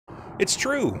It's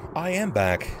true, I am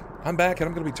back. I'm back and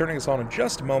I'm going to be turning this on in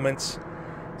just a moment.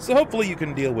 So hopefully you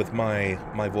can deal with my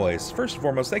voice. First and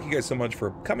foremost, thank you guys so much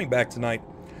for coming back tonight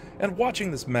and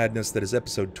watching this madness that is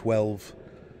episode 12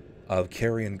 of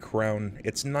Carrion Crown.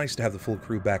 It's nice to have the full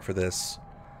crew back for this.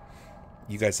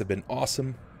 You guys have been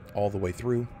awesome all the way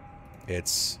through.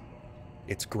 It's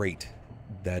great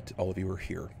that all of you are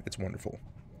here. It's wonderful.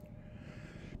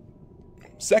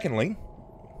 Secondly,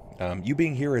 you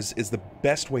being here is the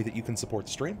best way that you can support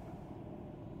the stream.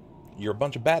 You're a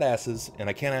bunch of badasses, and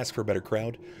I can't ask for a better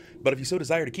crowd. But if you so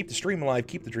desire to keep the stream alive,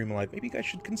 keep the dream alive, maybe you guys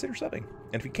should consider subbing.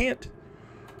 And if you can't,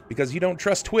 because you don't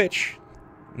trust Twitch,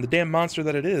 and the damn monster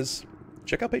that it is,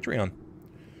 check out Patreon.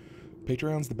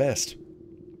 Patreon's the best.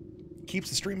 Keeps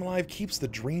the stream alive, keeps the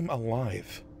dream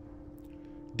alive.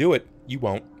 Do it. You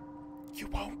won't. You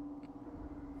won't.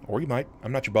 Or you might.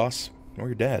 I'm not your boss, or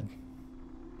your dad.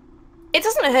 It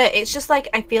doesn't hurt. It's just like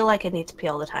I feel like I need to pee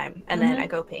all the time, and then I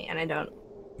go pee, and I don't.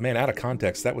 Man, out of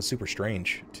context, that was super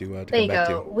strange to there come you back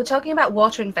go. to. We're talking about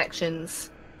water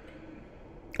infections.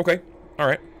 Okay, all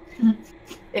right.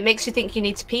 It makes you think you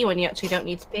need to pee when you actually don't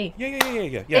need to pee. Yeah. There you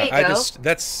go.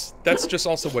 That's just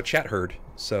also what chat heard.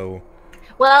 So.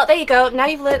 Well, there you go. Now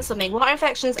you've learned something. Water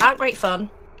infections aren't great fun.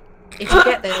 If you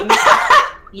get them,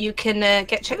 you can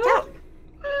get checked out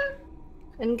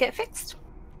and get fixed.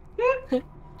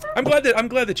 I'm glad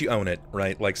that you own it,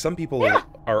 right? Like some people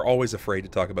are always afraid to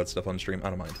talk about stuff on stream. I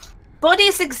don't mind.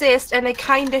 Bodies exist and they're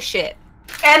kind of shit.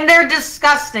 And they're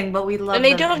disgusting, but we love and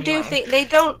they them don't anyway.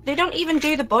 they don't even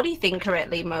do the body thing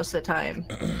correctly most of the time.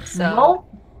 So No?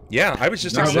 Yeah, I was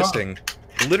just existing.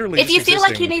 Literally if you feel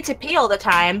like you need to pee all the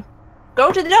time,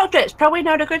 go to the doctor. It's probably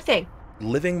not a good thing.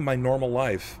 Living my normal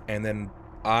life, and then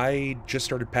I just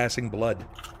started passing blood.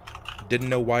 Didn't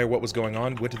know why or what was going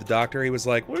on. Went to the doctor. He was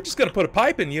like, "We're just gonna put a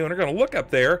pipe in you, and we're gonna look up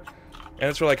there." And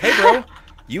it's like, "Hey, bro,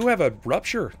 you have a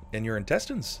rupture in your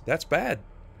intestines. That's bad.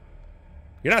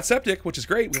 You're not septic, which is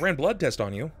great. We ran blood test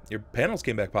on you. Your panels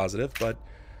came back positive, but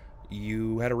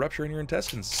you had a rupture in your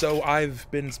intestines." So I've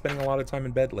been spending a lot of time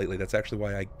in bed lately. That's actually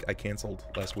why I canceled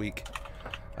last week.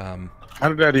 How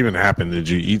did that even happen? Did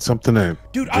you eat something that...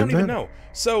 Dude, I don't even know.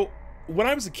 So when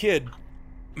I was a kid,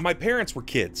 my parents were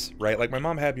kids, right? Like my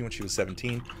mom had me when she was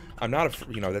 17. I'm not,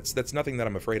 that's nothing that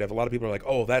I'm afraid of. A lot of people are like,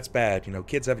 "Oh, that's bad. You know,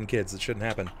 kids having kids, it shouldn't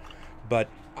happen." But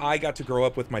I got to grow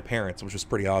up with my parents, which was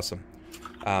pretty awesome.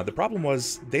 The problem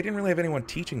was they didn't really have anyone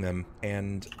teaching them,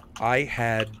 and I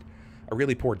had a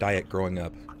really poor diet growing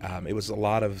up. It was a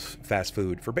lot of fast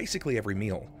food for basically every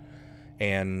meal.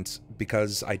 And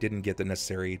because I didn't get the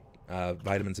necessary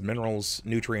vitamins and minerals,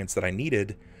 nutrients that I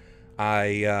needed,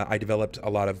 I developed a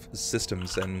lot of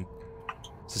systems, and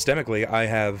systemically I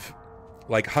have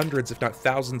like hundreds, if not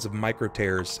thousands, of micro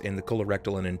tears in the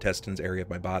colorectal and intestines area of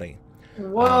my body.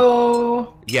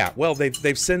 Whoa. Yeah, well,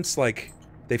 they've since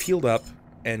they've healed up,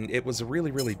 and it was a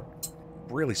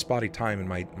really spotty time in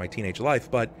my teenage life,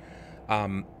 but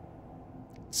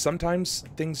sometimes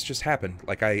things just happen.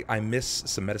 Like I miss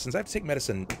some medicines. I have to take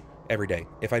medicine every day.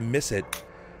 If I miss it,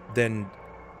 then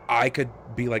I could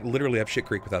be like literally up shit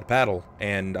creek without a paddle,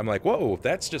 and I'm like, whoa,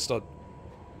 that's just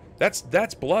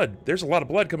that's blood. There's a lot of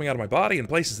blood coming out of my body in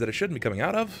places that it shouldn't be coming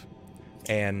out of.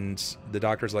 And the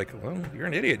doctor's like, "Well, you're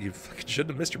an idiot. You fucking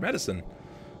shouldn't have missed your medicine."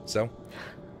 So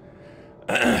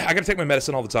I gotta take my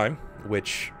medicine all the time,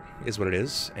 which is what it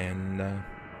is, and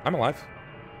I'm alive.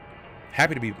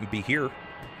 Happy to be here.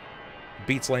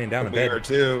 Beats laying down in bed. We are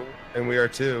too, and we are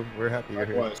too. We're happy you're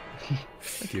here.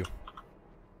 Thank you.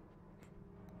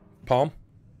 Palm?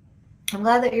 I'm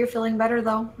glad that you're feeling better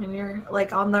though, and you're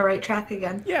like on the right track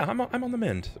again. Yeah, I'm on the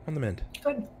mend. On the mend.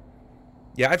 Good.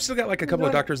 Yeah, I've still got like a couple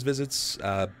of doctor's visits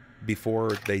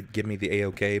before they give me the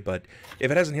A-OK, but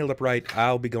if it hasn't healed up right,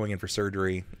 I'll be going in for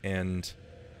surgery, and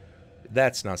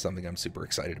that's not something I'm super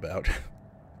excited about.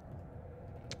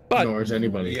 But nor is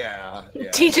anybody. Yeah.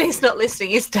 DJ's not listening.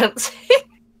 He's dancing.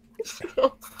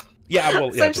 yeah,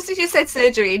 well, So yeah. just as you said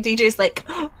surgery, and DJ's like,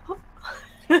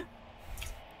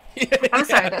 I'm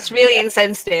sorry, that's really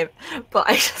insensitive, but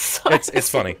I just saw it's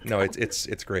funny. No,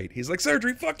 it's great. He's like,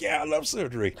 "Surgery, fuck yeah, I love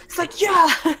surgery." It's like,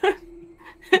 yeah.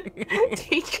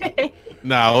 DJ.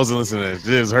 Nah, I wasn't listening to this.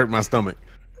 It just hurt my stomach.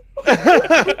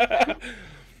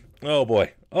 Oh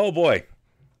boy.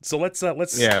 So let's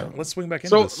swing back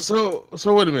into this. So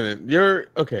wait a minute. You're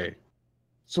okay.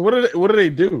 So what do they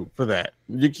do for that?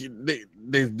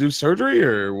 They do surgery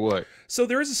or what? So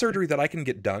there is a surgery that I can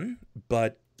get done,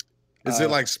 but is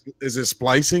it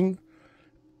splicing?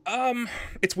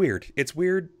 It's weird. It's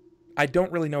weird. I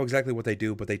don't really know exactly what they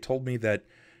do, but they told me that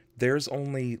there's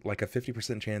only like a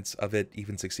 50% chance of it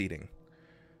even succeeding.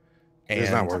 And,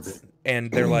 it's not worth it.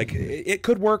 And they're like, it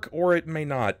could work or it may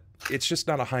not. It's just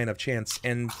not a high enough chance.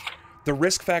 And the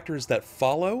risk factors that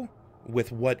follow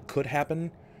with what could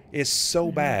happen is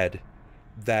so bad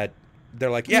that they're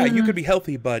like, yeah, you could be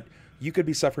healthy, but you could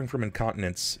be suffering from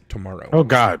incontinence tomorrow. Oh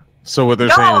God! So what they're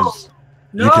saying is,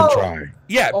 you can try.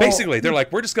 Yeah, basically, they're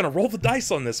like, we're just gonna roll the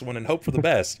dice on this one and hope for the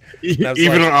best.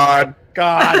 Even like, odd.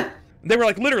 God. They were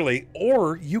like, literally,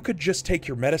 or you could just take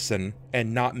your medicine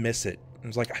and not miss it. I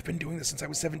was like, I've been doing this since I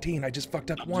was 17. I just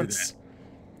fucked up once.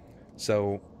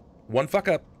 So, one fuck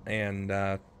up, and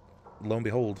lo and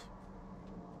behold,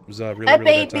 it was really, a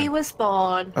really baby was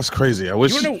born. That's crazy. I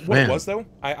wish. You wanna know what it was though?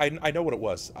 I know what it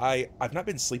was. I've not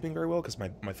been sleeping very well because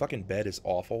my fucking bed is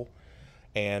awful,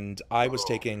 and I was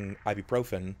taking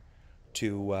ibuprofen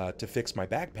to fix my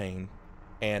back pain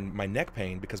and my neck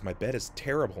pain because my bed is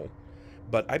terrible.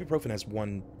 But ibuprofen has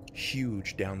one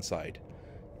huge downside: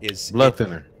 is blood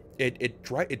thinner. It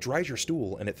dries your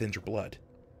stool and it thins your blood.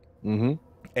 Mm-hmm.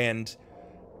 And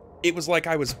it was like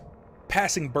I was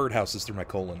passing birdhouses through my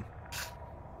colon.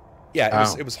 Yeah,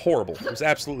 it was horrible. It was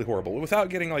absolutely horrible. Without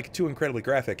getting like too incredibly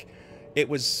graphic, it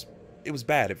was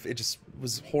bad. It just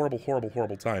was horrible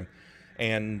time.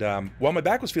 And while my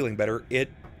back was feeling better,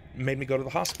 it made me go to the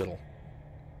hospital.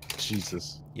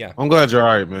 Jesus. Yeah. I'm glad you're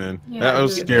all right, man. Yeah, that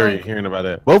was scary hearing about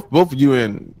that. Both of you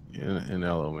and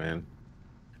Ello, man.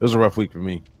 It was a rough week for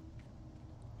me.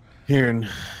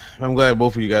 I'm glad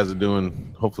both of you guys are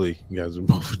doing. Hopefully, you guys are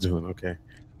both doing okay.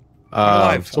 I'm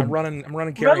alive. So, I'm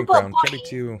running Carrion Crown.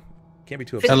 Can't be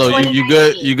too upset. Hello, you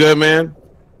good? You good, man?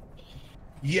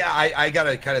 Yeah, I got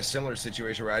a kind of similar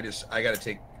situation where I got to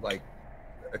take like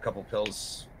a couple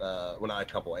pills, well not a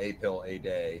couple, a pill a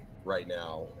day right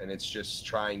now, and it's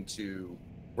just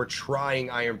we're trying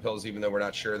iron pills even though we're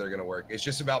not sure they're gonna work. It's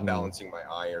just about balancing my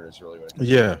iron is really what it is.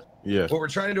 Yeah. What we're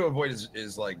trying to avoid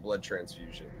is like blood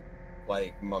transfusion,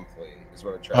 like monthly is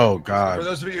what I'm trying. Oh to do. God! For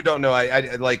those of you who don't know, I've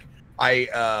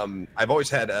always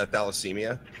had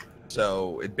thalassemia.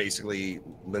 So it basically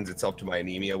lends itself to my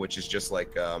anemia, which is just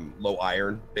like low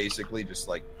iron, basically. Just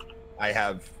like I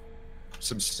have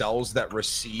some cells that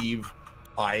receive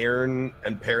iron,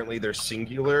 and apparently they're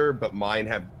singular, but mine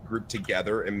have grouped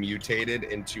together and mutated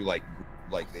into like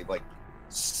they've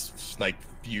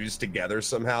fused together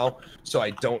somehow. So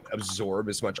I don't absorb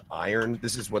as much iron.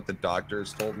 This is what the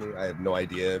doctors told me. I have no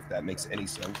idea if that makes any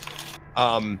sense.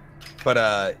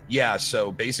 Yeah,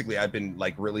 so basically I've been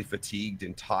like really fatigued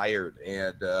and tired,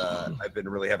 and I've been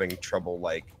really having trouble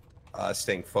like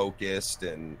staying focused,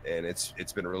 and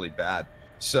it's been really bad.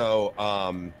 So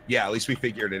yeah, at least we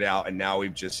figured it out, and now I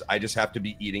just have to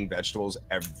be eating vegetables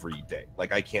every day.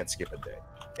 Like I can't skip a day.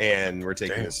 And we're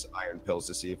taking this iron pills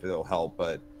to see if it'll help,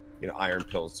 but you know, iron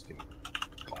pills can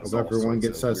hope everyone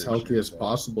gets as healthy as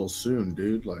possible soon,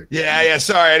 dude. Like, yeah.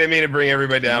 Sorry, I didn't mean to bring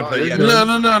everybody down. But yeah, no.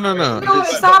 No,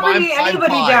 it's not bringing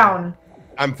anybody down.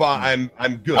 I'm fine.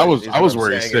 I'm good. I was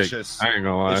worried sick. I ain't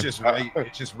gonna lie.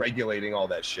 It's just regulating all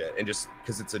that shit, and just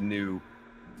because it's a new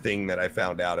thing that I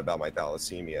found out about my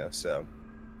thalassemia, so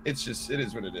it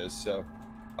is what it is. So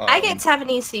I get to have an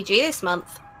ECG this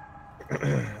month.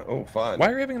 Oh, fun. Why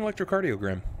are you having an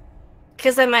electrocardiogram?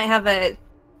 Because I might have a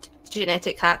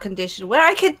genetic heart condition where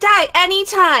I could die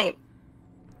anytime.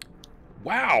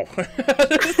 Wow.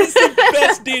 This is the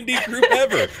best D&D group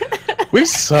ever. We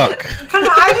suck.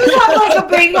 I just have like a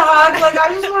big hug. Like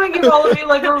I just want to give all of you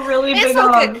like a really big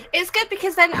hug. Good. It's good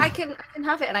because then I can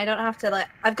have it, and I don't have to like.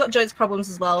 I've got joints problems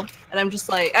as well, and I'm just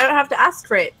like I don't have to ask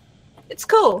for it. It's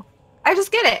cool. I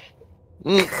just get it.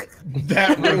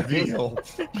 That reveal.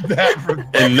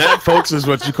 And that, folks, is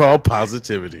what you call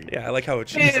positivity. Yeah, I like how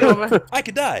it's Boom. I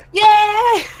could die.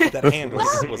 Yeah. That hand was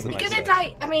the You're nice gonna stuff.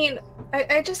 die. I mean,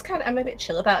 I just kind of I'm a bit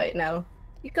chill about it now.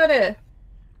 You gotta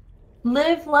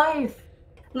Live life.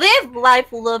 live life,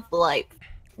 love life.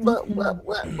 But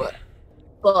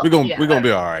We're gonna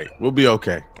be all right. We'll be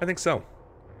okay. I think so.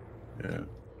 Yeah.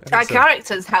 I think Our so.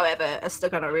 characters, however, are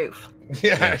stuck on a roof.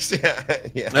 Yeah.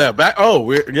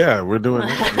 Yeah. We're doing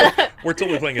it. We're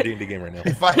totally playing a D&D game right now.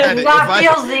 If I had to, Not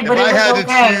feelsy, but if I it had was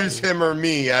to okay. choose him or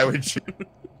me, I would choose.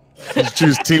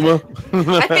 Choose Tima.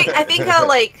 I think I'll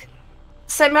like.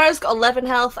 Symarra's got 11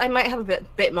 health. I might have a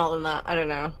bit more than that. I don't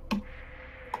know.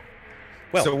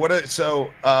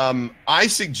 Well, I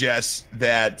suggest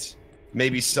that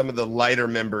maybe some of the lighter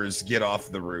members get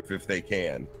off the roof if they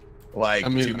can. Like, I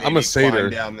mean, to maybe I'm a satyr.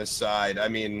 climb down the side. I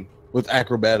mean, With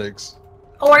acrobatics.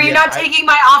 Or are you not taking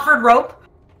my offered rope?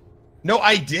 no,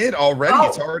 I did already. Oh.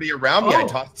 It's already around me. I Oh.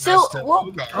 talked So, to what-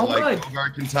 Mogar. Oh, Like, good.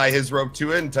 Mogar can tie his rope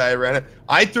to it and tie it around it.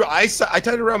 I tied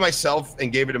it around myself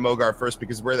and gave it to Mogar first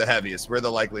because we're the heaviest. We're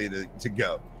the likely to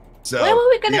go. So Where were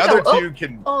we gonna the other go?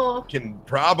 two Oh. can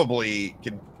probably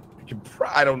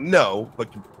I don't know,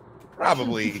 but can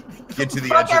probably get to the edge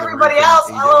Fuck of the everybody roof else.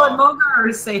 and get Ella and off. Mogar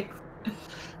are safe.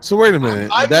 So wait a minute.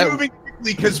 I'm that moving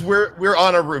quickly because we're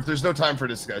on a roof. There's no time for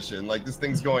discussion. Like this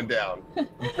thing's going down. I'm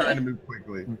trying to move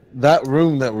quickly. that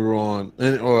room that we were on,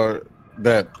 or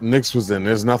that Nyx was in,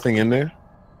 there's nothing in there.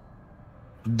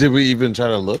 Did we even try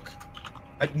to look?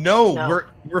 No, No.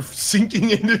 we're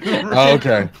sinking into the room. Oh,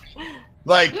 okay.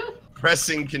 Like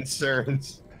pressing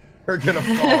concerns are gonna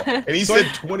fall. And he said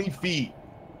 20 feet.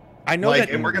 I know Like,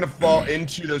 that. and we're gonna fall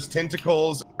into those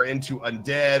tentacles, or into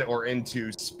undead, or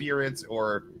into spirits,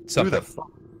 or who Something. the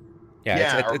fuck. Yeah,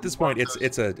 Yeah, it's, or at this point, one of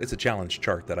it's a challenge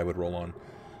chart that I would roll on.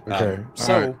 Okay.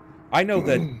 So Alright. I know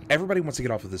that everybody wants to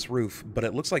get off of this roof, but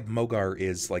it looks like Mogar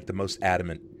is like the most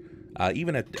adamant,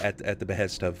 even at the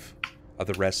behest of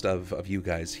the rest of you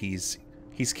guys. He's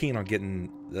keen on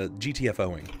getting the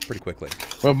GTFOing pretty quickly.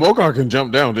 Well, Mogar can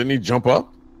jump down. Didn't he jump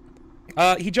up?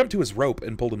 He jumped to his rope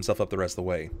and pulled himself up the rest of the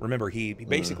way. Remember, he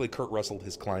basically Kurt Russelled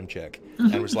his climb check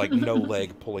and was like no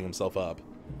leg pulling himself up.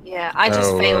 Yeah, I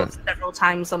just Oh, failed several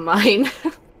times on mine.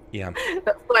 Yeah.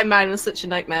 That's why mine was such a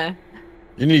nightmare.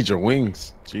 You need your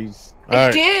wings. Jeez. I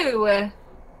Alright. do.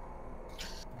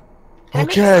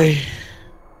 Okay.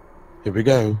 Here we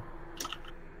go.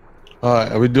 All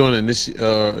right. Are we doing this?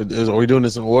 Are we doing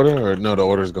this in order, or no? The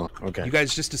order's gone. Okay. You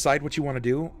guys just decide what you want to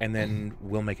do, and then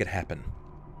we'll make it happen.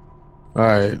 All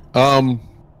right.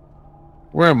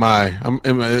 Where am I?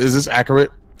 Is this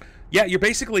accurate? Yeah, you're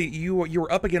basically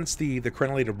you're up against the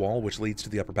crenellated wall, which leads to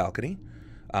the upper balcony.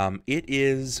 It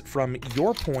is from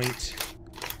your point.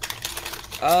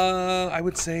 I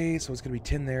would say so. It's gonna be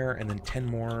 10 there, and then 10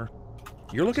 more.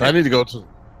 You're looking. I need to go to.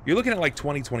 You're looking at like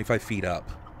 20, 25 feet up.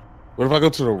 What if I go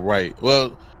to the right?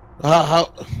 Well,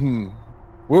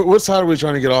 what side are we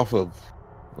trying to get off of?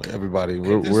 Everybody,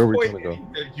 where At this are we point, trying to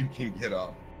go? you can get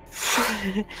off.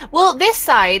 Well, this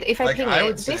side, if I Like, ping I it,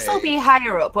 would this say- will be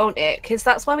higher up, won't it? Because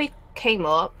that's where we came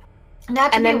up,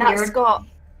 Not to and be then weird. it's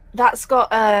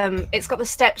got the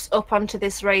steps up onto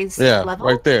this raised Yeah, level.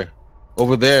 right there.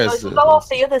 Over there So is. if you go off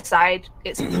the other side,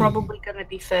 it's probably going to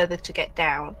be further to get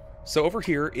down. So over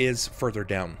here is further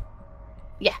down.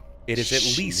 Yeah. It is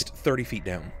at least 30 feet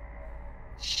down.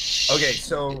 Okay,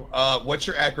 so what's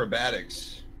your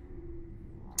acrobatics?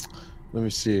 Let me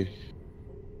see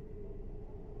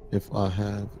if I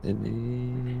have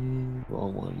any.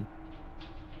 Wrong one.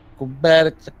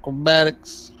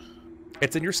 Acrobatics.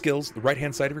 It's in your skills, the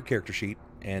right-hand side of your character sheet,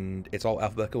 and it's all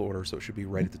alphabetical order, so it should be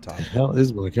right at the top. Hell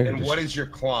is my character. And what is your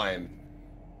climb?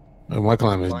 My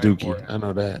climb is Climb Dookie. for it. I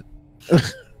know that.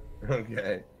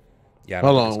 Okay. Yeah, I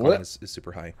Hold don't on, think what? this climb is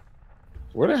super high.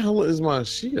 Where the hell is my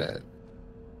sheet at?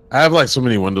 I have like so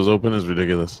many windows open. It's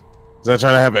ridiculous. Cause I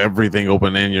try to have everything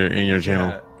open in your channel.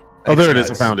 Yeah. Oh, there it is. I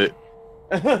Nice. found it.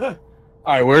 All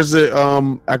right, where's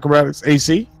the acrobatics?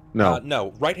 AC? No.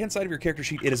 No, right-hand side of your character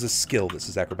sheet, it is a skill that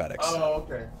says acrobatics.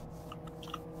 Okay.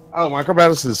 Oh, my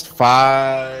acrobatics is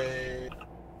 5.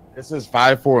 It says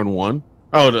 5, 4, and 1.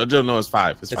 Oh, no, it's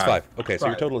 5. It's 5. Okay, so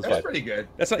your total is That's 5. pretty good.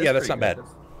 That's not- yeah, that's not pretty bad.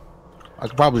 good. I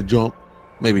could probably jump,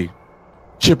 maybe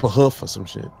chip a hoof or some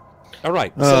shit. All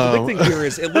right, so the Oh. big thing here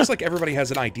is it looks like everybody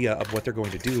has an idea of what they're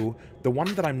going to do. The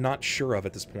one that I'm not sure of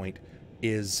at this point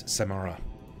is Symarra.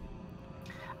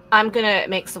 I'm going to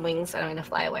make some wings and I'm going to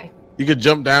fly away. You could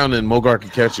jump down and Mogar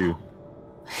could catch you.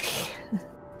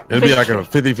 It'd be like a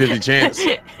 50-50 chance.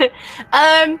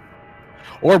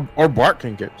 Or Bart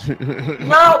can catch you.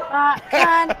 No!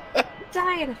 Can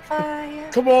die in a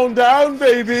fire. Come on down,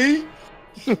 baby.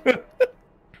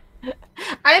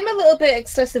 I'm a little bit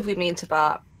excessively mean to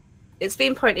Bart. It's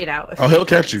been pointed out. Oh, he'll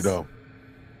catch you though.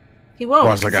 He won't.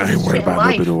 Bart's like, I ain't worried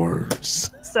about no bit of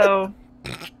words. So,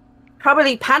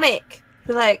 probably panic.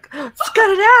 Be like, it's got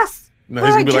an ass. No,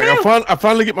 he's gonna be like, I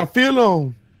finally get my feel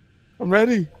on. I'm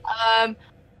ready.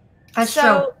 That's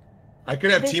So, I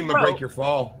could have This Tima rope. break your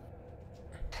fall.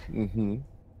 Mm-hmm.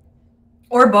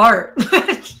 Or Bart.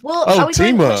 well, Oh, are we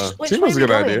going- Tima. which Tima's way a are we good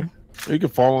going? idea. You can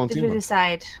fall on Did we Tima.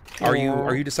 decide? Are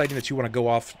you deciding that you want to go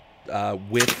off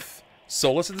with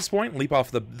Solis at this point? Leap off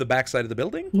the backside of the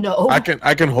building? No. I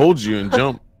can hold you and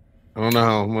jump. I don't know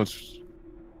how much.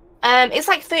 It's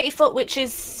like 30 foot, which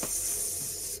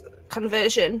is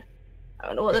conversion. I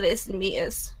don't know what that is in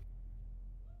meters.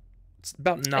 It's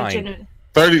about I 9. genuinely-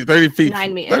 30 feet.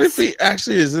 9 meters. 30 feet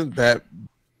actually isn't that.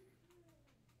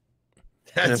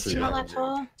 That's That's Not good. that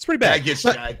tall. It's pretty That bad. gets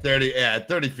you at 30. Yeah,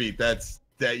 30 feet. That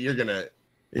you're gonna.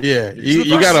 Yeah, the you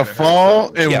first gotta one.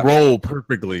 fall and Yeah. roll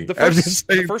perfectly. The at first,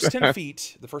 same the first 10 time.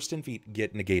 feet, the first 10 feet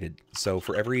get negated. So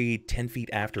for every 10 feet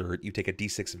after, you take a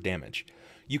d6 of damage.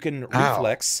 You can Ow.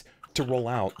 reflex, to roll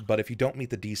out, but if you don't meet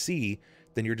the DC,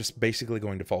 then you're just basically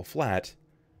going to fall flat.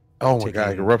 Oh my god,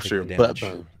 I can rupture your butt.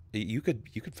 You could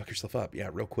fuck yourself up, yeah,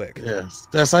 real quick. Yes,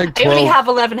 that's like 12. I only have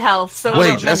 11 health, so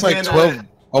wait, that's like 12.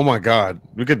 Oh my god,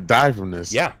 we could die from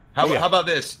this. Yeah. How about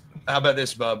this? How about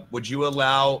this, Bub? Would you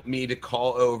allow me to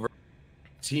call over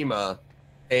Tima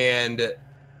and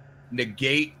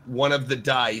negate one of the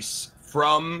dice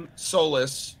from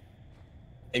Solis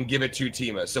and give it to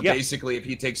Tima? So basically, if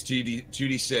he takes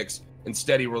 2d6,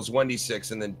 instead he rolls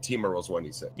 1d6, and then Tima rolls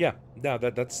 1d6. Yeah, no,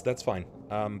 that's fine.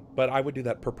 But I would do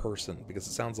that per person because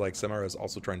it sounds like Symarra is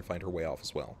also trying to find her way off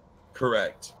as well.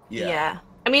 Correct. Yeah.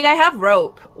 I mean, I have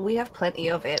rope. We have plenty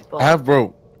of it. But... I have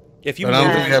rope. If you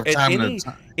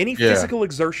any physical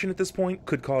exertion at this point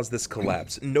could cause this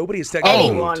collapse. Nobody is technically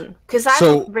anyone, because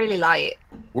I'm really light.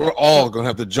 We're all gonna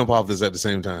have to jump off this at the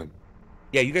same time.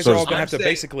 Yeah, you guys are all gonna have to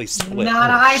basically split. Not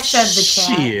I said the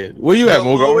chat. Shit, where you at,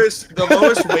 Mogar?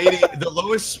 The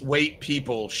lowest weight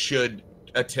people should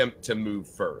attempt to move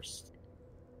first.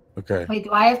 Okay. Wait,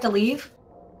 do I have to leave?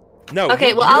 No.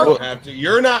 Okay, well, I'll have to.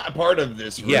 You're not a part of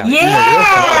this. Yeah. Really.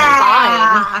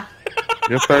 Yeah.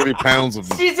 You're 30 pounds of.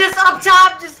 She's just up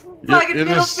top, just fucking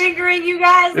middle fingering you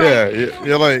guys. Yeah,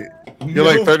 you're like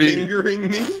 30. Fingering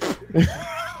me.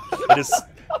 I just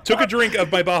took a drink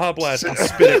of my Baja Blast and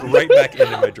spit it right back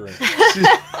into my drink.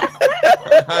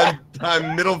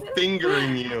 I'm middle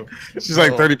fingering you. She's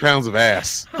like 30 pounds of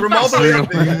ass. From all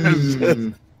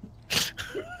the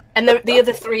And the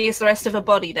other 3 is the rest of her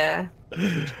body there.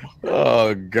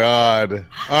 Oh god.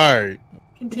 All right.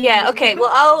 Yeah. Okay.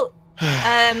 Well,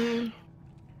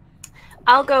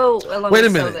 I'll go along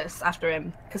with Solis after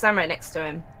him because I'm right next to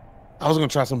him. I was gonna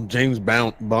try some James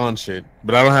Bond shit,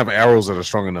 but I don't have arrows that are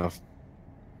strong enough.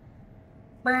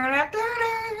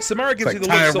 Symarra gives you the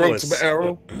look, Solis.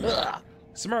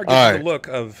 Symarra gives you the look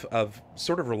of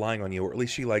sort of relying on you, or at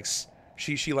least she likes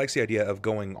the idea of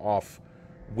going off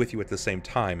with you at the same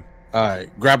time. All right,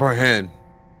 grab her hand.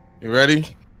 You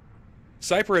ready?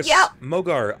 Cypress,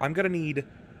 Mogar, I'm gonna need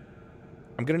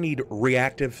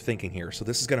reactive thinking here. So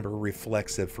this is gonna be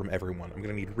reflexive from everyone. I'm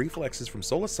gonna need reflexes from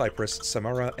Solis, Cypress,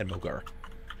 Symarra, and Mogar.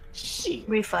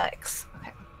 Reflex.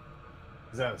 Okay.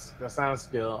 That's not a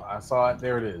skill. I saw it.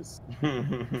 There it is.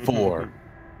 4.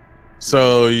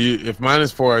 So if mine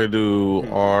is 4, I do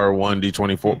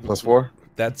R1d24 plus 4.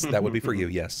 That would be for you,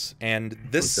 yes. And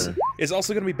this is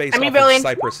also going to be based off of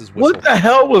Cypress's whistle. What the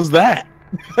hell was that?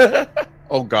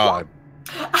 Oh god.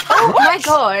 Oh my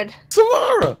god.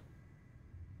 Symarra.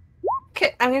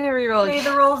 Okay, I'm gonna reroll. May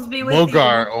the rolls be with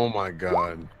Mogar, you. oh my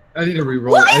god. I need to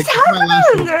reroll. What is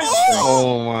happening?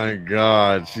 Oh my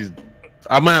god.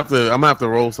 I'm gonna have to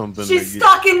roll something. She's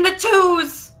stuck in the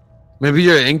 2s. Maybe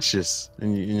you're anxious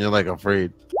and you're like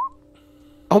afraid.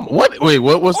 What? Wait,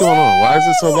 what's going on? Why is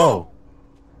it so low?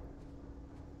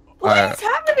 What is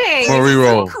happening? We'll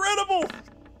reroll. Incredible.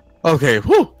 Okay.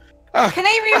 Whew. Can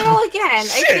I reroll again?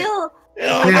 I feel.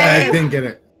 Yeah, I didn't get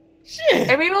it.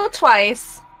 I rerolled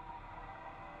twice.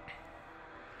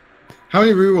 How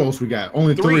many rerolls we got?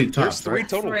 Only 3 There's tops. 3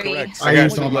 total, 3. correct. I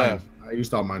used all mine.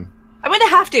 I'm gonna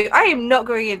have to. I am not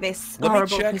going in this Let me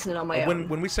horrible check. prison on my own.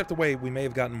 When we stepped away, we may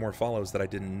have gotten more follows that I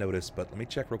didn't notice, but let me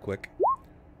check real quick.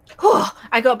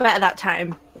 I got better that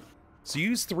time. So you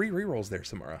used 3 rerolls there,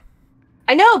 Symarra.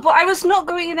 I know, but I was not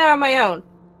going in there on my own.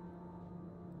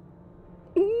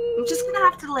 I'm just gonna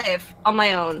have to live on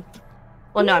my own.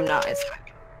 Well, no, I'm not. I'm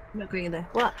not going in there.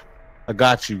 What? I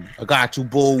got you,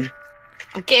 boo.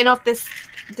 I'm getting off this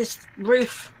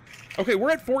roof. Okay,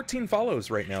 we're at 14 follows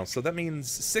right now, so that means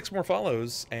 6 more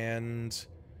follows, and...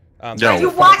 Are you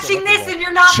watching this and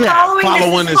you're not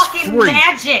following this fucking free.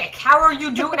 magic? How are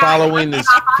you doing? Following is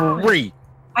free.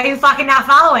 Why are you fucking not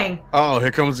following? Oh,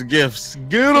 here comes the gifts.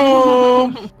 Get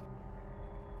them.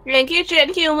 Thank you,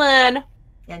 Human.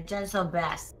 Yeah, Jen's the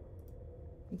best.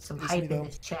 Need some hype in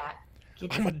this chat. I'm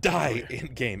gonna die in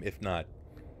game if not.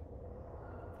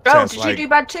 Oh, did you do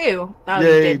bad too? Oh,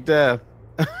 yay, death.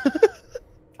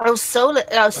 Oh, Solis.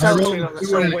 So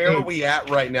where are we at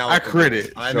right now? I crit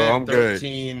it, I'm so at I'm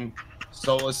 13. good.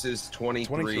 Solis is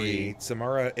 23.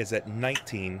 Symarra is at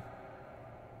 19.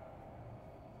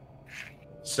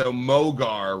 So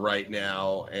Mogar right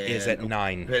now is at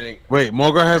 9. Wait,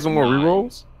 Mogar has some more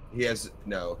rerolls? He has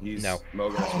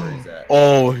Mogar's where he's at.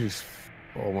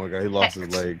 Oh my god, he lost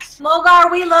his legs.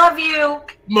 Mogar, we love you.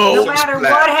 No matter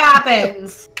what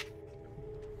happens.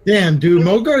 Damn, dude,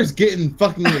 Mogar's getting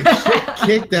fucking shit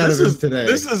kicked out of him today.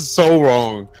 This is so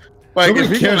wrong. Like, if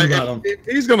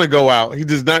he's gonna go out, he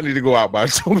does not need to go out by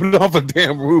jumping off a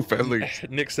damn roof at least.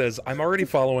 Nick says, I'm already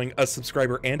following a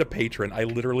subscriber and a patron. I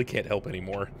literally can't help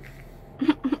anymore.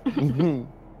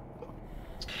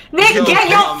 Nick, So, get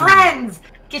your friends.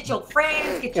 Get your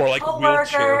friends. Get Or your like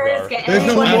coworkers. wheelchair Get There's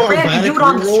no anyone more friends you automatic do it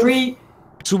on the reroll? street.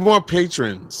 2 more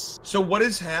patrons. So what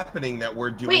is happening that we're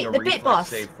doing Wait, a the bit reflex boss.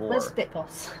 save for? Where's the bit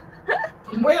boss?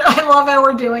 Wait, I love how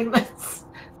we're doing this.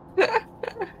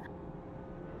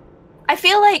 I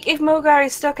feel like if Mogar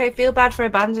is stuck, I feel bad for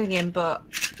abandoning him, but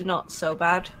not so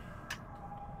bad.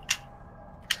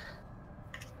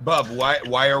 Bub,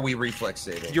 why are we reflex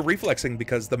saving? You're reflexing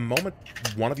because the moment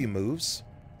one of you moves,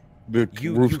 The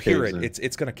you roof hear caves it. in.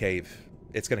 It's gonna cave.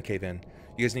 It's gonna cave in.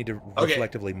 You guys need to Okay.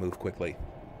 reflectively move quickly.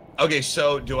 Okay,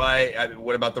 so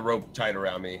what about the rope tied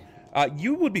around me?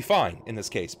 You would be fine in this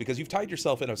case because you've tied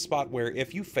yourself in a spot where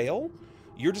if you fail,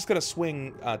 you're just gonna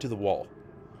swing to the wall.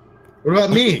 What about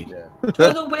me? To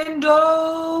the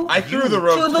window. I threw the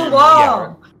rope To the too.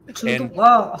 wall. To And- the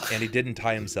wall. And he didn't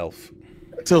tie himself.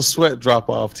 Till sweat drop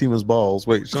off Tima's balls.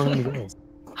 Wait, show him the balls.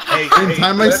 Hey, didn't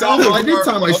tie myself? but I did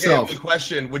tie myself. Okay, the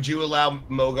question: would you allow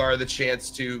Mogar the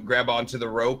chance to grab onto the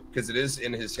rope because it is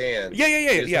in his hands?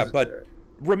 Yeah. But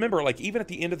remember, like even at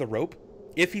the end of the rope,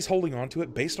 if he's holding onto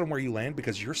it, based on where you land,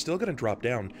 because you're still gonna drop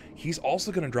down, he's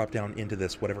also gonna drop down into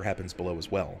this whatever happens below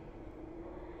as well.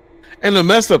 And the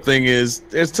messed up thing is,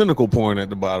 there's tentacle porn at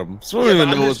the bottom. So we don't even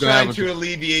I'm know what's just gonna trying happen. to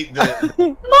alleviate the.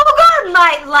 Mogar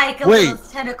might like a Wait. little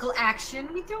tentacle action.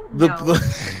 We don't know.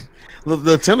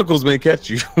 The tentacles may catch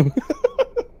you.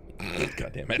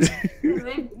 God damn it.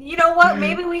 You know what?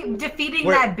 Maybe we defeating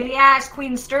Wait. that big ass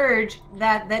Queen Sturge.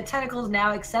 That tentacles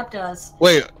now accept us.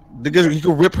 Wait, because he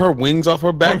could rip her wings off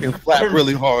her back and flap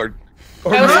really hard.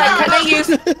 I was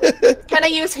like, can I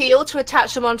use heel to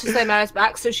attach them onto Symarra's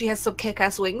back so she has some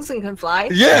kick-ass wings and can fly?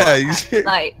 Yeah, you should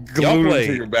Like, glue them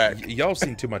to your back. Y'all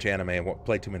seen too much anime and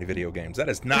played too many video games. That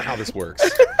is not how this works.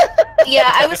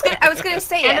 yeah, I was gonna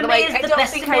say it. Anime Like, is I the don't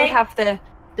best think I would anime. have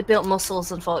the built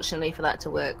muscles, unfortunately, for that to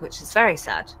work, which is very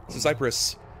sad. So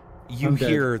Cypress, you I'm dead.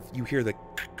 hear the.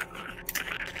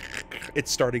 It's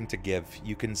starting to give.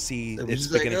 You can see it's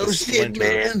She's like, beginning oh to shit, splinter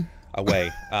man. away.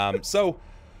 So,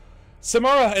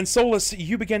 Symarra and Solis,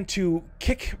 you begin to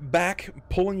kick back,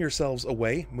 pulling yourselves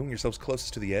away, moving yourselves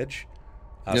closest to the edge.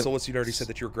 Yep. Solis, you'd already said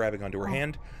that you were grabbing onto her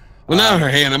hand. Well, not her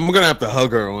hand. I'm gonna have to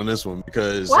hug her on this one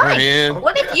because her Why? hand.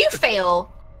 What if you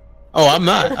fail? Oh, I'm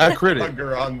not. I crit it.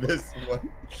 Hugger on this one.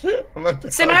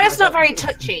 Samara's not very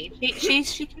touchy.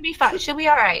 She can be fine. She'll be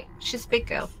all right. She's a big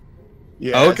girl.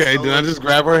 Yeah, Okay, then I just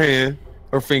grab her hand,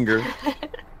 her finger.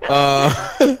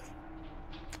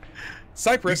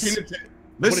 Cypress,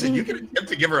 Listen, you can attempt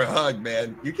to give her a hug,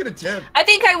 man. You can attempt. I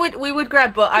think we would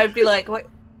grab, but I would be like, what?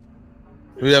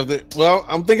 we have the. Well,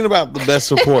 I'm thinking about the best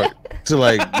support to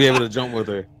like be able to jump with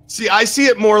her. See, I see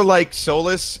it more like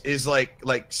Solis is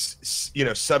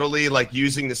subtly like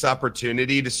using this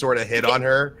opportunity to sort of hit on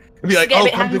her and be like, Get a "Oh,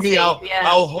 bit come to me. handsy, yeah.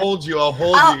 I'll hold you. I'll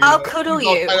hold you. I'll cuddle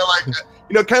you." Kind of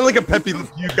like, kind of like a Pepe Le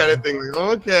Pew kind of thing. Like,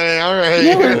 okay, all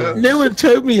right. No one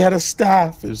told me how to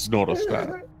staff. It's not a staff.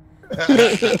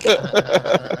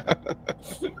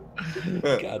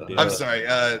 God damn I'm it. sorry.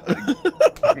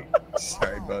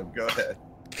 Sorry, Bub. Go ahead.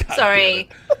 God Sorry.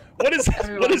 damn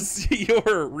it. What is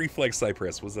your reflex,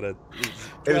 Cypress? Was it a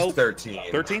It was 12? 13.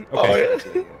 13? Oh, Okay.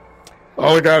 yeah.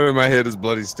 All I got in my head is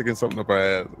Bloody sticking something up her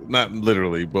ass. Not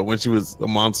literally, but when she was a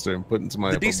monster and putting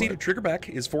somebody The up her DC to butt. trigger back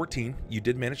is 14. You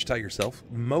did manage to tie yourself.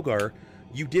 Mogar,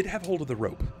 you did have hold of the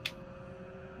rope.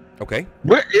 Okay.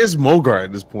 Where is Mogar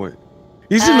at this point?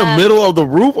 He's in the middle of the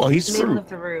roof, or he's Middle screwed. of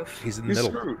the roof. He's in the He's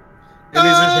middle. screwed. And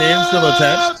is his hand still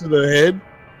attached to the head?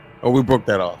 Or we broke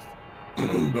that off?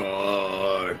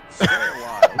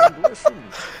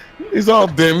 He's all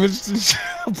damaged and shit.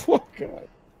 Poor guy.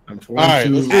 I'm All right,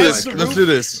 let's do As this. the Let's do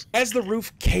this. As the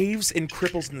roof caves and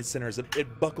cripples in the centers,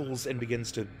 it buckles and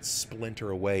begins to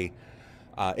splinter away.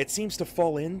 It seems to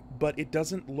fall in, but it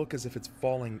doesn't look as if it's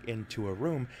falling into a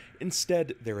room.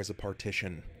 Instead, there is a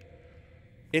partition.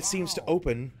 It seems to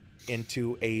open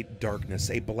into a darkness,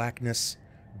 a blackness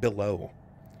below.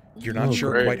 You're not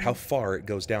sure great. quite how far it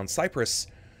goes down. Cypress,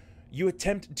 you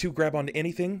attempt to grab onto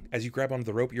anything. As you grab onto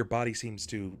the rope, your body seems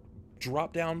to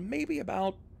drop down maybe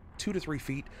about 2 to 3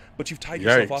 feet, but you've tied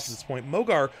yourself Yikes. off at this point.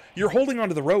 Mogar, you're holding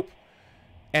onto the rope,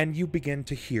 and you begin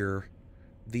to hear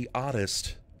the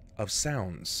oddest of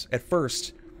sounds. At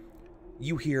first,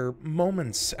 you hear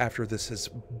moments after this has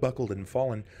buckled and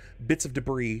fallen, bits of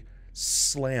debris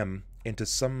slam into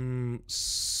some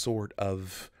sort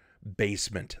of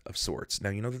basement of sorts. Now,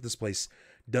 you know that this place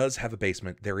does have a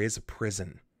basement. There is a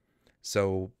prison.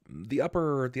 So the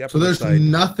upper So there's side,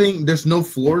 nothing. There's no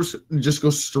floors. It just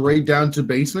goes straight down to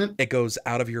basement. it goes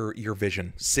out of your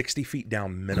vision, 60 feet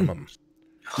down minimum. He's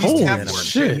Holy Taphorn.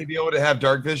 shit. Can he be able to have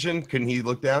dark vision? Can he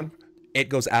look down? It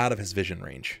goes out of his vision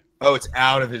range. Oh, it's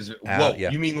out of his. Whoa,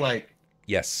 yeah. you mean like?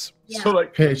 Yes. Yeah. So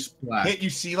like, Pitch black. can't you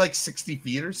see like 60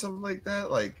 feet or something like that?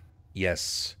 Like,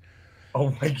 Yes. oh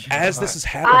my god. As this is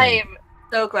happening, I'm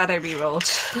so glad I rerolled.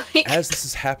 as this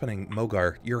is happening,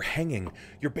 Mogar, you're hanging.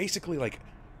 You're basically like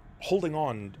holding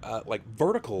on, like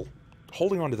vertical,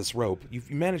 holding onto this rope.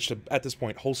 You've managed to, at this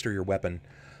point, holster your weapon,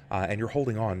 and you're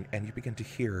holding on, and you begin to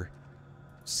hear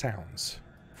sounds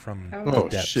from the Oh,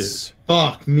 depths. shit.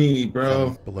 Fuck me,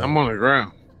 bro. from below. I'm on the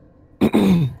ground.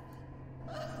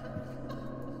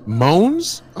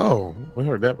 Moans? Oh, we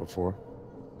heard that before.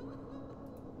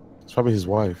 It's probably his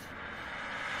wife.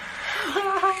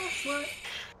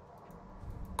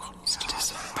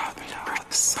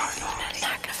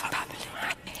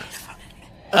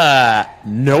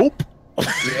 Nope.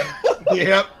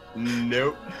 Yep.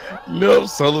 Nope. Nope.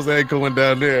 Solis ain't going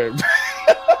down there.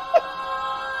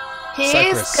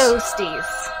 Here's Cypress.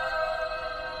 ghosties.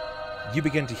 You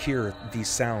begin to hear these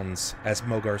sounds as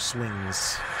Mogar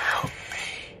swings.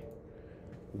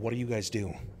 What do you guys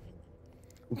do?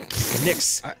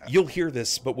 Nyx, you'll hear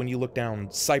this, but when you look down,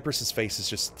 Cypress's face is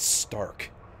just stark.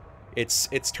 It's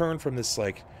turned from this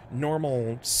like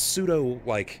normal pseudo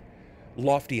like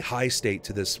lofty high state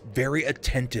to this very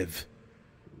attentive.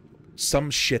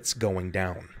 Some shit's going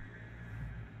down.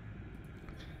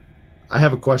 I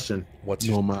have a question. What's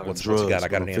No your, amount of what's drugs you got? I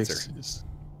got an gonna fix answer. this.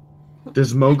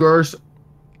 Does Mogar's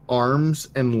arms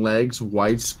and legs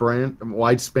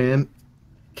wide-span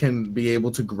can be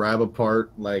able to grab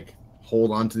apart, like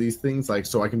hold on to these things, like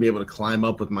so I can be able to climb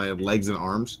up with my legs and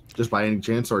arms just by any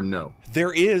chance, or no?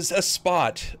 There is a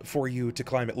spot for you to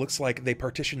climb. It looks like they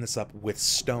partitioned this up with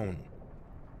stone.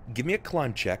 Give me a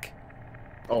climb check.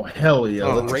 Oh hell yeah,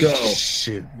 Oh, let's break- go.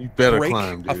 Shit, you better Break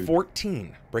climb, a dude.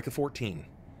 14. Break a 14.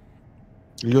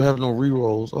 You'll have no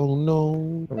rerolls. Oh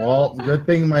no. Well, good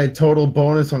thing my total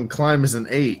bonus on climb is an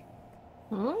 8.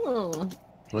 Oh.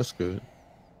 That's good.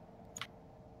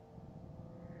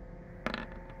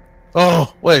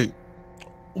 Oh, wait.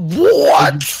 Are you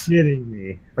What? kidding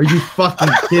me? Are you fucking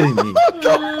kidding me?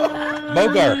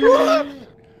 Mogar,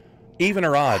 even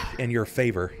or odd in your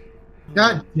favor.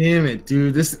 God damn it,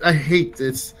 dude. I hate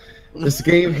this. This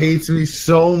game hates me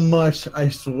so much. I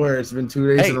swear, it's been 2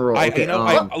 days Hey, in a row. Okay,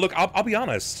 look, I'll be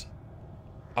honest.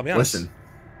 I'll be honest. listen.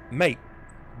 Mate,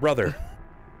 brother,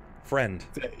 friend,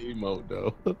 That emote,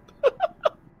 though.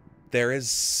 there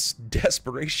is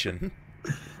desperation.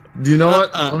 Do you know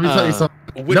what? Let me tell you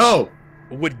something. Which No.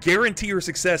 would guarantee your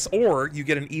success, or you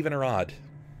get an even or odd.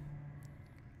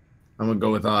 I'm gonna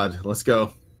go with odd. Let's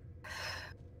go.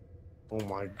 Oh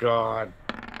my god.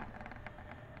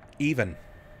 Even.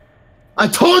 I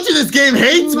told you this game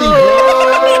hates me, bro.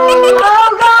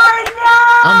 Oh god,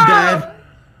 no! I'm dead.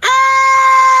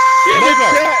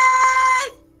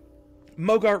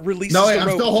 Mogar releases No, wait, the I'm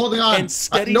rope still holding on. and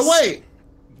steadies. No, wait.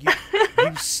 You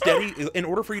steady. In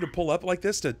order for you to pull up like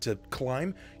this to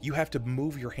climb, you have to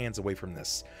move your hands away from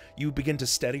this. You begin to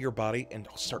steady your body and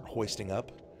start hoisting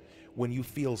up. When you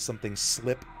feel something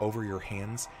slip over your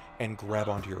hands and grab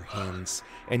onto your hands,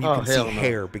 and you can see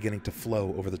hair beginning to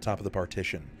flow over the top of the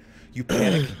partition. You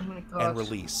panic Oh my and gosh.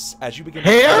 release as you begin.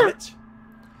 Hair? To plummet,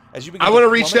 as you begin I want to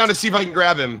to reach plummet, down to see if I can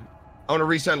grab him. I want to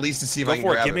reach down at least to see if Go I can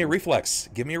for it. grab Give me a him. reflex.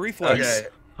 Give me a reflex. Okay.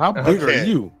 How big are Okay.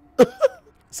 you?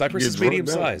 Cypress Get is drunk medium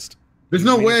sized. There's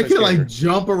no way I can like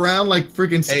jump around like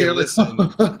freaking Hey, scared. listen.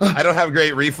 I don't have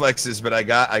great reflexes, but I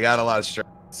got a lot of strength.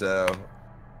 So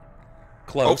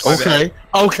Close. Oh, my bad. Okay.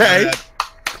 Okay. My bad.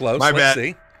 Close. My Let's bad.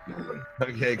 see.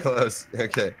 Okay, close.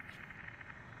 Okay.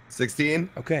 16?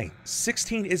 Okay,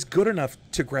 16 is good enough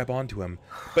to grab onto him,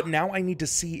 but now I need to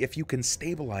see if you can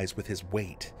stabilize with his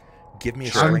weight. Give me a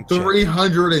I'm strength check.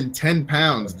 310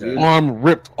 pounds, dude. Arm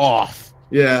ripped off.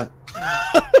 Yeah.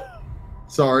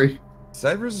 Sorry.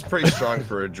 Cypress is pretty strong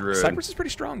for a druid. Cypress is pretty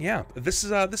strong, yeah. This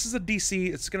is a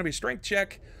DC. It's going to be a strength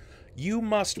check. You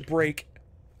must break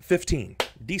 15.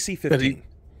 DC 15.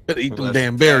 Better eat them Well,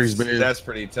 damn berries, man. That's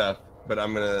pretty tough. But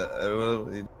I'm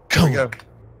gonna. Come Here we on. go.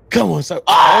 Come on, son.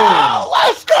 Oh,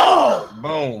 let's go.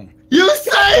 Boom. You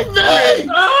saved me!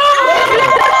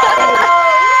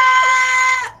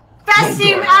 Best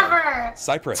team ever!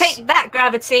 Cypress. Take that,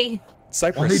 gravity.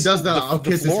 Cypress. When he does that, I'll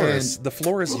kiss his hand. The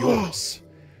floor is yours.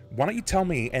 Why don't you tell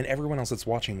me and everyone else that's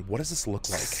watching, what does this look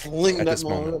like Sling at that this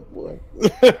moment? up, boy.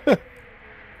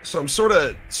 So I'm sort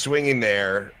of swinging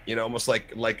there, almost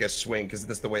like a swing, because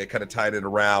that's the way I kind of tied it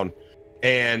around.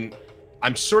 And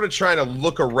I'm sort of trying to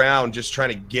look around, just trying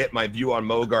to get my view on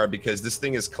Mogar, because this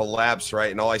thing is collapsed,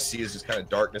 right? And all I see is just kind of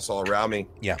darkness all around me.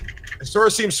 Yeah. I sort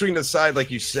of see him swing to the side,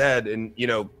 like you said, and,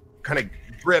 kind of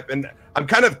grip. And I'm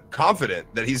kind of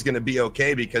confident that he's going to be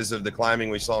okay because of the climbing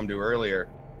we saw him do earlier.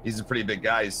 He's a pretty big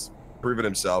guy. He's proven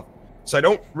himself. So I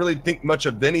don't really think much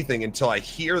of anything until I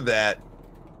hear that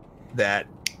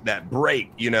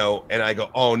break, you know, and I go,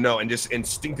 oh no, and just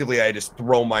instinctively I just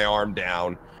throw my arm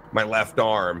down, my left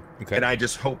arm, and I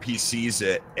just hope he sees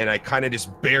it, and I kind of just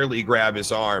barely grab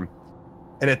his arm.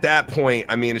 And at that point,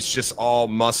 I mean, it's just all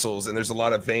muscles, and there's a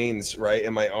lot of veins right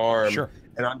in my arm. Sure.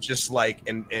 And I'm just like,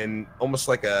 and almost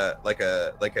like a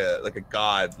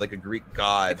god, like a Greek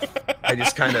god. I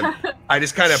just kind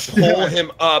of pull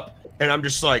him up, and I'm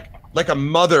just like a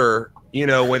mother, you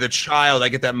know, with a child. I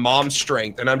get that mom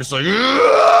strength, and I'm just like,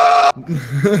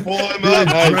 pull him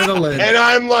up, and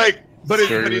I'm like. But it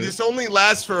just only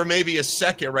lasts for maybe a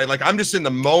second, right? Like I'm just in the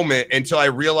moment until I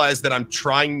realize that I'm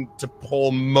trying to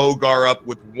pull Mogar up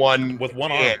with one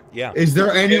arm. Yeah. Is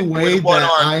there any way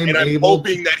that I'm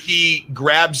hoping that he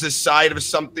grabs the side of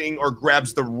something or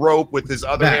grabs the rope with his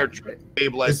other hair.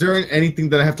 Is there anything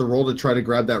that I have to roll to try to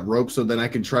grab that rope so then I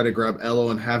can try to grab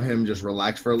Ello and have him just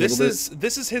relax for a little bit?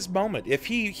 This is his moment. If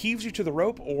he heaves you to the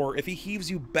rope, or if he heaves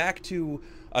you back to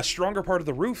a stronger part of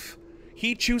the roof,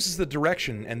 he chooses the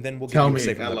direction, and then we'll get you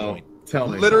safe at that point. Tell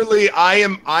me. Literally, I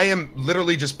am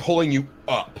literally just pulling you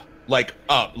up, like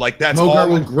that's all. Mogar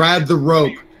will grab the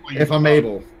rope if I'm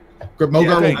able.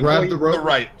 Mogar will grab the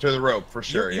rope. To the rope for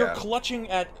sure. You're clutching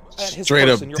at his straight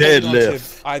up person.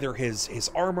 deadlift. Either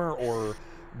his armor or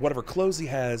whatever clothes he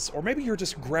has, or maybe you're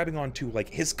just grabbing onto like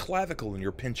his clavicle and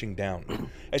you're pinching down.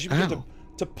 As you begin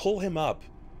to pull him up,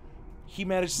 he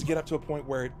manages to get up to a point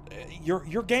where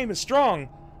your game is strong.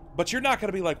 But you're not going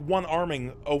to be like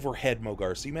one-arming overhead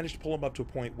Mogar, so you manage to pull him up to a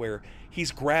point where he's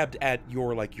grabbed at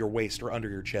your waist or under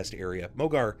your chest area.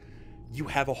 Mogar, you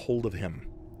have a hold of him.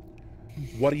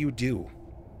 What do you do?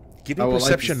 Give me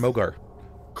perception, Mogar.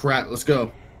 Crap, let's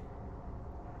go.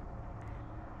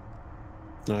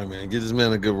 All right, man, give this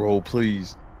man a good roll,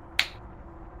 please.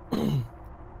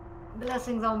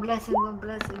 Blessings on blessings on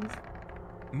blessings.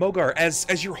 Mogar,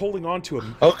 as you're holding on to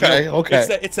him, okay.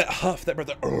 It's that huff, that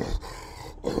breath.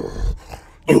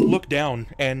 You look down,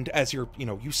 and as you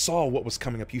saw what was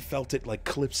coming up, you felt it like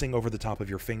clipsing over the top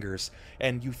of your fingers,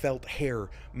 and you felt hair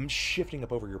shifting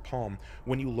up over your palm.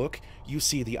 When you look, you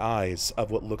see the eyes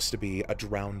of what looks to be a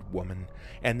drowned woman,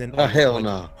 and then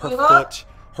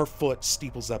her foot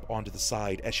steeples up onto the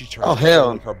side as she turns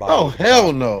her body. Oh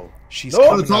hell no! It's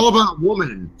all about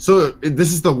woman. So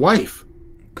this is the wife.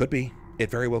 Could be. It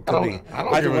very well could be.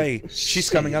 Either way, she's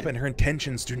coming up, and her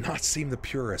intentions do not seem the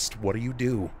purest. What do you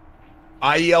do?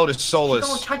 I yell to Solis.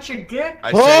 Don't touch your dick.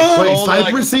 Wait,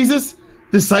 Cypress sees this?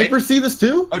 Does Cypress see this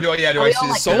too? Oh, do I see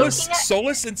this?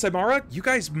 Solis and Symarra, you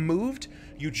guys moved.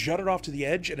 You jutted off to the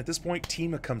edge, and at this point,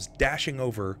 Tima comes dashing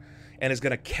over and is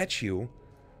going to catch you.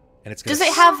 And it's going Does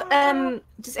it have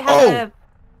a...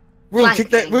 We're gonna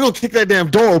kick that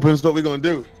damn door open. Is what we're gonna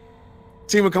do.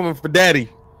 Tima coming for daddy.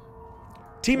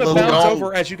 Tima bounds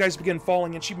over as you guys begin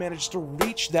falling, and she manages to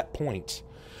reach that point.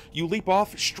 You leap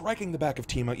off, striking the back of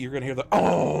Tima. You're going to hear the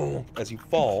 "oh" as you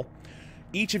fall.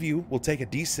 Each of you will take a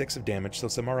d6 of damage. So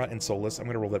Symarra and Solis, I'm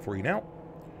going to roll that for you now.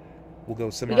 We'll go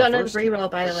Symarra first. You got another reroll,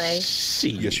 by the way. Yes,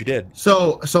 you did.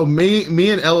 So me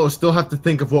and Ello still have to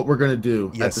think of what we're going to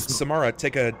do. Yes, Symarra,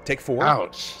 take 4.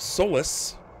 Ouch.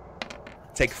 Solis,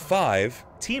 take 5.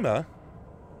 Tima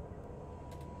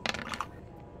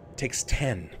takes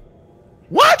 10.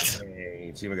 What?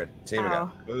 Hey, Tima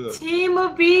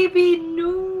baby,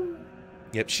 no.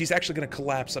 Yep, she's actually going to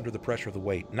collapse under the pressure of the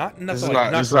weight. Not this is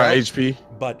not HP,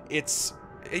 but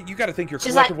you got to think your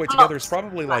collective weight together is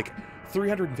probably like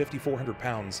 350, 400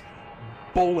 pounds,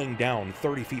 bowling down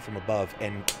 30 feet from above,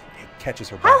 and it catches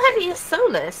her back. How heavy is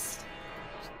Solis?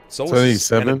 Solis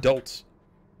is an adult.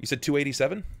 You said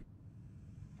 287?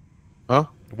 Huh?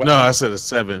 No, I said a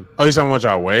 7. Oh, you talking how much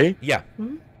I weigh? Yeah.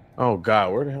 Hmm? Oh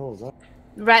God, where the hell is that?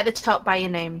 Right at the top by your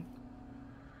name.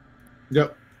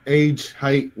 Yep. Age,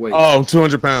 height, weight. Oh,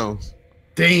 200 pounds.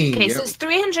 Dang. Okay, so it's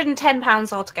 310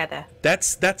 pounds altogether.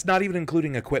 That's not even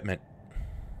including equipment.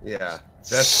 Yeah,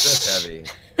 that's heavy.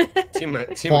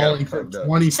 Tima Falling from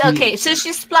 20 feet. Okay, so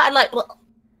she's splattered like. Well,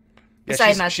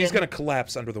 yeah, she's going to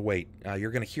collapse under the weight.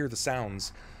 You're going to hear the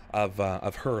sounds of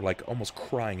her like almost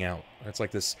crying out. It's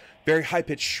like this very high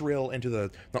pitched shrill into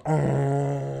the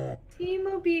oh.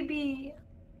 Tima baby.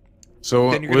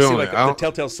 So then you're gonna see like the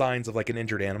telltale signs of like an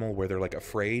injured animal where they're like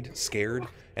afraid, scared,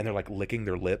 and they're like licking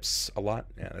their lips a lot.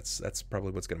 Yeah, that's probably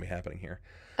what's gonna be happening here.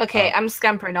 Okay, I'm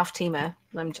scampering off Tima.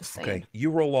 I'm just saying. Okay, you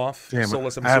roll off. Damn,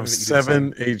 Solis, I have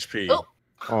 7 HP.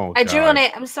 Oh, I drew on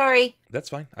it. I'm sorry. That's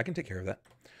fine. I can take care of that.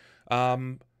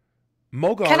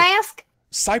 Mogar. Can I ask?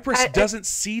 Cypress doesn't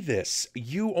see this.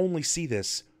 You only see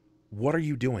this. What are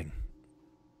you doing?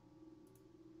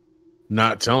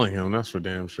 Not telling him, that's for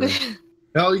damn sure.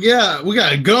 Hell yeah, we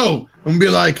gotta go and be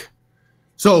like.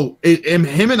 So him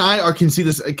and I can see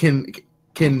this. Can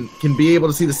be able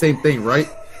to see the same thing, right?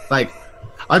 Like.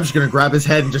 I'm just gonna grab his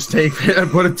head and just take it and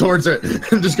put it towards it.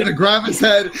 I'm just gonna grab his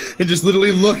head and just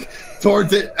literally look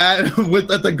towards it at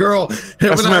the girl.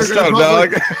 That's messed up,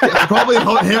 dog. Probably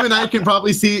him and I can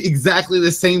probably see exactly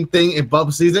the same thing if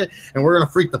Bub sees it, and we're gonna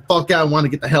freak the fuck out and want to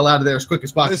get the hell out of there as quick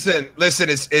as possible.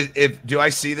 Listen. Do I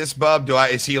see this, Bub?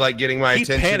 Is he like getting my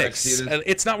attention? He panics. And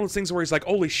it's not one of those things where he's like,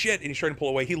 "Holy shit!" and he's trying to pull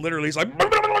away. He literally is like,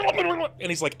 and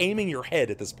he's like aiming your head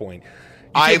at this point.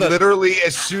 I literally,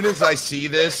 as soon as I see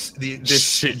this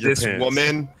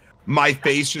woman, my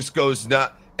face just goes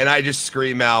nuts, and I just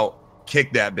scream out,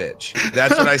 "Kick that bitch!"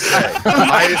 That's what I say.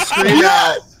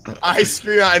 I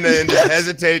scream out, and then just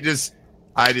hesitate. Is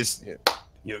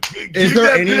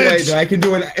there any way that I can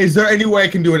do Is there any way I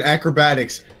can do an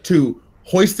acrobatics to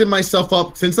hoisting myself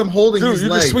up since I'm holding his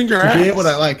leg? Swing your ass. ass. Be able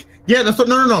to like. Yeah, that's what.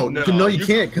 No, you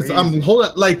can't because I'm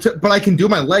holding but I can do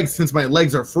my legs since my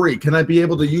legs are free. Can I be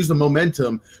able to use the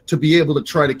momentum to be able to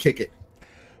try to kick it?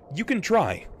 You can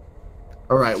try.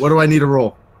 All right, what do I need to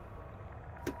roll?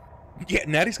 Yeah,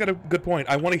 Natty's got a good point.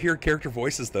 I want to hear character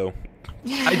voices though.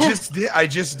 I just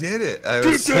did it. I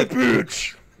was that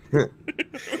bitch. Take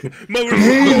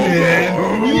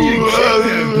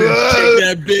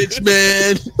that bitch,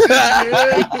 man.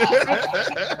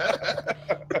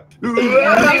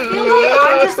 I feel like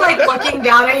I'm just like looking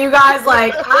down at you guys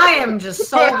like I am just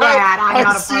so glad I'm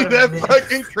not a part of that this.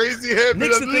 fucking crazy head.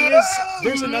 Nick's, the thing is,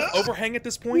 there's enough overhang at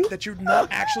this point that you're not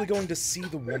actually going to see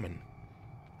the woman.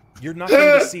 You're not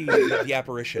going to see the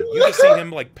apparition. You just see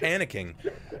him like panicking.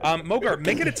 Mogar,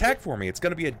 make an attack for me. It's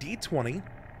going to be a D20.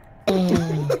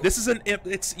 This is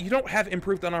you don't have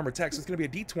improved unarmored attacks. So it's going to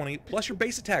be a D20 plus your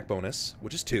base attack bonus,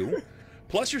 which is 2,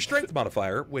 plus your strength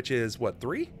modifier, which is what,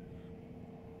 3?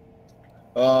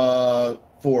 4.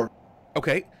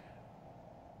 Okay.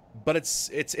 But it's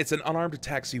an unarmed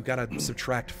attack, so you've got to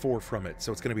subtract 4 from it.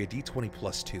 So it's going to be a D20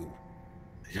 plus 2.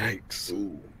 Yikes!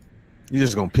 Ooh. You're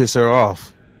just gonna piss her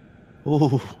off.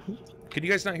 Ooh. Can you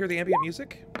guys not hear the ambient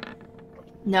music?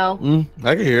 No.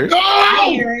 I can hear it. No!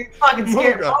 I'm fucking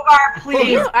scared. Mogar,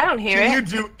 please. I don't hear it. Can you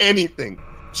do anything?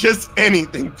 Just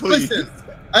anything, please. Listen,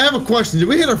 I have a question. Did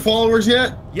we hit our followers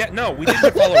yet? Yeah, no, we didn't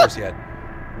hit followers yet.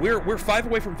 We're 5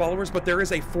 away from followers, but there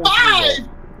is a 4th reroll.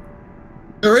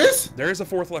 There is? There is a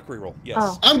 4th luck reroll. Yes.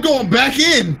 Oh. I'm going back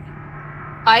in.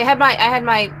 I had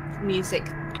my music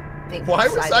thing. Why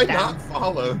was I not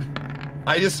followed?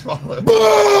 I just followed.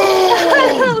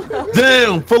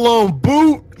 Damn, full on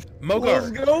boot. Mogar,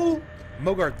 let's go.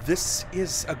 Mogar, this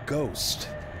is a ghost.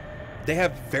 They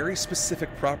have very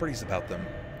specific properties about them.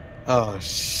 Oh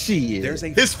shit!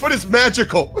 His foot is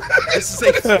magical. This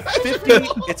is a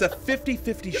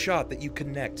 50-50 shot that you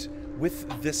connect with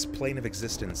this plane of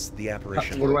existence, the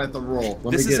apparition. What do I have to roll?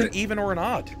 This is an even or an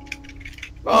odd.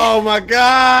 Oh my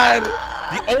god!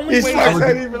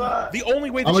 The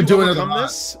only way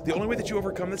that you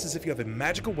overcome this is if you have a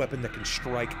magical weapon that can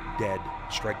strike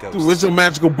ghosts. Dude, what's a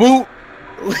magical boot?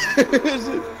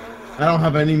 I don't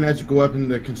have any magical weapon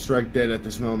that can strike dead at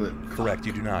this moment. Correct,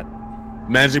 you do not.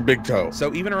 Magic big toe.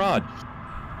 So even or odd?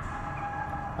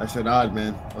 I said odd,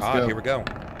 man. Let's odd, go. Here we go.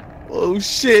 Oh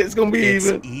shit, it's gonna be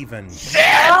even.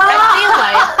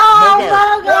 Oh,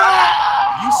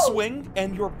 you swing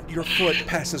and your foot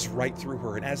passes right through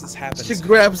her, and as this happens, she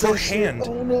grabs her hand.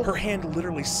 Her hand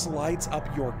literally slides up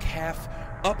your calf,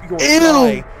 up your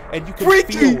thigh, and you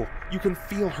can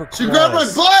feel her claws. She grabbed my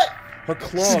butt. Her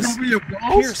claws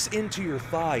pierce into your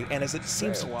thigh, and as it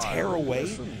seems to tear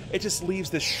away, it just leaves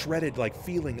this shredded like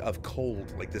feeling of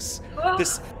cold, like this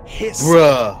hiss,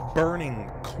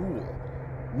 burning cool.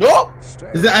 Nope.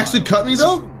 Does it actually cut me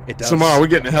though? It does. Symarra, we're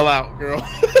getting the hell out, girl.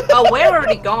 Oh, we're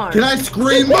already gone. Can I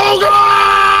scream,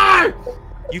 Mogar?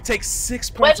 You take 6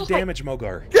 points of damage,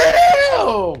 Mogar.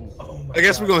 Damn! I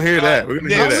guess we're gonna hear that. We're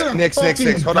gonna hear that. Nix.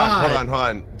 Hold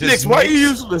on. Nix, why are you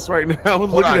useless right now?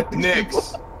 Hold on,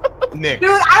 Nix. Dude,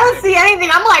 I don't see anything.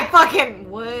 I'm like, fucking,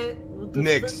 what?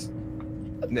 Nix.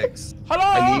 Hello?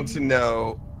 I need to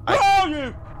know. Who are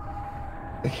you?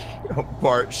 Oh,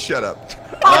 Bart, shut up.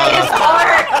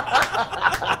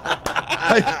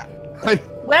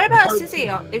 Whereabouts is he?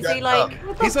 Is he like?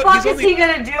 What the fuck is he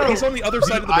gonna do? He's on the other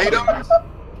side of the building.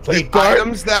 The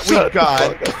items that we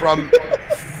got from.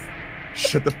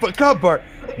 Shut the fuck up, Bart.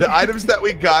 The items that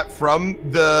we got from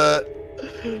the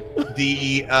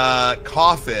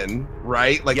coffin,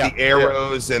 right? Like the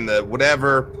arrows and the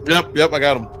whatever. Yep, I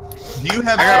got them. Do you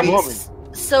have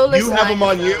Solis. You have them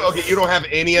on you? Okay, you don't have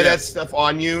any of that stuff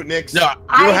on you, Nix? No.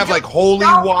 You don't have like holy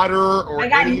water or I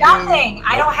got anything? nothing.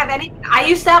 I don't have any. I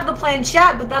used to have the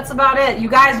planchette, but that's about it. You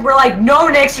guys were like, no,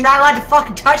 Nix, you're not allowed to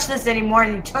fucking touch this anymore,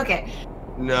 and you took it.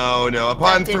 No.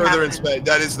 Upon further inspection,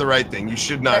 that is the right thing. You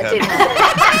should not have it.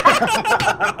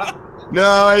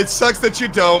 No, it sucks that you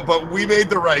don't, but we made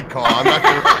the right call. I'm not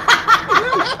gonna.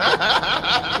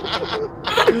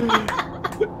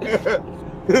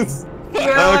 Okay,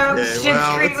 well, it's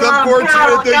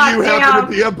unfortunate that you happen to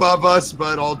be above us,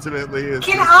 but ultimately it's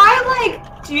Can I,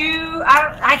 like, do...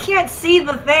 I can't see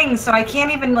the thing, so I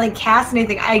can't even, like, cast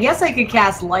anything. I guess I could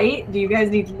cast light. Do you guys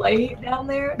need light down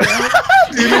there?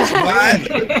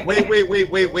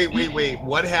 Wait.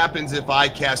 What happens if I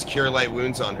cast Cure Light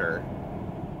Wounds on her?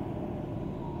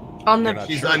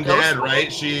 She's undead,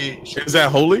 right? She is that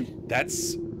holy?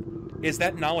 Is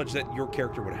that knowledge that your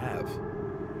character would have?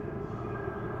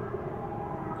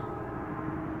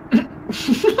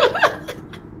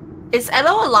 Is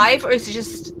Ello alive, or is he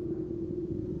just...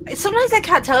 Sometimes I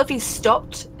can't tell if he's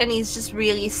stopped and he's just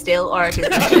really still, or if he's...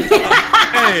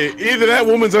 Hey, either that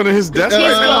woman's under his desk.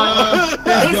 He's gone.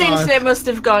 His internet must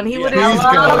have gone. He would have...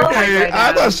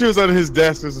 I thought she was under his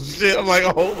desk or some shit. I'm like,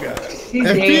 oh god.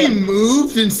 If he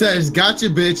moved and says, "Gotcha,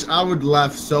 bitch," I would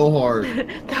laugh so hard.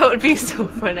 That would be so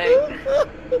funny.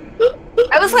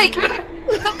 I was like,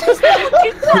 sometimes people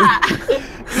do that.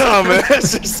 No, man,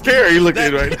 that's just scary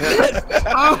looking right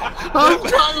now. I'm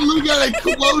trying to look at it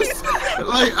close.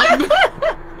 Like,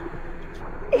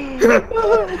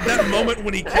 that moment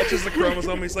when he catches the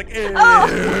chromosome, he's like, eh.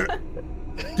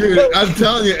 Dude, I'm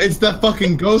telling you, it's that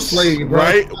fucking ghost lady, bro.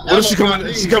 Right? What if she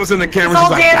comes in the camera? This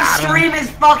whole damn stream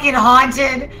is fucking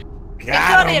haunted.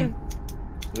 Got him.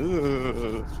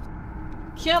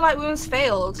 Cure Light Wounds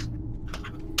failed.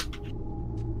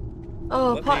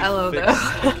 Oh, poor Ello, though.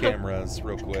 The cameras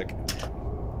real quick.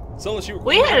 Solis, you're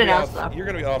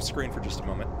gonna be off screen for just a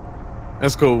moment.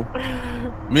 That's cool.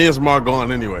 Me and Symarra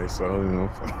gone anyway, so you know.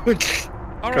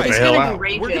 All right, he's gonna be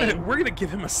raging. We're gonna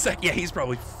give him a sec. Yeah, he's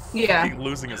probably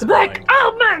losing his like, mind.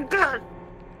 oh my god.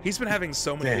 He's been having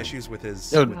so many issues with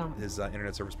his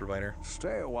internet service provider.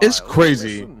 It's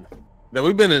crazy that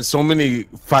we've been in so many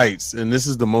fights, and this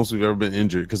is the most we've ever been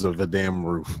injured because of the damn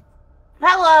roof.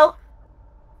 Hello.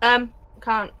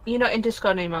 Can't. You're not in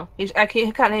Discord anymore. He can't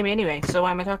hear me anyway, so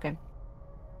why am I talking?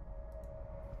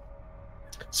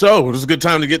 So, it was a good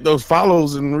time to get those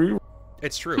follows and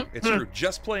It's true. It's true.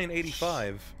 Just Playing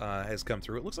 85 has come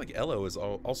through. It looks like Ello is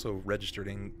also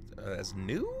registering as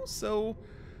new, so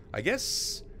I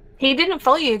guess... He didn't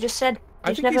follow you, he just said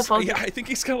I think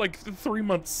he's got like the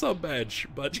 3-month sub badge,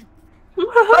 but...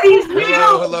 Hello.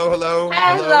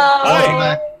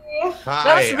 Hi.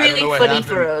 That was really funny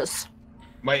for us.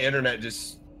 My internet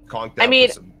just conked out for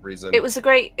some reason. It was a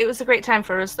great time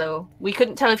for us though. We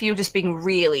couldn't tell if you were just being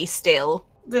really still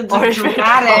or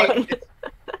dramatic.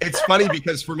 It's funny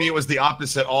because for me it was the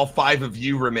opposite. All 5 of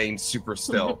you remained super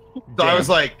still. So I was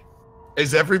like,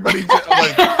 is everybody like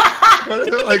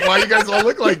why do you guys all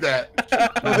look like that?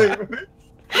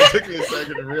 It took me a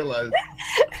second to realize.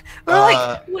 We're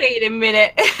like, wait a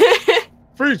minute.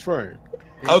 Freeze frame.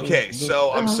 Okay,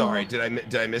 so I'm sorry.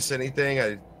 Did I miss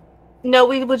anything? No,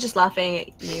 we were just laughing at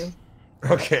you.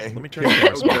 Okay. Let me turn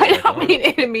it No, I don't mean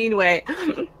it in a mean way.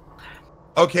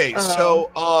 Okay, so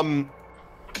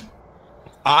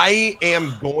I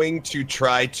am going to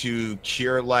try to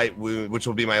Cure Light Wound, which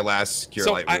will be my last Cure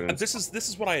Light Wound. This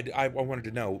is what I wanted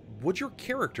to know. Would your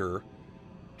character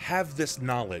have this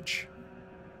knowledge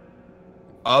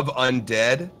of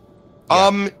undead?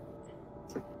 Yeah.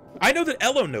 I know that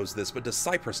Ello knows this, but does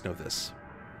Cypress know this?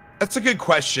 That's a good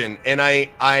question, and I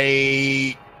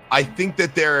think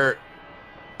that there,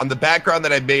 on the background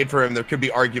that I made for him, there could be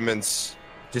arguments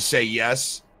to say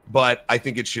yes, but I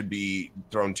think it should be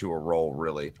thrown to a roll,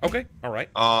 really. Okay, all right.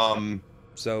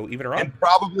 So even or odd?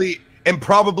 And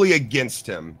probably against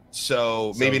him.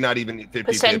 So maybe not even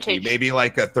 50-50, maybe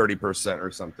like a 30% or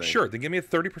something. Sure, then give me a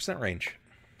 30% range.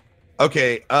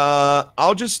 Okay,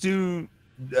 I'll just do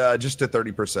just a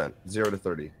 30%, 0 to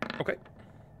 30. Okay.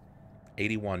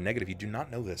 81 negative. You do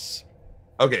not know this.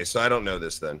 Okay, so I don't know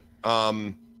this then.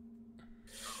 I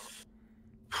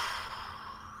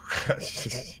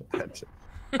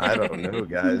don't know,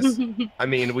 guys. I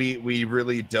mean, we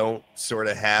really don't sort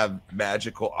of have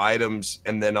magical items,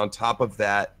 and then on top of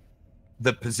that,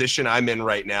 the position I'm in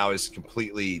right now is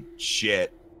completely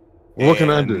shit. What can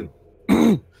I do?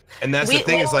 And that's the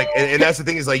thing is like, and that's the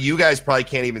thing is like, you guys probably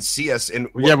can't even see us. And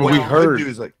yeah, but we heard. Do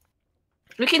is like,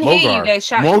 we can hear you guys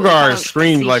shouting. Mogar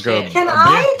screamed like a. Can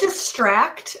I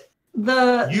distract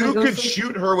You could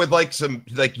shoot her with like some,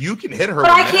 like you can hit her.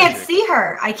 But I can't see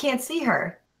her. I can't see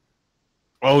her.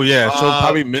 Oh yeah, she'll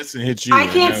probably miss and hit you. I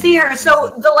can't see her,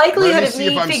 so the likelihood of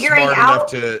me figuring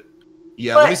out.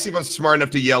 Let me see if I'm smart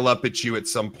enough to yell up at you at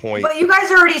some point. But you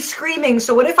guys are already screaming,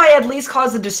 so what if I at least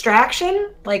cause a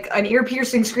distraction? Like an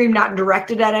ear-piercing scream not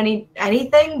directed at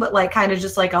anything, but like kind of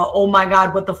just like a, oh my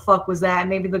god, what the fuck was that? And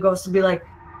maybe the ghost would be like,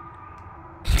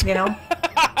 you know?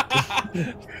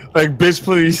 Like, bitch,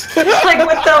 please. Like,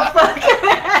 what the fuck?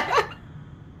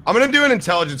 I'm gonna do an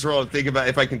intelligence roll to think about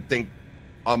if I can think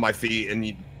on my feet and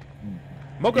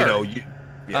Mogar,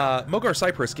 Mogar,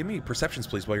 Cypress, give me perceptions,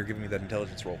 please, while you're giving me that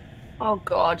intelligence roll. Oh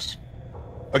god.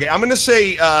 Okay, I'm gonna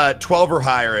say 12 or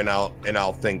higher, and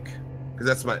I'll think, because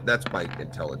that's my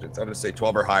intelligence. I'm gonna say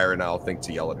 12 or higher, and I'll think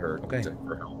to yell at her. Okay.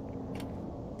 For help.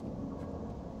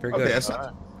 Very good. Okay, that's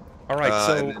not... All right,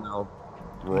 so and then I'll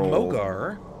roll.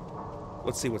 Mogar.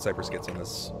 Let's see what Cypress gets on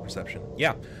this perception.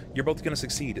 Yeah, you're both gonna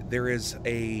succeed. There is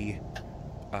a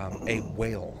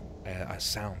wail, a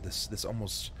sound. This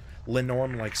almost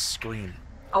Lenorm-like scream.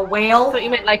 A whale? I thought you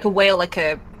meant like a whale, like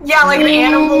a... Yeah, like an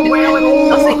animal whale.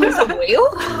 I was like, it's a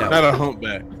whale? No. Not a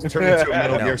humpback. Turn into a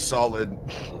Metal Gear Solid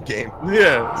game.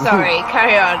 Yeah. Sorry,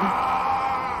 carry on.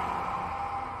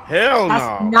 Hell no.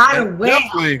 That's not a whale.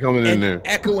 Definitely ain't coming in there. An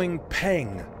echoing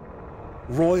pang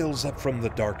roils up from the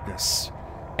darkness,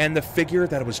 and the figure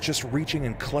that was just reaching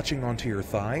and clutching onto your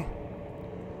thigh,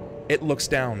 it looks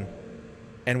down,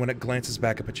 and when it glances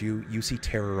back up at you, you see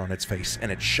terror on its face,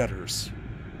 and it shudders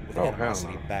with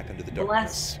animosity back into the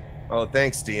darkness. Oh,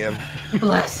 thanks, DM.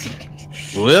 Bless.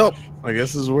 Well, I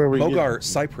guess this is where we Mogar,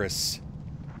 Cypress,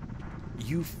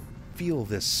 you feel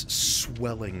this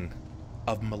swelling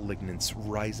of malignance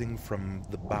rising from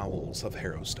the bowels of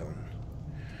Harrowstone.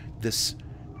 This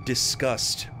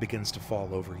disgust begins to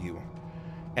fall over you,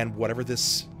 and whatever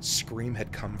this scream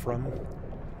had come from,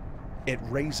 it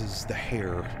raises the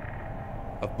hair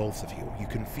of both of you. You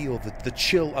can feel the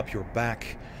chill up your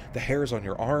back, the hairs on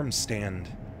your arms stand.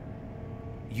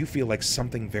 You feel like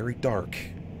something very dark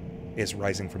is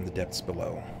rising from the depths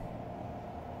below.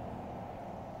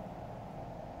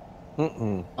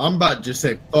 I'm about to just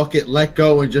say, fuck it, let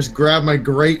go, and just grab my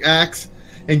great axe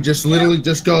and just literally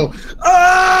just go,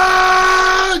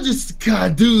 ah! Just,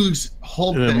 God, dudes,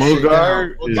 hold that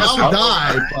Mogar shit down. I'll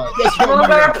die, but...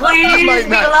 Mogar, please, we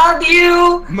love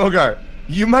you! Mogar,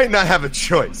 you might not have a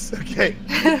choice, okay?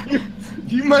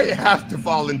 You might have to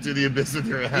fall into the abyss with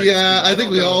your axe. Yeah, I think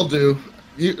we all do.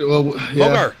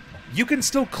 Mogar, you can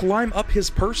still climb up his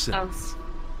person. I was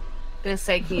gonna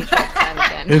say, can you try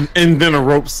that again? And then a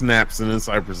rope snaps and then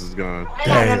Cypress is gone.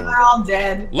 And we're all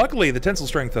dead. Luckily, the tensile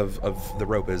strength of the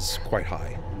rope is quite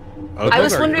high. I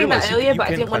was Mogar, wondering realize that earlier, you but I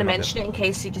can didn't want to climb up mention it in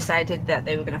case you decided that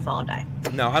they were going to fall and die.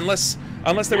 No, unless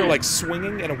they were like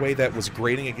swinging in a way that was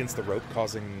grating against the rope,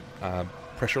 causing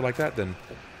pressure like that, then...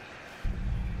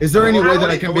 Is there any way that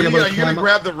I can be able to Are you gonna climb up?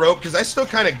 grab the rope? Because I still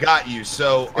kind of got you,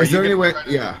 so... Is there any way...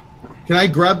 Yeah. Can I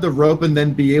grab the rope and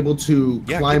then be able to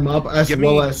climb up as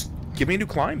well as... Give me a new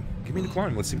climb. Give me a new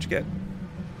climb. Let's see what you get.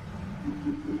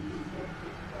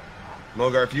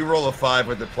 Mogar, if you roll a 5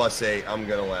 with the +8, I'm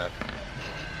gonna laugh.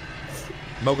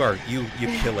 Mogar, you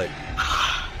kill it.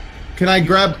 Can I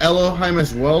grab Ellohime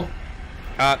as well?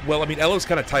 Well, I mean, Elo's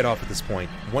kind of tied off at this point.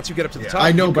 Once you get up to the top...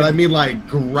 I know, but I mean, like,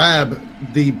 grab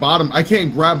the bottom. I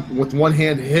can't grab with one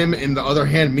hand him and the other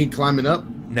hand me climbing up.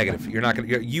 Negative. You're not gonna...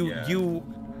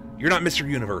 You're not Mr.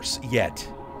 Universe yet.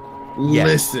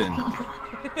 Listen.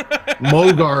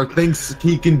 Mogar thinks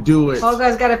he can do it.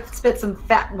 Mogar's gotta spit some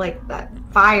fat, like, that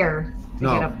fire to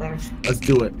get up there. Let's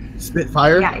do it. Spit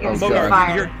fire? Yeah, you gotta spit Mogar,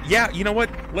 fire. you know what?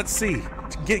 Let's see.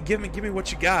 Give me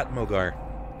what you got, Mogar.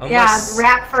 Unless... Yeah,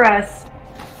 rap for us.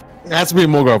 It has to be a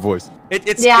Mogar voice.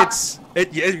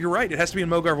 You're right. It has to be in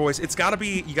Mogar voice. It's got to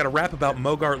be. You got to rap about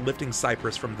Mogar lifting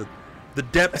Cypress from the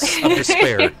depths of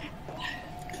despair.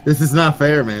 This is not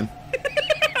fair, man.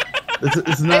 This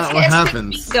is not what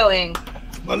happens. Going.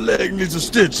 My leg needs a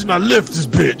stitch and I lift this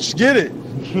bitch. Get it?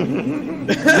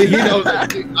 See, he knows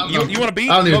you want to beat?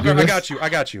 Mogar, I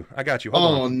got you.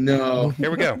 Hold on. No. Here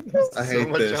we go. I hate so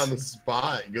much this. on the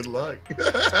spot. Good luck.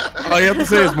 All you have to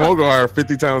say is Mogar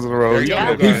 50 times in a row. There you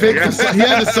go, He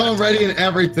had the song ready and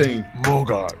everything.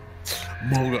 Mogar.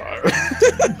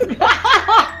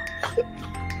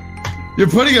 You're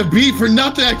putting a beat for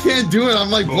nothing. I can't do it. I'm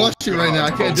like blushing right now.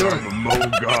 I can't do it.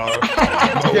 Mogar.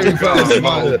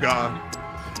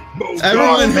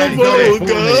 Everyone head go for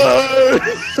me.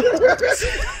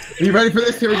 Are you ready for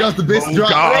this? Here we go. The bass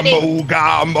drop.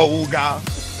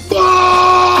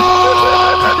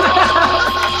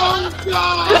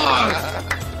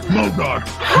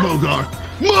 Mogar.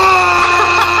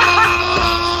 God!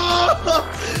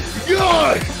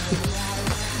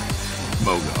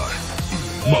 Mogar.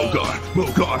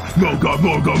 Mogar. Mogar. Mogar.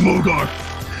 Mogar.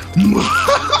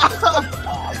 Mogar.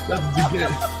 That's the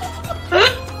beginning.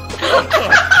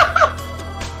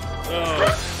 Oh,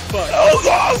 fuck. That was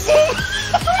awesome!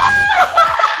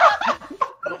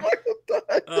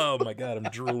 Oh my god, I'm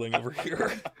drooling over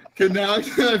here. Can I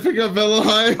pick up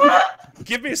Ellohime?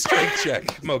 Give me a strength check,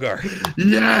 Mogar.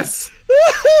 Yes!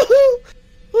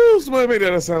 Somebody make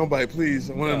that a soundbite, please.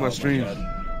 I want it in my stream.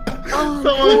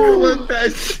 Someone clip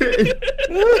that shit.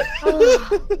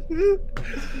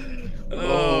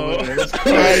 Oh, that's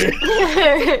crazy.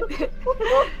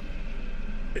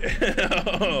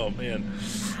 Oh man,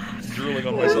 drooling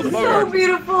on This myself. is so Mogar,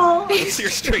 beautiful. what's your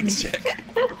strength check?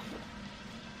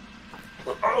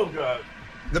 Oh god.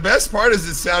 The best part is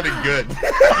it sounded good.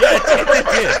 Yeah,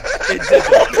 it did.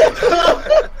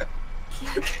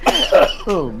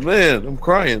 Oh man, I'm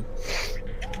crying.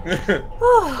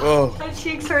 Oh. My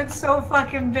cheeks hurt so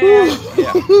fucking bad.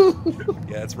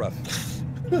 Yeah, it's rough.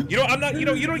 You know, I'm not. You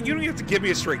don't have to give me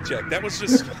a strength check. That was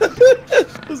just.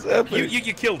 What's happening?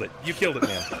 You killed it. You killed it,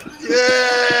 man.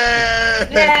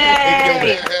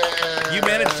 Yay! You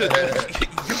managed to.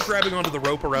 You're grabbing onto the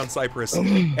rope around Cypress,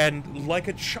 and like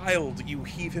a child, you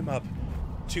heave him up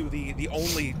to the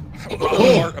only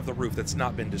part of the roof that's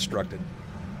not been destructed.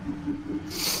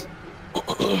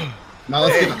 Now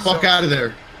let's get the fuck out of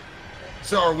there.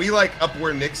 So are we like up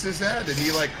where Nyx is at? Did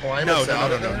he like climb No, us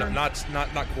out of there? not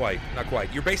quite, not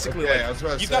quite. You're basically Okay, like I was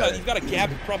about to you've say. got a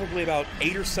gap probably about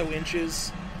 8 or so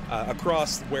inches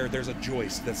across where there's a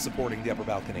joist that's supporting the upper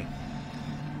balcony.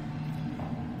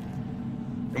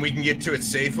 And we can get to it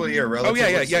safely or Oh relatively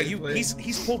yeah. safely?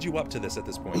 He's pulled you up to this at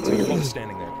this point, so you're both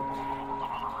standing there.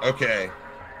 Okay.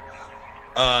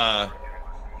 I'm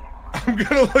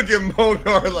gonna look at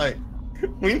Mogar like,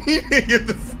 we need to get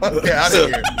the fuck out of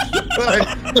here.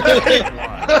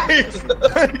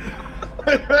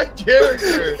 My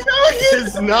character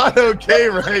is not okay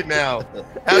right now.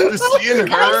 After seeing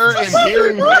her and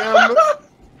hearing him,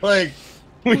 like,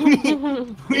 we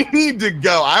need to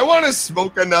go. I want to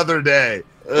smoke another day.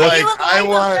 Like, I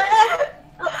want.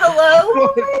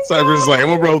 Hello? Cypress is like, I'm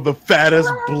gonna roll the fattest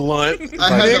blunt.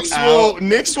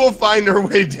 Nyx will find her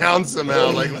way down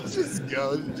somehow. Like, let's just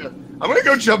go. I'm gonna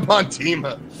go jump on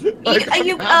Tima. Like, Are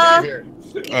you, I'm here.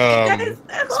 Speaking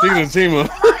of Tima,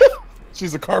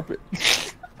 she's a carpet.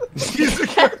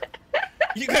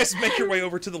 You guys make your way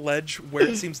over to the ledge where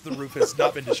it seems the roof has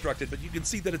not been destructed, but you can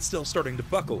see that it's still starting to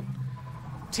buckle.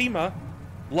 Tima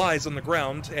lies on the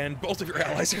ground, and both of your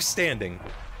allies are standing.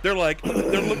 They're like,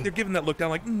 they're giving that look down,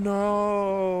 like,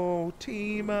 no,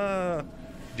 Tima.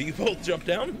 Do you both jump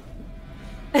down?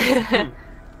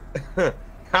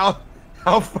 How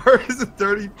far is it?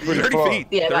 30 feet? 30 feet.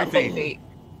 Yeah, 30 about 30 feet. feet.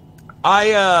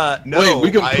 No. Wait,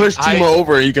 we can push Tima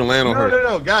over and you can land on her.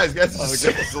 No, guys, there's a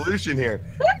simple solution here.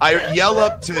 I yell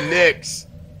up to Nyx,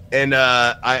 and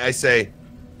I say,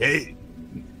 hey,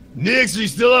 Nyx, are you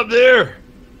still up there?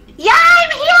 Yeah,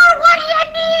 I'm here! What do you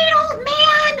need, old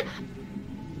man?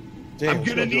 Damn, I'm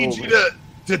gonna need you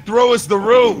to throw us the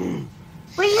rope.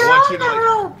 Well, you're on the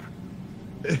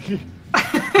rope.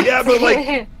 Yeah, but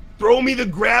like, throw me the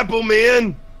grapple,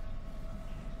 man.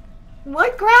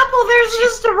 What grapple? There's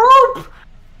just a rope.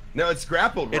 No, it's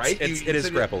grappled, right? It is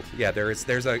grappled. Yeah, there's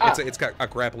a it's got a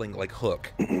grappling like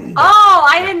hook. Oh,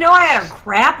 I didn't know I had a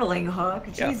grappling hook.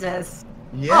 Jesus.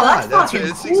 Yeah, that's fucking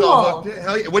this thing's all cool. hooked in.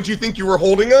 Hell yeah. What'd you think you were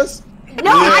holding us?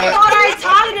 No, I thought I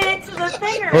tied it to the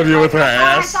finger. Hold you with her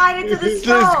ass. I tied it to the Just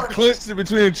stone. clenched it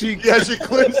between her cheeks. Yeah, she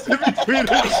clenched it between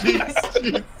her cheeks.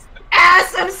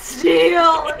 Ass of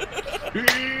steel.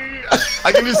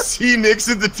 I can just see Nyx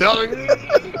at the tongue.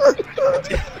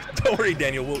 Don't worry,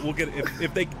 Daniel. We'll get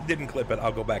if they didn't clip it,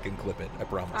 I'll go back and clip it. I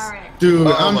promise. All right. Dude,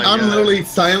 Oh I'm my God. literally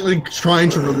silently trying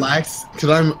to relax because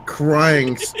I'm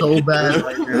crying so bad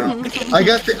right now. I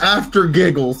got the after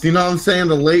giggles. You know what I'm saying?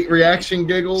 The late reaction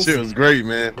giggles. Shit was great,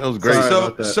 man. That was great. Sorry So,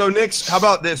 about that. so Nyx, how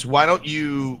about this? Why don't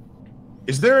you?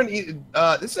 Is there an?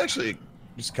 This is actually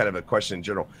just kind of a question in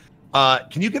general.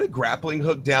 Can you get a grappling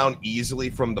hook down easily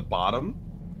from the bottom?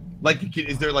 Like,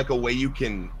 is there like a way you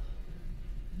can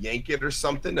yank it or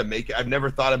something to make it? I've never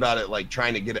thought about it, like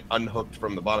trying to get it unhooked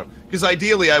from the bottom. Because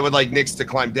ideally, I would like Nyx to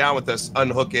climb down with us,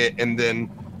 unhook it, and then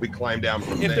we climb down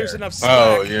from there. If there's enough slack,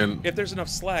 Oh, yeah. if there's enough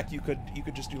slack, you could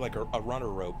just do like a runner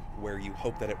rope where you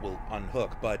hope that it will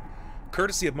unhook. But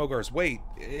courtesy of Mogar's weight,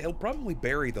 he'll probably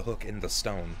bury the hook in the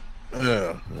stone.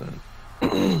 Yeah.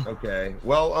 Okay.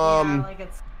 Well, Yeah, like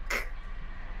it's...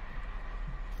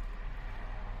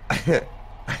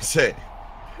 I say,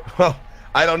 well,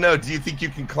 I don't know. Do you think you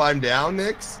can climb down,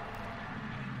 Nyx?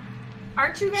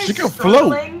 Aren't you guys She can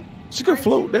struggling? float. She can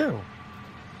float down.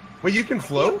 Wait, you can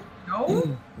float?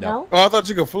 No. No. Oh, I thought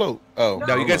you could float. Oh.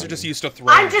 No, you guys are just used to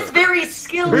throwing. I'm just very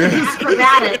skilled in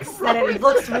acrobatics that it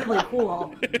looks really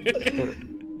cool.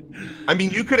 I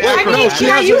mean, you could. I mean, she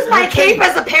can I has use a- my cape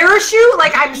as a parachute?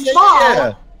 Like, I'm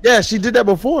small. Yeah, she did that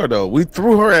before though. We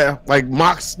threw her at like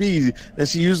Mach speed, and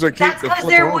she used her cape That's to because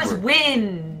flip there over. was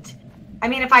wind. I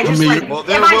mean, if I just mean, like, well, if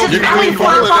there I will just be really wind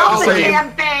flop for off the the same.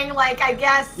 damn thing, like I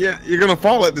guess. Yeah, you're gonna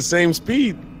fall at the same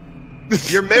speed.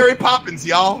 You're Mary Poppins,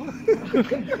 y'all. Mary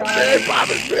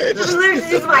Poppins, man.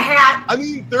 This is my hat. I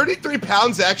mean, 33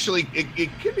 pounds actually, it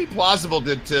could be plausible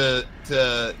to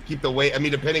keep the weight. I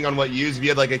mean, depending on what you use, if you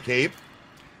had like a cape.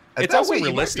 At It's that also weight,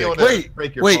 you might be realistic. able to Wait,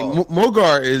 break your wait. fall.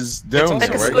 Mogar is It's down also Like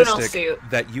a there, right? squirrel realistic suit.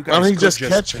 that you Why don't guys he could just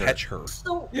just catch catch her? her.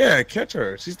 So Yeah, catch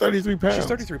her. She's 33 pounds. She's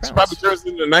 33 She pounds. probably turns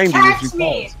into 90 if she catch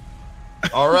me. falls.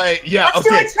 All right, yeah, Let's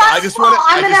do okay. a trust I fall. I'm just gonna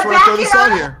want to throw back this it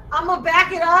out up. here. I'm gonna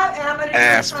back it up, and I'm gonna do a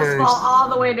Ass trust first. fall all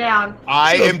the way down.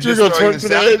 I So am you're just gonna throwing turn this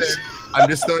to out the there. edge? I'm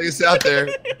just throwing this out there.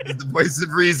 It's the voice of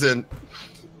reason.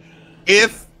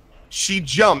 If she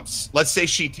jumps, let's say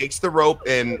she takes the rope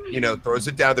and, throws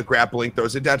it down, the grappling,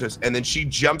 throws it down to us, and then she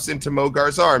jumps into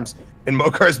Mogar's arms, and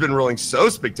Mogar's been rolling so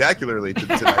spectacularly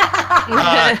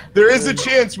tonight. There is a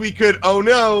chance we could, oh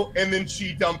no, and then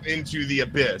she dump into the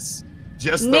abyss.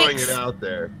 Just throwing Nyx. it out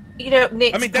there.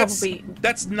 Nick's I mean, probably.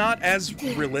 that's not as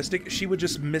realistic. She would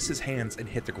just miss his hands and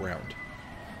hit the ground.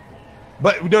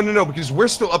 But no, because we're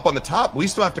still up on the top. We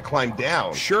still have to climb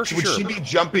down. Sure. Would she be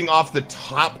jumping off the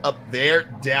top up there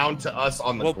down to us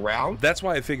on the ground? That's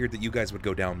why I figured that you guys would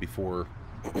go down before.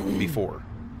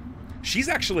 She's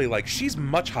actually she's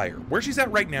much higher. Where she's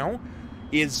at right now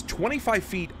is 25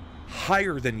 feet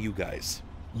higher than you guys.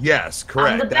 Yes, I'm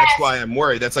correct. the That's best. why I'm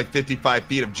worried. That's like 55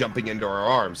 feet of jumping into our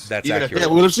arms. That's Even accurate. Yeah,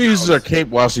 what if she uses her cape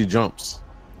while she jumps?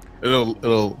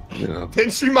 It'll.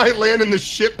 Then she might land in the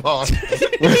shit pond.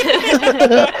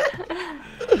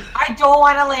 I don't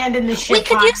want to land in the ship. We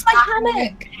could pond. use my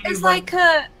hammock as like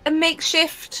a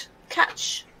makeshift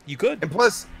catch. You could. and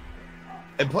plus,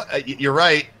 you're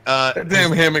right. That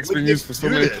damn hammock's been used for so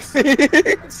do many this.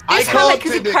 things. I This call hammock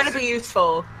is to Nyx. incredibly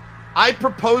useful. I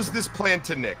propose this plan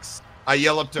to Nyx. I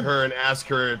yell up to her and ask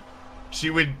her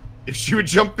if she would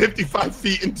jump 55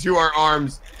 feet into our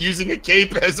arms using a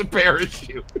cape as a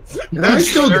parachute. Am I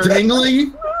still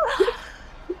dangling?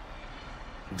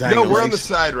 No, we're on the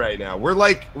side right now. We're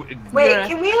like, Wait, Yeah.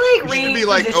 can we We should be,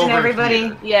 reposition over everybody?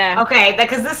 here. Yeah. Okay,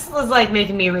 because this was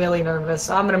making me really nervous,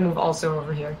 so I'm gonna move also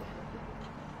over here.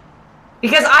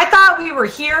 Because I thought we were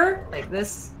here, like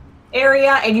this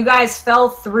area, and you guys fell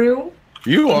through,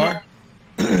 You are.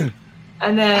 and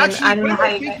then Actually, I don't know how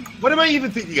you. what am I even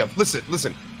thinking of?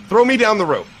 Listen. Throw me down the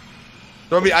rope.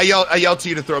 I yell to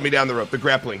you to throw me down the rope. The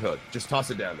grappling hook. Just toss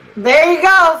it down to me. There you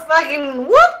go, fucking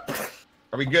whoop!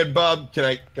 Are we good, Bub? Can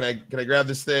I grab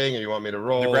this thing, or you want me to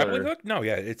roll? The grappling or- hook? No,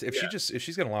 yeah. If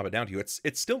she's gonna lob it down to you, it's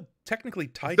still technically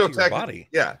tied to your Still body.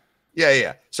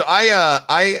 Yeah. So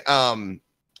I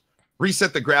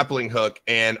reset the grappling hook,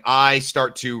 and I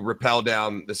start to rappel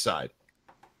down the side,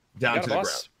 down You to got the it, ground.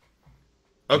 boss.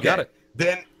 Okay. got it.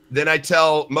 Then I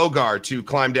tell Mogar to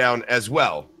climb down as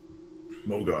well.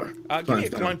 Mogar. Give me a Climb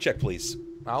down. climb check, please.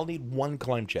 I'll need one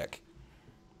climb check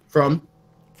From?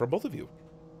 from both of you.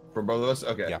 For both of us?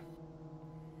 Okay. Yeah.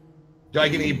 Do I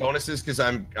get any bonuses because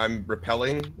I'm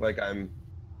rappelling? Like I'm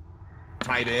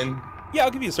tied in? Yeah,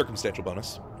 I'll give you a circumstantial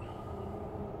bonus.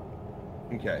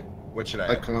 Okay. What should I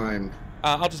I have? climbed.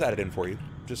 I'll just add it in for you.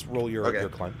 Just roll your Okay.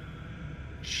 climb.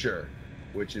 Sure.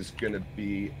 Which is gonna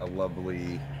be a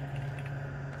lovely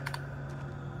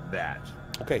that.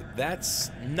 Okay,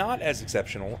 that's not as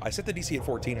exceptional. I set the DC at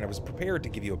 14, and I was prepared to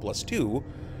give you a +2,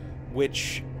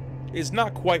 which is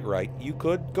not quite right. You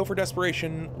could go for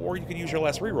desperation, or you could use your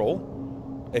last reroll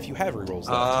if you have rerolls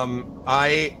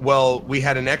left. We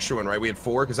had an extra one, right? We had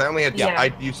 4 because I only had. Yeah.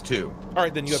 I used 2. All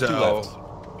right, then you have 2 So- left.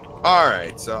 All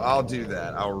right, so I'll do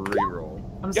that. I'll reroll.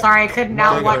 I'm Yep. sorry, I couldn't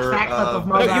now watch Mogar, that clip of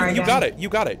No, Mogar you again. got it. You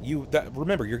got it.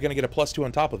 Remember, you're going to get a +2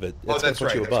 on top of it. Oh, It's that's gonna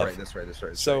right. put you above. That's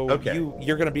right. So okay.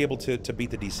 you're going to be able to beat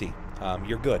the DC.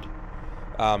 You're good.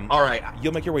 All right.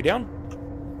 You'll make your way down?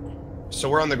 So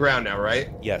we're on the ground now, right?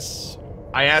 Yes.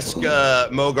 I ask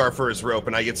Mogar for his rope,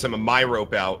 and I get some of my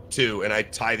rope out too, and I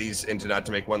tie these into knot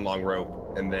to make one long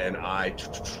rope, and then I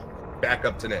back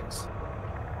up to Nyx.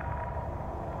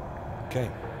 Okay.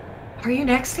 Are you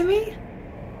next to me?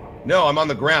 No, I'm on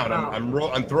the ground. Oh.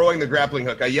 I'm throwing the grappling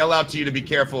hook. I yell out to you to be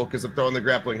careful because I'm throwing the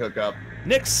grappling hook up.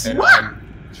 Nyx.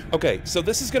 And Okay, so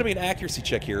this is going to be an accuracy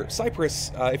check here.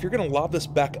 Cypress, if you're going to lob this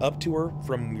back up to her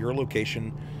from your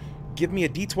location, Give me a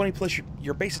D20 plus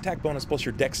your base attack bonus plus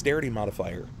your dexterity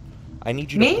modifier. I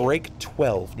need you Me? to break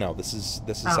 12. No, this is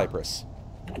Cypress.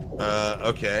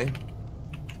 Okay.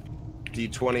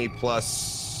 D20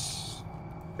 plus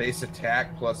base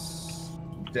attack plus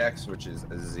dex, which is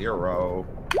a 0.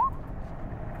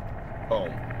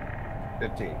 Boom.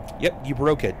 15. Yep, you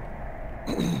broke it.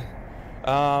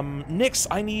 Nyx,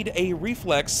 I need a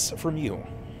reflex from you.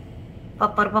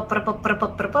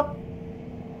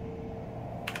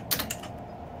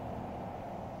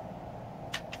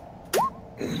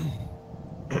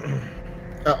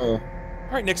 Uh-oh. All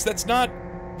right, Nyx, that's not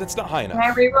high enough.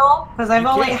 Can I reroll? Because I've You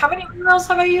only... can. How many rerolls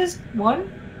have I used?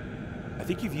 1? I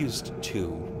think you've used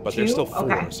 2, but 2? there's still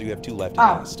 4, Okay. so you have 2 left Oh.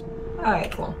 at least.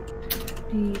 Alright, cool.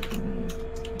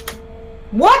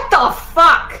 What the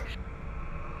fuck?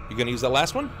 You gonna use that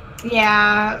last one?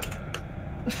 Yeah.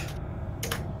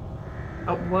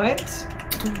 What?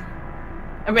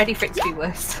 I'm ready for it to be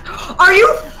worse. Are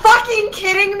you fucking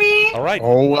kidding me? All right,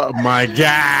 Oh my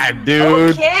god,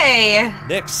 dude. Okay.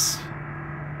 Nyx,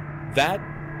 that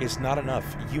is not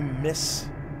enough. You miss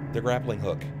the grappling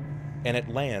hook, and it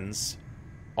lands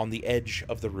on the edge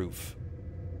of the roof,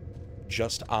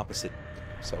 just opposite.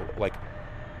 So, like,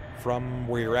 from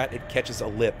where you're at, it catches a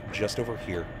lip just over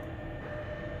here.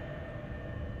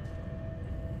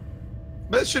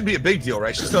 But it should be a big deal,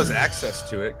 right? She still has access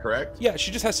to it, correct? Yeah,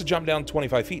 she just has to jump down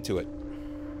 25 feet to it.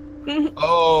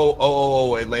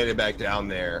 Oh, it landed back down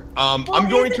there. I'm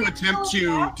going to attempt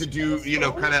to do, you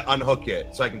know, kind of unhook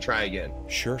it so I can try again.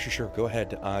 Sure. Go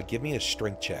ahead. Give me a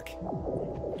strength check.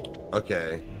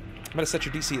 Okay. I'm gonna set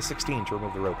your DC at 16 to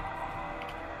remove the rope.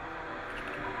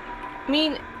 I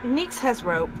mean, Nyx has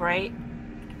rope, right?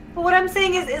 But what I'm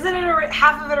saying is, isn't it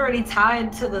half of it already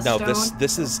tied to the No, stone?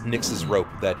 this is Nyx's rope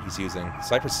that he's using.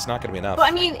 Cypress is not gonna be enough. But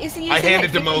I mean, is he using I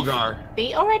handed like to 50 Mogar.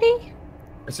 feet already?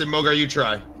 I said, Mogar, you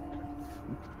try.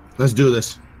 Let's do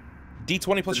this.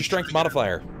 D20 plus your strength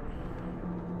modifier.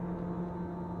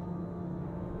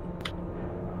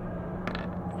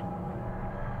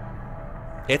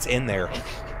 It's in there.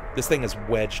 This thing is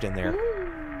wedged in there.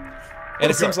 And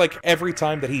it seems like every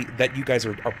time that you guys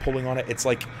are pulling on it, it's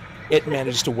like it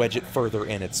manages to wedge it further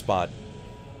in its spot.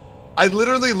 I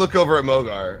literally look over at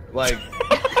Mogar, like,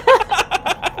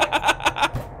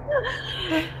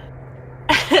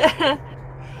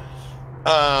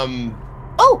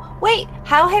 Oh, wait.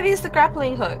 How heavy is the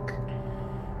grappling hook?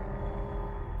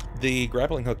 The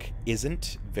grappling hook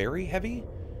isn't very heavy.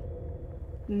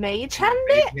 Mage hand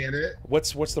it? hand it.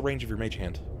 What's the range of your mage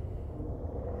hand?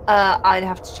 I'd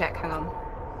have to check. Hang on.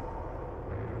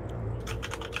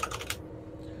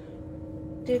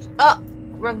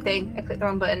 Wrong thing. I clicked the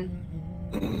wrong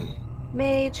button.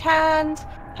 Mage hand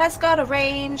has got a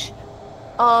range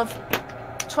of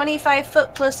 25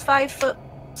 foot plus 5 foot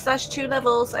 / 2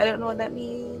 levels. I don't know what that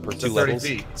means. For So 2 30 levels.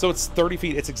 feet. So it's 30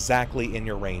 feet. It's exactly in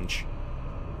your range.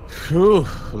 Whew,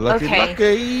 lucky, Okay.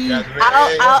 lucky. Yeah,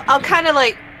 I'll kind of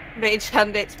like mage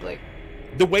hand it, like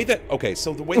The way that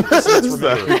the way that this is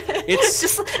remembered, it's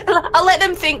just I'll let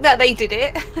them think that they did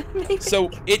it. so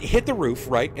it hit the roof,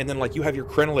 right? And then like you have your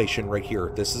crenellation right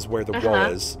here. This is where the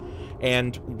wall is.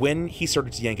 And when he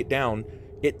started to yank it down,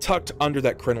 it tucked under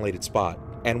that crenellated spot.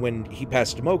 And when he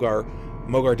passed to Mogar,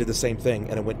 Mogar did the same thing,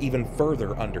 and it went even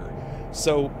further under.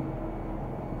 So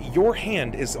your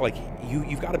hand is like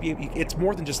you've got to be. It's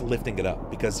more than just lifting it up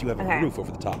because you have a roof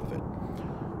over the top of it.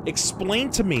 Explain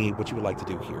to me what you would like to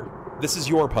do here. This is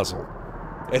your puzzle.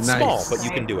 It's small, but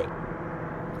you can do it.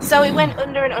 So it went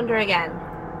under and under again.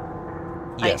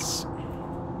 Yes.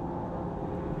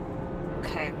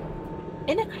 Okay.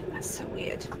 That's so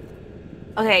weird.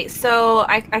 Okay, so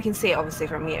I can see it obviously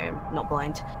from here. I'm not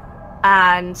blind.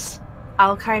 And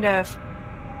I'll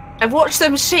I've watched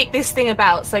them shake this thing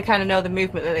about, so I kind of know the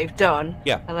movement that they've done.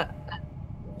 Yeah. And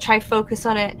try focus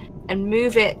on it and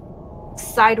move it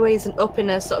sideways and up in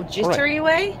a sort of jittery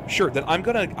way. Sure. Then I'm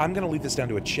gonna leave this down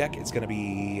to a check. It's gonna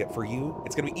be for you.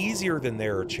 It's gonna be easier than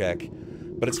their check,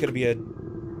 but it's gonna be a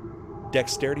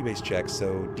dexterity-based check.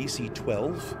 So DC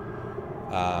 12.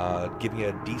 Give me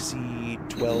a DC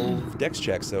 12 dex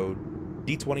check. So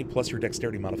D20 plus your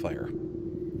dexterity modifier.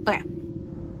 Okay.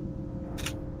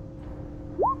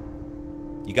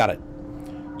 You got it.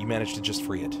 You managed to just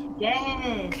free it.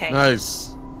 Yay. Okay.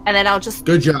 Nice. And then I'll just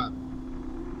Good job.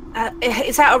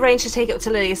 it's out of range to take it up to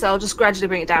Lily, so I'll just gradually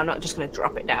bring it down, not just going to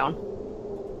drop it down.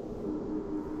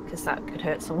 Because that could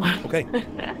hurt someone. Okay.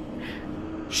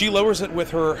 She lowers it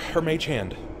with her mage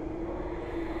hand.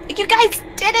 You guys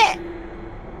did it!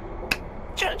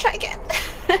 Try again.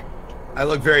 I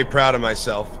look very proud of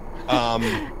myself.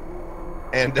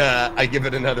 And I give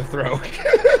it another throw.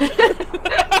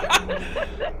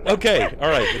 Okay, all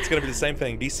right. It's gonna be the same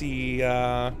thing. DC.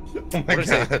 Oh What my did I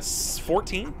say? God. It's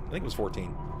 14. I think it was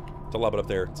 14 to level it up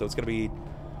there. So it's gonna be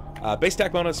base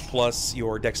attack bonus plus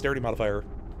your dexterity modifier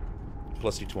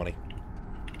plus d20.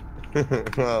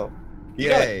 Well, You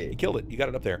got it. yay. You killed it. You got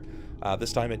it up there.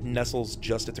 This time it nestles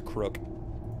just at the crook.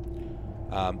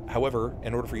 However,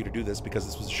 in order for you to do this, because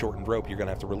this was a shortened rope, you're going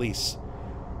to have to release.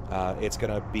 It's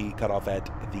going to be cut off at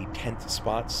the 10th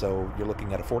spot, so you're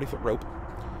looking at a 40-foot rope.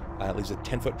 It leaves a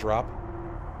 10-foot drop.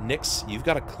 Nyx, you've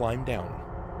got to climb down.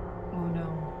 Oh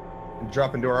no.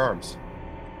 Drop into our arms.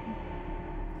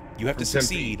 You have to From 10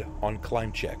 succeed on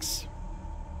climb checks.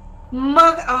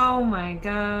 Oh my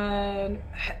god.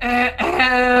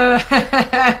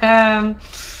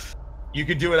 You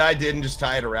could do what I did and just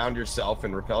tie it around yourself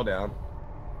and rappel down.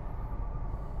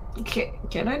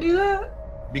 Can I do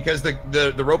that? Because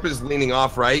the rope is leaning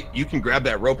off, right? You can grab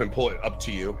that rope and pull it up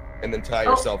to you, and then tie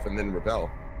yourself and then rappel.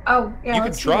 Oh, yeah. You can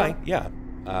let's do try, that. yeah.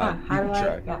 How you do can I?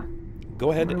 try. Yeah.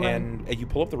 Go ahead Right. and you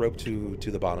pull up the rope to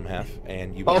the bottom half,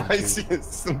 and you. All begin I to- see is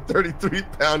some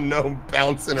 33-pound gnome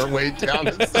bouncing her way down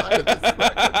the side of this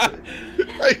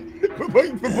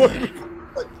fucking thing.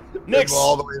 Nyx.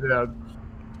 All the way down.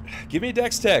 Give me a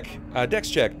dex check.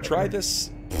 Try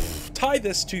this. Tie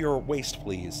this to your waist,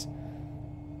 please.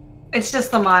 It's just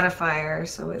the modifier,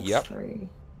 so it's Yep. 3.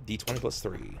 D20 plus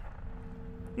 3.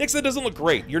 Nyx, that doesn't look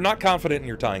great. You're not confident in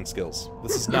your tying skills.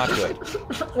 This is not good.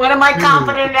 What am I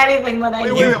confident in anything that I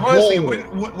Wait, do? honestly,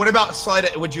 what about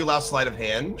sleight? Would you allow sleight of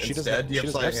hand She doesn't. instead? Do you have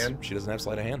sleight of hand? She doesn't have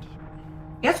sleight of hand.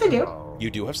 Yes, I do. Oh.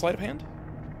 You do have sleight of hand.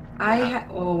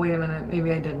 Oh, wait a minute.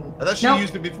 Maybe I didn't. I thought she Nope.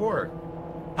 used it before.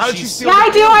 How did she steal? Yeah, the I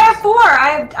do. I have coins?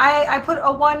 4. I put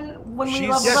a 1 when we She's-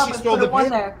 leveled yeah, up. she I stole put a the 1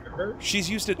 pin. there. She's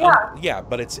used it. Yeah.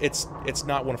 But it's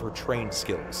not one of her trained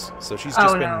skills. So she's just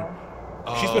Oh been no.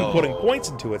 she's been putting points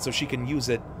into it, so she can use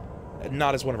it,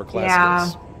 not as one of her class Yeah.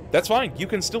 skills. That's fine. You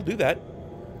can still do that,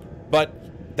 but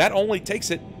that only takes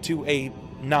it to a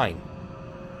 9.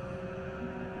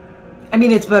 I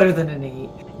mean, it's better than an 8.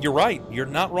 You're right. You're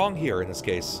not wrong here in this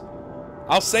case.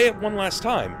 I'll say it one last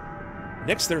time.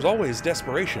 Nyx, there's always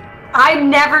desperation. I'm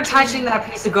never touching that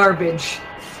piece of garbage.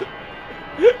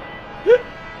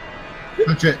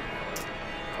 Touch it.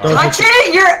 All right. Touch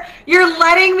it! You're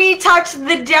letting me touch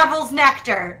the devil's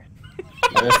nectar.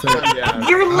 That's Climb it. down.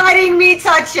 You're letting me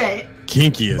touch it.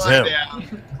 Kinky as Climb hell.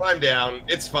 down. Climb down.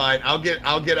 It's fine. I'll get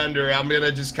under. I'm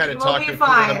gonna just kind of It will talk be her through it.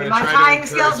 I'm fine. gonna My try tying to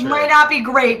skills encourage her. might not be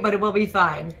great, but it will be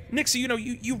fine. Nyx, so,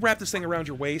 you wrap this thing around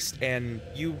your waist, and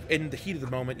you, in the heat of the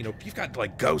moment, you've got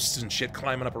like ghosts and shit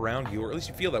climbing up around you, or at least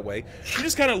you feel that way. You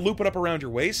just kind of loop it up around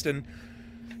your waist, and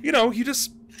you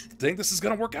just think this is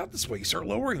gonna work out this way. You start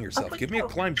lowering yourself. Give me a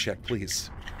climb check, please.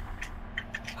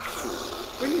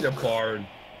 We need a bard.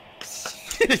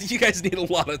 You guys need a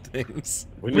lot of things.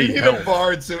 We need a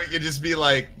bard so we can just be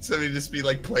like,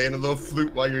 playing a little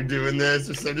flute while you're doing this,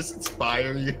 or so just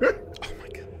inspire you. Oh my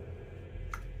god.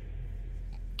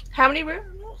 How many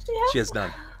rooms do you have? She has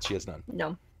none. She has none.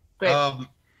 No. Great.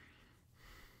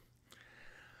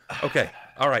 Okay.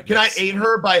 All right. Can I Nyx. aid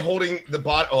her by holding the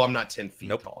bot? Oh, I'm not 10 feet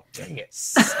Nope. tall. Dang it.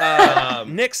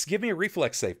 Nyx, give me a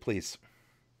reflex save, please.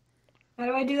 How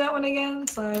do I do that one again?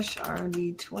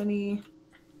 /RD20.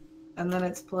 And then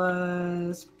it's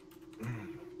plus.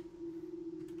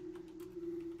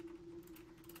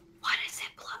 What is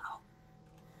it,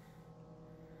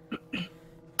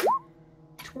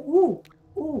 blow? Ooh.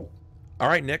 Ooh. All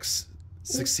right, Nyx,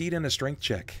 succeed in a strength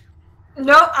check.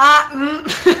 No,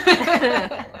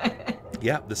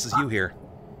 Yeah, this is you here.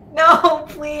 no,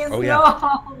 please, Oh, yeah.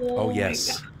 no. Oh, my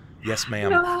yes. Yes,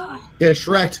 ma'am. God. Get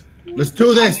Shrek. Let's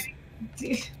do this.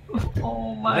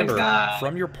 Oh my Remember, god.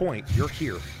 from your point, you're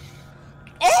here.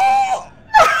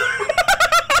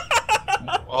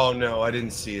 Oh no, I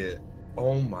didn't see it.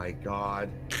 Oh my god.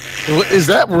 Is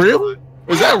that real?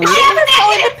 Is that real? I have a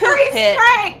negative 3 Hit.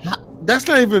 strength. That's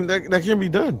not even that can be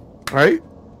done, right?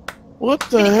 What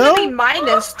the It hell? could be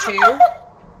 -2.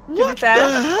 What the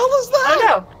that. hell is that?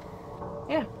 Oh no.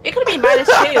 Yeah. It could be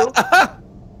 -2.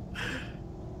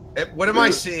 What am I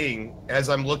seeing as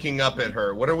I'm looking up at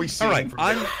her? What are we seeing? All right, from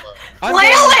I'm- there?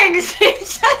 Flailing!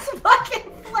 She's just fucking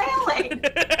flailing.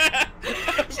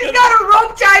 She's got a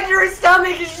rope tied to her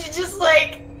stomach and she's just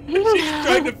like. She's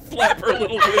trying to flap her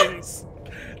little wings.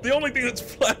 The only thing that's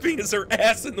flapping is her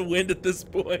ass in the wind at this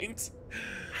point.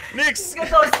 Nyx, Get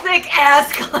those thick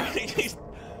ass cleats.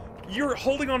 you're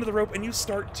holding onto the rope and you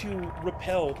start to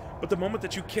repel, but the moment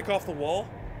that you kick off the wall,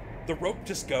 the rope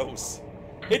just goes.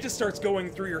 It just starts going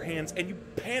through your hands, and you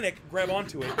panic, grab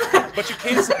onto it, but you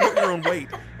can't support your own weight.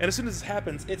 And as soon as this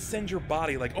happens, it sends your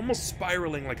body like almost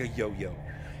spiraling like a yo-yo.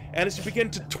 And as you begin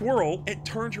to twirl, it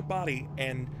turns your body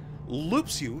and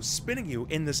loops you, spinning you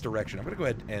in this direction. I'm going to go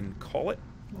ahead and call it.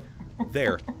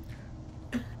 There.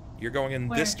 You're going in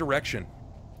this direction.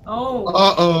 Oh.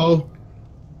 Uh-oh.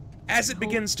 As it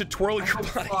begins to twirl your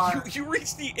body, you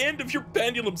reach the end of your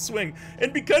pendulum swing,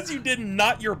 and because you didn't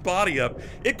knot your body up,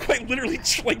 it quite literally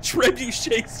like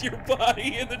trebuchets your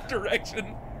body in the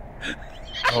direction.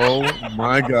 Oh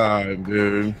my god,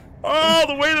 dude. Oh,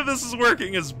 the way that this is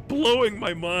working is blowing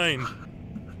my mind.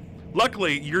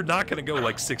 Luckily, you're not going to go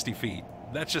like 60 feet.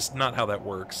 That's just not how that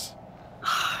works.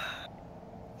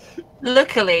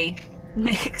 Luckily,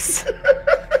 Nix.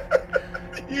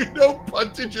 You don't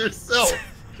punted yourself.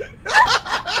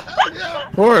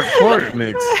 Poor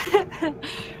Nix.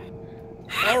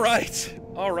 All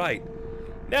right.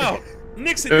 Now,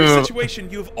 Nix, in your situation,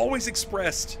 you have always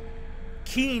expressed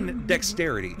keen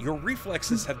dexterity. Your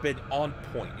reflexes have been on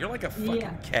point. You're like a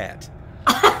fucking cat.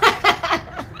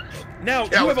 Now,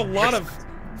 you have a lot of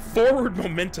forward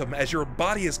momentum as your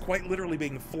body is quite literally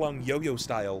being flung yo-yo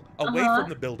style away from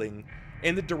the building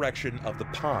in the direction of the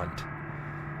pond.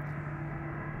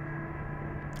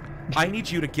 I need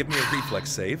you to give me a reflex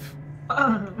save.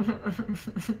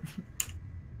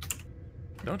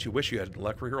 Don't you wish you had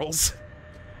luck rerolls?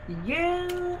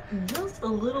 Yeah, just a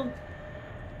little.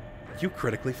 You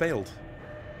critically failed.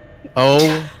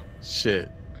 Oh shit.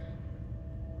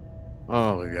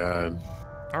 Oh my god.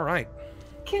 All right.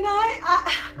 Can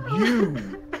I? You.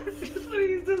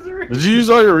 Please, Did you use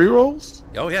all your rerolls?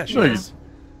 Oh yeah, she is.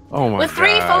 Oh my god. We're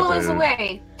 3 followers dude.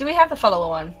 away. Do we have the follower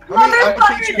one?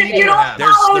 Motherfuckers, if you don't follow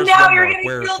There's now, one you're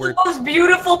more. gonna kill the most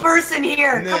beautiful person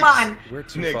here. Nix. Come on. We're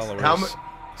 2 Nix, followers. how much?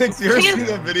 Nix, you ever seen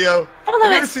that video? I don't know.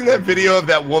 You ever seen that video of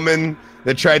that woman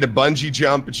that tried to bungee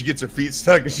jump and she gets her feet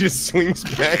stuck and she just swings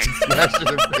back and smashes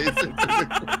her face into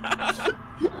the...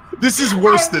 This is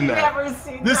worse than that. Never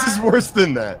seen This that. is worse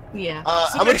than that. Yeah.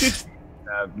 How much HP do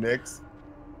you have, Nix?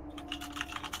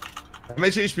 How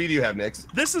much HP do you have, Nix?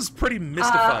 This is pretty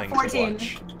mystifying 14. to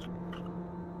watch.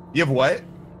 You have what?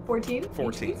 14.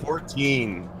 14.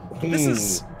 14. This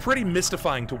is pretty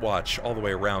mystifying to watch all the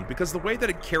way around because the way that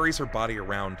it carries her body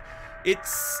around,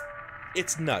 it's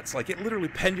nuts. Like it literally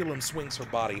pendulum swings her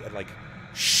body and like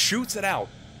shoots it out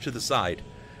to the side.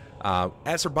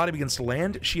 As her body begins to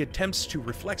land, she attempts to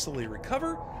reflexively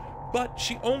recover, but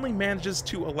she only manages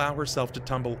to allow herself to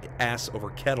tumble ass over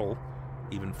kettle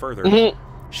even further.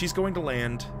 She's going to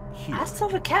land here. Ass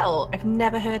over kettle. I've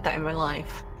never heard that in my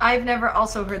life. I've never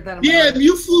also heard that. Yeah,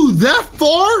 you flew that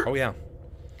far, Oh yeah.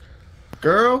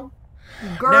 girl.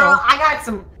 Girl, No. I got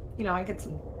some. You know, I get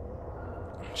some.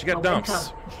 She got Momentum.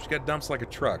 dumps. She got dumps like a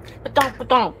truck. But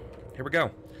don't. Here we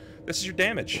go. This is your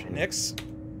damage, Nix.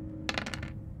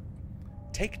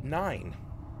 Take 9.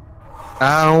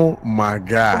 Oh my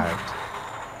god.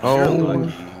 Oh.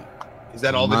 Is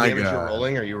that all the my damage God. you're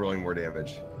rolling, or are you rolling more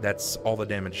damage? That's all the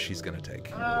damage she's gonna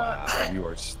take. Wow,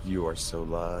 you are so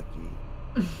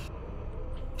lucky.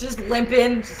 Just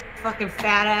limping, just fucking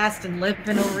fat assed and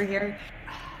limping over here.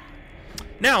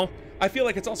 Now, I feel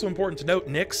like it's also important to note,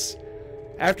 Nix,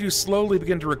 after you slowly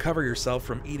begin to recover yourself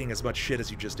from eating as much shit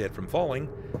as you just did from falling,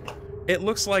 it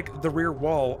looks like the rear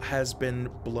wall has been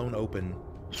blown open.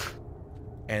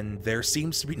 And there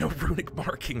seems to be no runic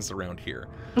markings around here.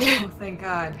 Oh, thank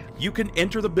God. You can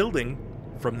enter the building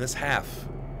from this half.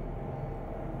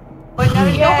 But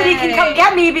nobody can come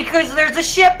get me because there's a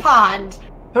shit pond.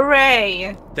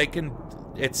 Hooray! They can...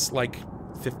 It's like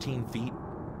 15 feet,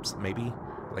 maybe.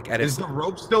 Like at Is its... the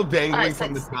rope still dangling so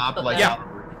from the it's top? up Like, there.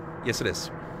 Yeah. Yes, it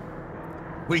is.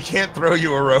 We can't throw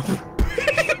you a rope.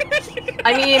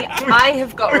 I mean, I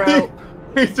have got rope.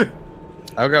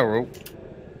 I've got rope.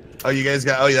 Oh, you guys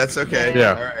got. Oh, that's okay.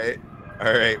 Yeah.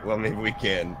 All right. Well, maybe we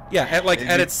can. Yeah,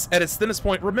 at its thinnest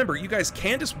point. Remember, you guys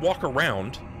can just walk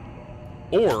around,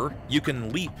 or you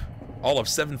can leap all of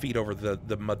 7 feet over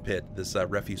the mud pit, this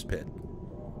refuse pit.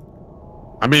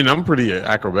 I mean, I'm pretty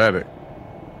acrobatic.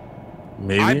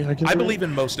 Maybe I can. I do believe it?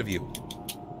 in most of you.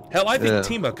 Hell, I think Yeah.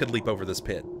 Tima could leap over this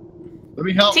pit. Let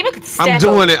me help. Tima could I'm stand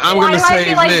doing over. it. I'm Why gonna do I save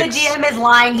feel like Nix. the GM is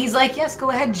lying? He's like, yes, go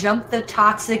ahead, jump the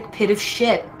toxic pit of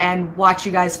shit and watch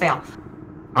you guys fail.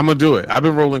 I'm gonna do it. I've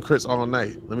been rolling crits all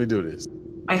night. Let me do this.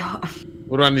 I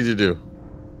What do I need to do?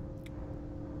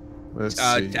 Let's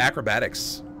see.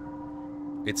 Acrobatics.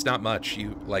 It's not much.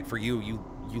 You for you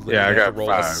literally Yeah, I have got to roll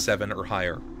a 5. 7 or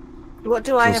higher. What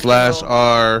do I So have slash to roll?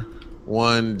 R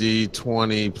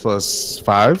 1d20 plus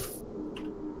 5.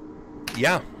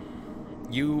 Yeah,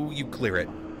 you clear it.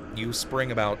 You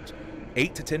spring about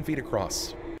 8 to 10 feet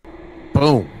across.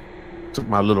 Boom. Took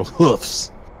my little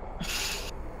hoofs.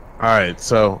 All right,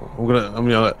 so I'm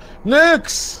gonna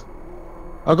Nix.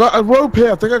 I got a rope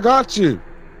here. I think I got you.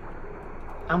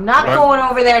 I'm not going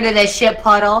over there to this shit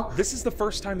puddle. This is the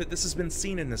first time that this has been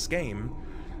seen in this game,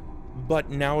 but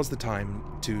now is the time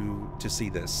to see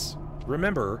this.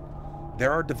 Remember,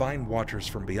 there are divine watchers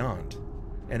from beyond,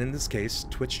 and in this case,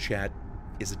 Twitch chat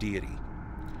is a deity.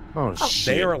 Oh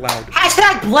shit! They are allowed.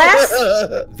 #bless.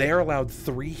 They are allowed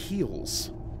 3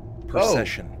 heals per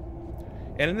session,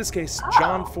 and in this case,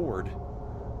 John Ford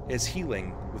is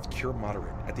healing with Cure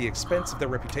Moderate at the expense of their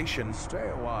reputation. Stay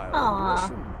a while.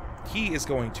 Aww. He is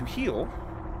going to heal.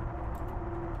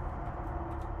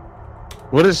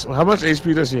 How much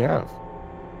HP does he have?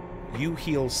 You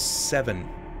heal 7,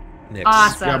 Nix.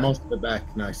 Awesome. Got most of it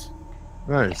back. Nice.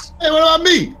 Nice. Hey, what about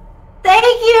me? Thank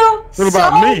you What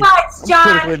about so me? much, I'm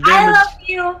John. critically I damaged. love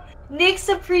you. Nix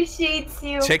appreciates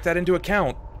you. Take that into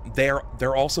account.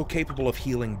 They're also capable of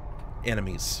healing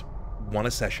enemies 1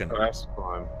 a session. Oh, that's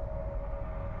fine.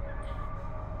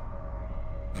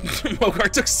 Mogar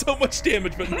took so much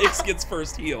damage, but Nix gets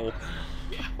first heal.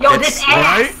 Yo, It's- this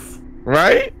ass.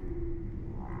 Right?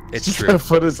 It's Just true.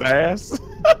 for his ass.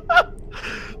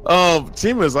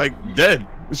 Tima's like dead.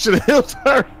 Should have healed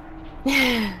her.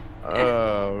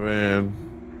 Oh man.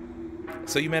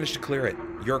 So you managed to clear it.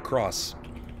 You're across.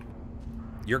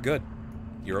 You're good.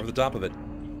 You're over the top of it.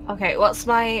 Okay, what's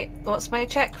my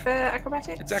check for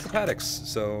acrobatics? It's acrobatics,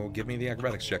 so give me the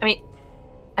acrobatics check.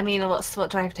 I mean, what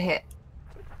do I have to hit?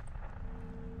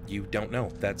 You don't know.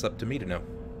 That's up to me to know.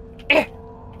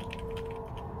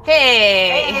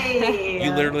 Hey!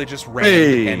 You literally just ran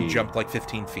Hey. and jumped like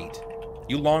 15 feet.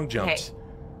 You long jumped. Okay.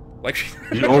 Like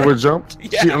You overjumped?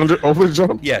 Yeah. She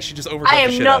overjumped? Yeah, she just overjumped I the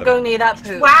am shit not out of going near that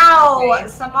poop. Wow, Okay.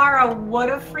 Symarra, what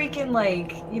a freaking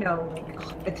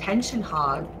attention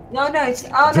hog. No, it's you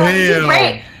Damn. did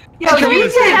great. Yo, Can you we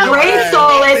did tell great, her?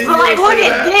 Solis, but like, look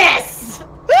at this.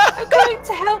 I'm going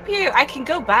to help you. I can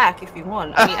go back if you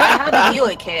want. I mean, I have a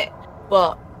healer kit,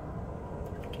 but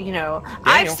I've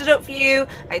Daniel. stood up for you.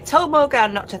 I told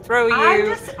Mogar not to throw you. I'm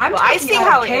but I taking see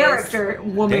out how it is. character,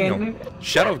 woman. Daniel,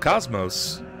 Shadow of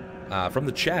Cosmos, from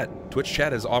the chat, Twitch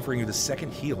chat is offering you the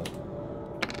 2nd heal.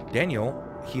 Daniel,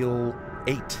 heal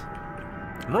 8.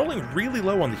 I'm rolling really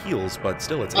low on the heals, but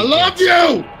still it's 8 I love points. you.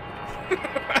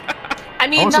 I I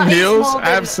mean, want some that is heals. more I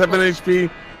have than 7 HP.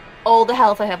 all the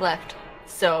health I have left.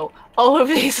 So all of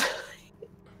these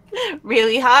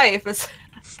really high for.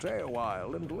 Stay a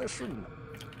while and listen.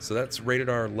 So that's rated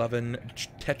R11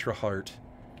 Tetra Heart,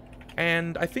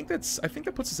 and I think that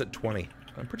puts us at 20.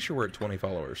 I'm pretty sure we're at 20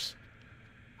 followers.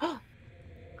 It's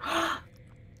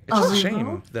just a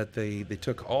shame that they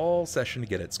took all session to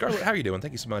get it. Scarlett, how are you doing?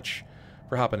 Thank you so much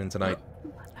for hopping in tonight.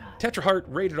 Tetra Heart,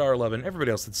 rated R11.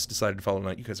 Everybody else that's decided to follow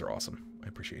tonight, you guys are awesome. I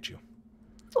appreciate you.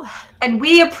 And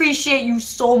we appreciate you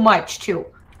so much too.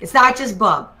 It's not just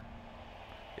Bub.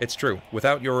 It's true.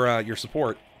 Without your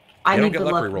support, I you don't need get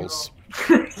the lucky lucky rolls.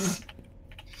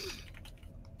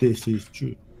 This is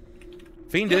true.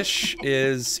 Fiendish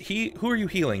is who are you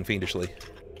healing fiendishly?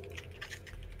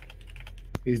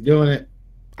 He's doing it.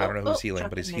 I don't know who's healing,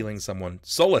 but he's healing someone.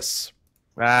 Solis.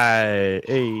 Right.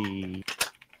 Hey.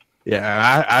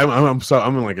 Yeah, I'm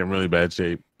like in really bad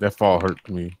shape. That fall hurt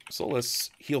me. Solis,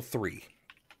 heal 3.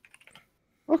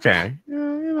 Okay.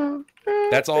 Yeah,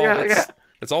 That's all. Yeah.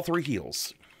 That's all 3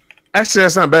 heals. Actually,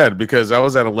 that's not bad because I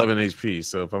was at 11 HP.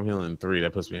 So if I'm healing 3,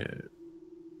 that puts me at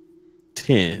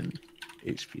 10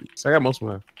 HP. So I got most of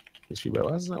my HP, but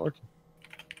why is it not working?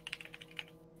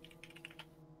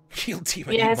 Heal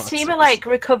Tima. Yeah, Tima like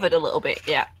recovered a little bit.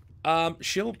 Yeah.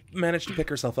 She'll manage to pick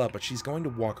herself up, but she's going to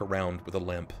walk around with a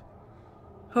limp.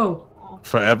 Who?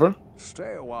 Forever?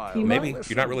 Stay a while. Maybe Listen.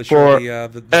 you're not really sure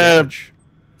the damage.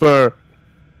 For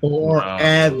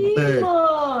Forever.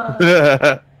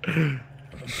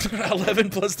 11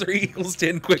 plus 3 equals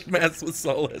 10. Quick maths with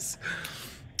Solis.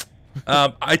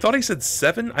 I thought he said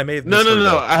 7. I may have No. misheard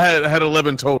that. I had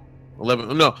 11 total.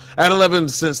 11. No, I had 11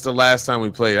 since the last time we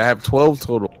played. I have 12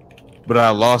 total, but I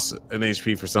lost an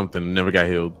HP for something and never got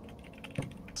healed.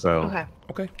 So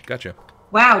Okay, gotcha.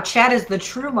 Wow, Chad is the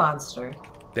true monster.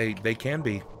 They can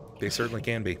be. They certainly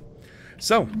can be.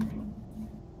 So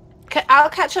I'll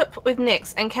catch up with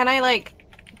Nyx, and can I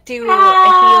do a heal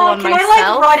on can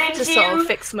myself I, run into to sort you? of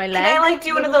fix my leg? Can I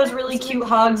do one of those really cute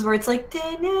hugs where it's like,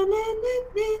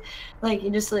 da-na-na-na-na, like you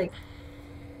just like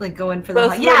go in for the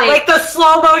Both hug. Yeah, really- like the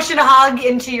slow motion hug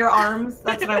into your arms.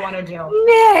 That's what I want to do.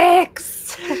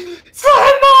 Nyx!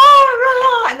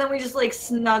 Symarra! And then we just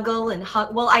snuggle and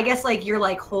hug. Well, I guess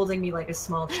you're holding me like a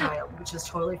small child, which is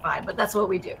totally fine. But that's what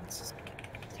we do. It's just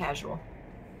casual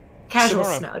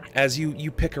Symarra, snug. as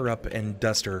you pick her up and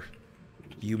dust her,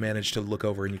 you manage to look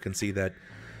over and you can see that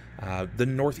The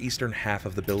northeastern half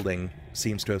of the building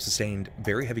seems to have sustained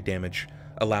very heavy damage,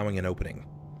 allowing an opening.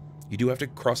 You do have to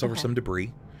cross over some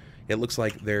debris. It looks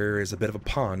like there is a bit of a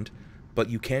pond, but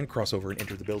you can cross over and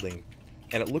enter the building.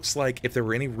 And it looks like if there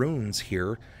were any runes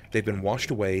here, they've been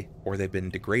washed away or they've been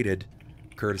degraded,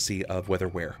 courtesy of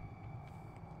weatherware.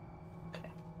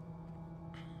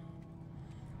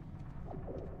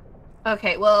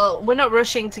 Okay, well, we're not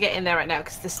rushing to get in there right now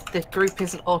because the group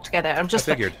isn't all together. I'm just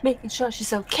making sure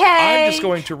she's okay. I'm just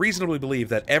going to reasonably believe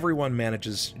that everyone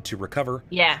manages to recover,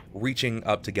 reaching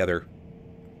up together.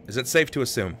 Is it safe to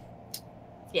assume?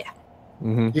 Yeah.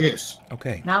 Mm-hmm. Yes.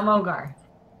 Okay. Not Mogar.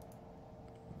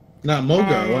 Not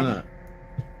Mogar, why not?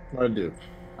 What'd I do?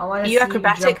 I want to see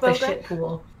acrobatic, you jump the shit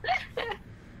pool.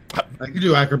 I can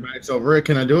do acrobatics over it.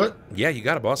 Can I do it? Yeah, you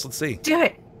got it, boss. Let's see. Do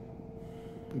it.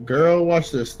 Girl,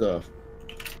 watch this stuff.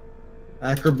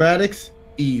 Acrobatics,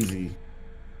 easy.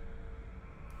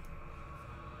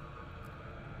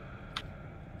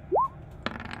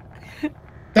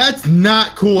 That's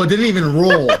not cool. It didn't even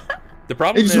roll. The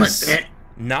problem is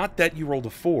not that you rolled a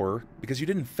 4, because you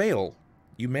didn't fail.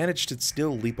 You managed to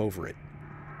still leap over it.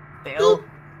 Fail?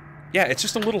 Yeah, it's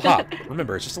just a little hop.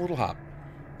 Remember, it's just a little hop.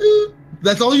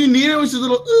 That's all you needed was a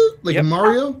little, like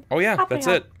Mario? Oh yeah, that's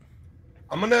it.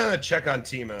 I'm gonna check on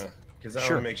Tima, because I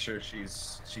want to make sure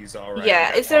she's all right.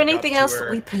 Yeah, is there anything else that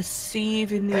we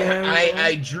perceive in the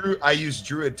area? I used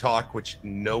Druid Talk, which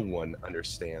no one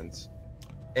understands.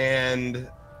 And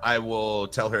I will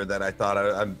tell her that I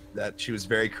thought that she was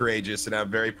very courageous, and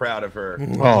I'm very proud of her.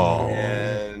 Oh,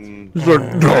 and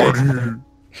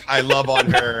I love on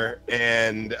her,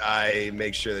 and I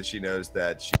make sure that she knows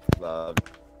that she's loved.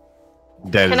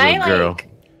 That is a girl.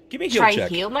 Give me a heal try check.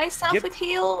 Heal myself with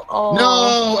heal? Or...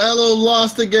 No, Ello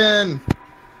lost again.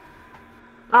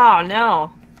 Oh no.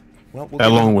 Well,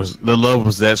 the love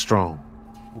was that strong.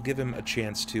 We'll give him a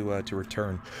chance to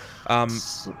return.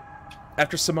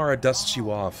 After Symarra dusts you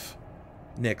off,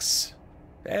 Nyx,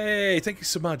 hey, thank you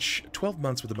so much. 12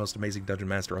 months with the most amazing Dungeon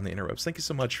Master on the interwebs. Thank you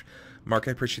so much, Mark.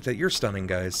 I appreciate that. You're stunning,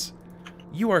 guys.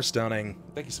 You are stunning.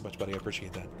 Thank you so much, buddy. I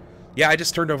appreciate that. Yeah, I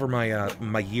just turned over my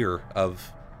my year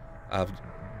of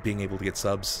being able to get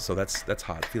subs, so that's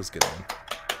hot. It feels good, man.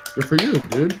 Good for you,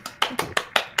 dude.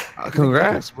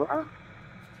 Congrats, bro.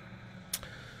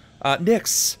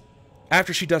 Nyx,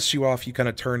 after she dusts you off, you kind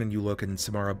of turn and you look, and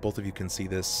Symarra, both of you can see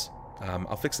this.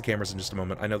 I'll fix the cameras in just a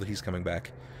moment. I know that he's coming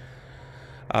back.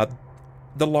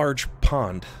 The large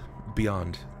pond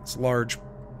beyond. This large,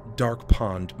 dark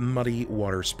pond, muddy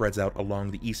water spreads out along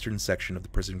the eastern section of the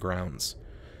prison grounds.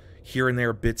 Here and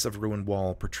there, bits of ruined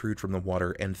wall protrude from the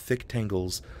water, and thick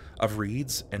tangles of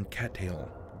reeds and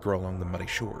cattail grow along the muddy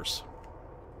shores.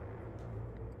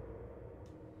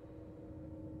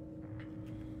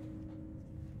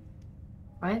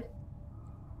 What?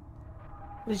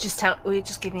 We're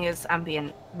just giving us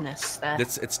ambientness there.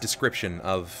 That's its description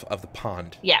of the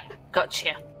pond. Yeah,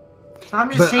 gotcha. So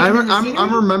I'm just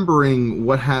I'm remembering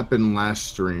what happened last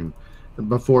stream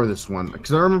before this one,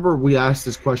 because I remember we asked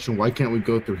this question, why can't we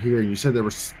go through here? And you said there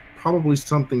was probably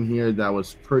something here that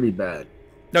was pretty bad.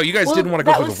 No, you guys didn't want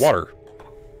to go through the water.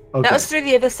 Okay. That was through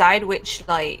the other side, which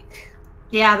like...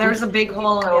 Yeah, there was a big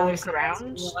hole on the other side.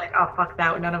 Around. So we're like, oh fuck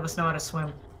that, none of us know how to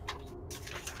swim.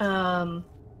 I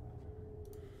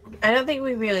don't think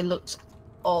we really looked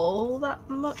all that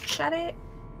much at it.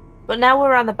 But now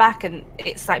we're on the back and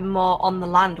it's like more on the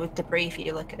land with debris if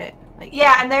you look at it. Like,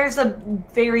 yeah, and there's a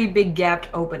very big gapped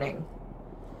opening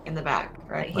in the back,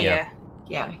 right here.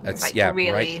 Yeah. That's like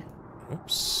really... right.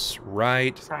 Oops,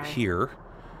 right here.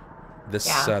 This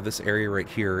this area right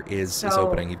here is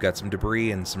opening. You've got some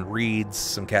debris and some reeds,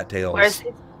 some cattails. Whereas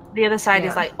the other side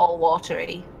is like all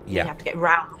watery. Yeah. You have to get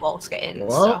round the wall to get in and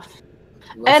Well, stuff.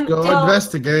 let's go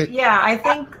investigate. Yeah, I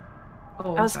think. I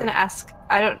was gonna ask.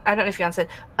 I don't know if you answered.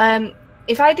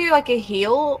 If I do like a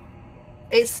heal,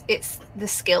 it's the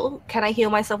skill. Can I heal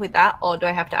myself with that, or do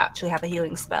I have to actually have a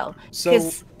healing spell?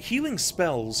 So healing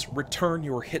spells return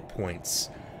your hit points.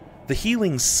 The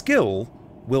healing skill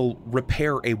will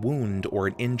repair a wound or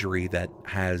an injury that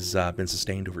has been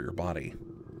sustained over your body.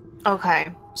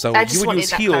 Okay. So you would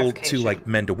use heal to like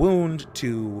mend a wound,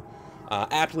 to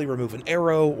aptly remove an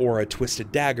arrow or a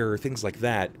twisted dagger, things like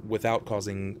that, without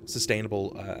causing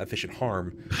sustainable, efficient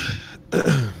harm.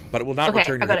 But it will not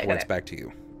return your hit points back to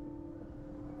you.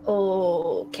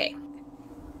 Okay.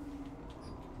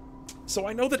 So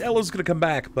I know that Ella's going to come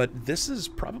back, but this is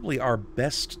probably our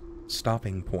best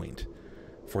stopping point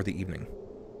for the evening.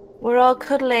 We're all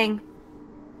cuddling.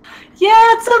 Yeah,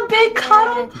 it's a big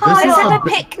cuddle pile. Let's have a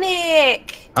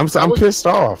picnic. I'm pissed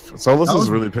off. Solis is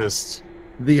really pissed.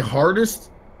 The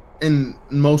hardest and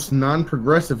most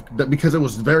non-progressive because it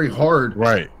was very hard.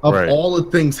 Right. Of right. all the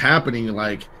things happening,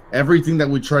 like everything that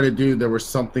we try to do, there was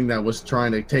something that was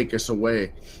trying to take us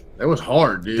away. That was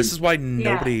hard, dude. This is why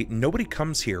nobody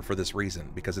comes here for this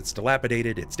reason, because it's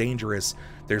dilapidated, it's dangerous,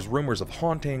 there's rumors of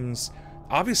hauntings.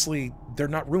 Obviously, they're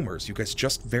not rumors. You guys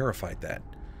just verified that.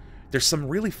 There's some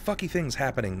really fucky things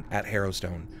happening at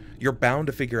Harrowstone. You're bound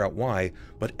to figure out why,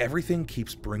 but everything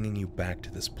keeps bringing you back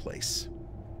to this place.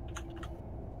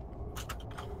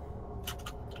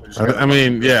 I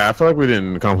mean, yeah, I feel like we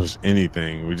didn't accomplish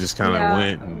anything. We just kind of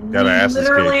went and got our asses kicked.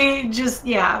 Literally, just,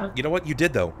 yeah. You know what? You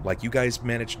did, though. Like, you guys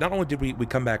managed... Not only did we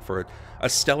come back for a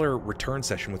stellar return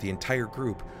session with the entire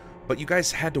group, but you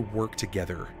guys had to work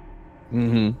together.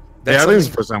 Mm-hmm. Yeah, I think it's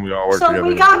the first time we all worked together. So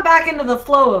we got back into the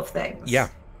flow of things. Yeah.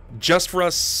 Just for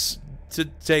us to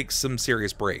take some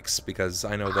serious breaks, because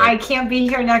I know that... I can't be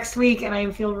here next week, and I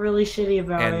feel really shitty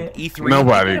about it. E3...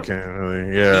 Nobody can,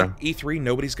 really, yeah. E3,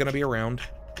 nobody's going to be around.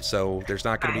 So there's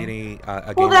not going to be any.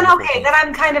 Well, then okay. Then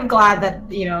I'm kind of glad that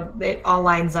it all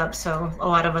lines up. So a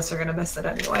lot of us are going to miss it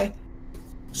anyway.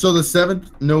 So the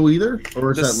 7th, no either,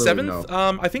 or is the that 7th?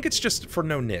 No? I think it's just for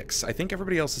no Nicks. I think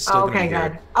everybody else is still going to be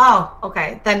good. here. Oh,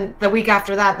 okay. Then the week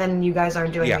after that, then you guys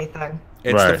aren't doing anything.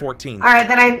 It's the 14th. All right,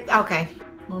 then okay.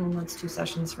 Well, that's 2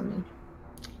 sessions for me.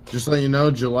 Just let you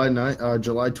know, July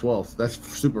 12th. That's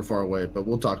super far away, but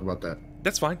we'll talk about that.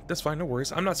 That's fine. That's fine. No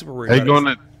worries. I'm not super worried. Are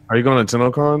you going to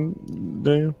TennoCon,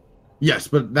 Daniel? Yes,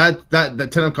 but that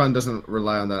TennoCon doesn't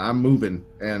rely on that. I'm moving,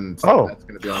 and that's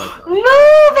going to be all like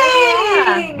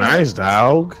moving. Nice,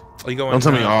 dog. Are you going? Don't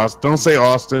tell me Austin. Don't say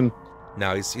Austin.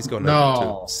 No, he's going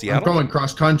to Seattle. I'm going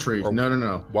cross country.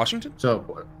 No. Washington.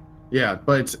 So, yeah,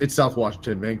 but it's South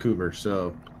Washington, Vancouver.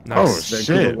 So, nice. Oh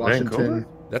shit, Washington. Vancouver?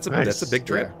 That's a big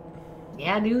trip.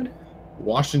 Yeah, dude.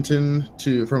 Washington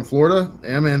from Florida,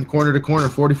 man, corner to corner,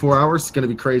 44 hours. It's gonna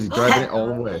be crazy driving it all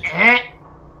the way.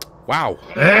 Wow.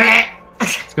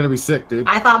 It's gonna be sick, dude.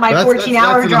 I thought my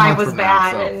 14-hour drive was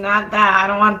bad, and not that. I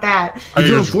don't want that. Are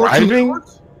you driving?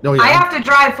 No, yeah. I have to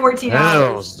drive 14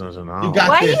 hours. Why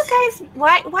are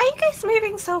you guys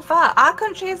moving so far? Our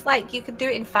country is like you could do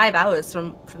it in 5 hours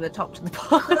from the top to the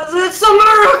bottom. It's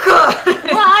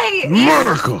America. Why?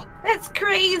 America. That's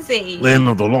crazy. Land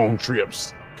of the long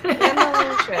trips.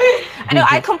 I know.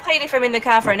 I complain if I'm in the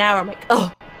car for an hour. I'm like,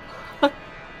 oh.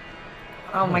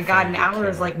 Oh my god, an hour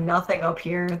is like nothing up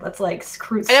here. That's like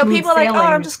screw. I know people are like, oh,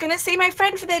 I'm just gonna see my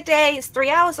friend for the day. It's 3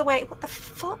 hours away. What the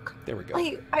fuck? There we go.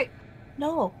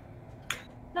 No,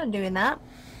 not doing that.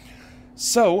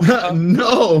 So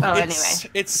no. Oh, anyway,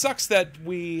 it sucks that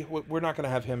we're not gonna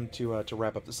have him to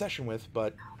wrap up the session with,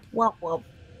 but well,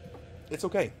 it's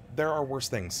okay. There are worse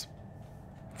things,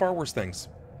 far worse things.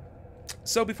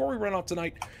 So before we run off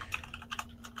tonight,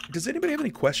 does anybody have any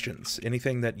questions?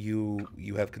 Anything that you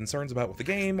have concerns about with the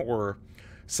game, or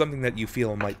something that you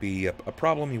feel might be a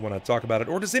problem, you want to talk about it?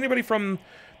 Or does anybody from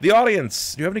the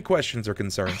audience, do you have any questions or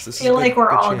concerns? I feel like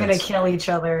we're all going to kill each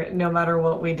other no matter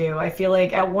what we do. I feel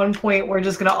like at one point we're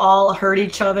just going to all hurt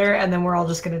each other, and then we're all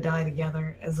just going to die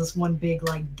together as this one big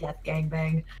like death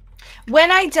gangbang.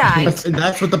 When I die,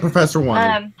 that's what the professor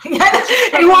wanted. He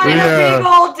wanted a big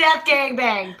old death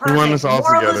gangbang. Perfect. He wanted us all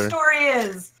Moral together. of the story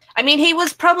is. I mean, he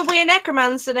was probably a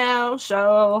necromancer now,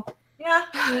 so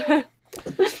yeah.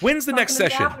 When's the next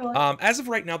session? As of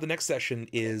right now, the next session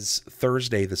is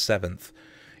Thursday the 7th,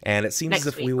 and it seems as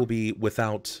if we will be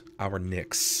without our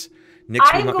Nicks.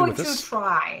 I'm going to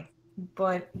try,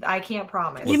 but I can't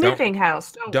promise. You're moving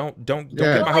house. Don't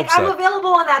get my hopes I'm up.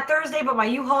 available on that Thursday, but my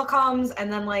U-Haul comes,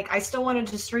 and then like I still wanted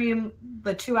to stream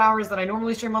the 2 hours that I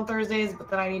normally stream on Thursdays, but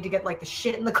then I need to get like the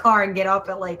shit in the car and get up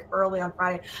at like early on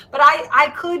Friday. But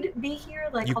I could be here,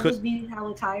 like I'll just be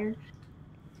hella tired.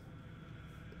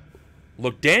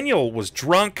 Look, Daniel was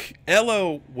drunk.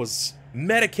 Ello was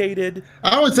medicated.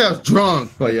 I would say I was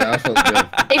drunk, but yeah, I felt good.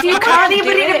 If you can't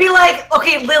anybody to be like,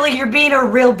 okay, Lily, you're being a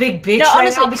real big bitch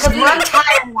right now because when I'm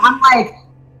tired, I'm like,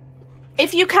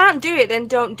 if you can't do it, then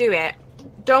don't do it.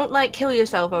 Don't like kill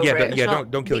yourself over it.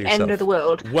 Don't kill yourself. End of the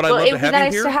world. Would I love to have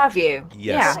nice you here? to have you.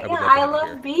 Yes, yeah. I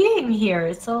love being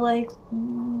here. So like,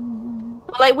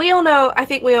 like we all know. I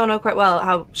think we all know quite well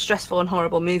how stressful and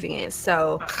horrible moving is.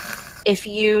 So, if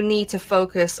you need to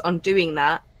focus on doing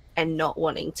that and not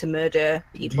wanting to murder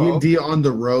people, D&D on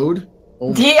the road.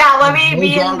 Yeah, let me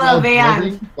be in the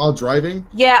van while driving.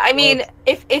 Yeah, I mean,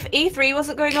 if E3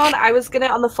 wasn't going on, I was gonna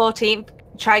on the 14th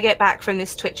try get back from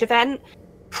this Twitch event.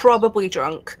 Probably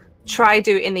drunk. Try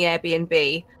do it in the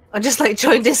Airbnb. Or just like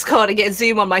join Discord and get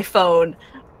Zoom on my phone.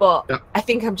 But I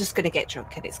think I'm just gonna get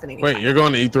drunk and it's gonna be. Wait, fine. You're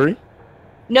going to E3?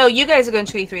 No, you guys are going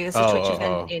to E3. There's a Twitch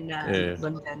event in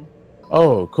London.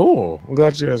 Oh, cool. I'm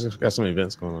glad you guys have got some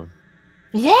events going on.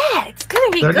 Yeah, it's gonna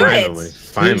be They're good. Finally.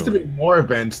 There needs to be more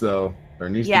events, though. There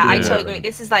needs Yeah, to be I more totally events. agree.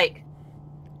 This is like,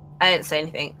 I didn't say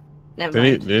anything. Never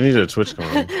They mind. need a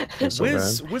TwitchCon. That's so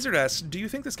bad. Wizard asks, do you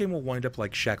think this game will wind up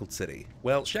like Shackled City?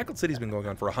 Well, Shackled City's been going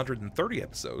on for 130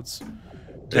 episodes.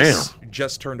 This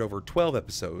just turned over 12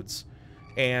 episodes,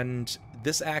 and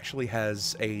this actually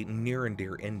has a near and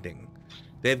dear ending.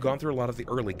 They've gone through a lot of the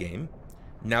early game.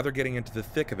 Now they're getting into the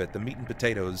thick of it, the meat and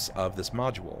potatoes of this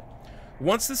module.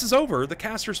 Once this is over, the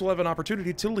casters will have an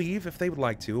opportunity to leave if they would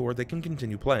like to, or they can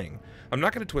continue playing. I'm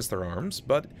not going to twist their arms,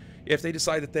 but if they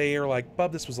decide that they are like,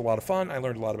 Bub, this was a lot of fun, I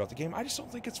learned a lot about the game, I just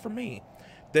don't think it's for me,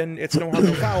 then it's no harm,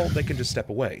 no foul, they can just step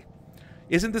away.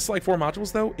 Isn't this like 4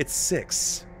 modules, though? It's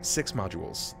 6. 6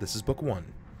 modules. This is book 1.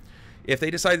 If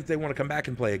they decide that they want to come back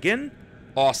and play again,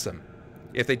 awesome.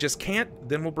 If they just can't,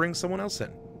 then we'll bring someone else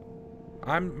in.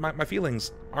 My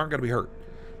feelings aren't going to be hurt.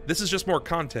 This is just more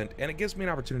content, and it gives me an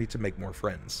opportunity to make more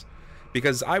friends.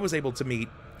 Because I was able to meet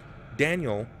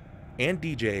Daniel and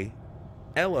DJ,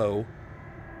 Ello,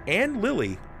 and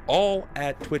Lily all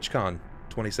at TwitchCon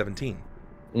 2017.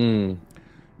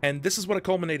 And this is what it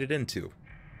culminated into.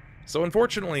 So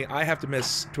unfortunately, I have to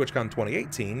miss TwitchCon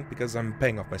 2018 because I'm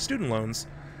paying off my student loans,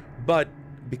 but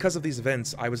because of these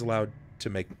events, I was allowed to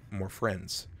make more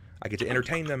friends. I get to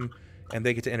entertain them, and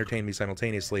they get to entertain me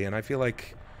simultaneously, and I feel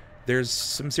like there's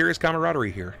some serious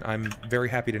camaraderie here. I'm very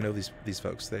happy to know these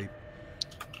folks. They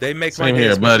make my day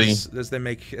as much as they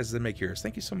make yours.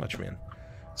 Thank you so much, man.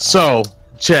 So,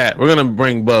 chat, we're gonna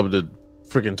bring Bub to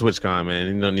freaking TwitchCon,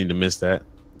 man. You don't need to miss that.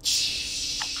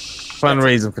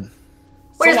 Fundraising for.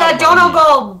 Where's that dono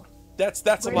go? That's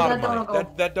a lot of money.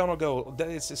 That dono go.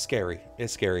 It's scary.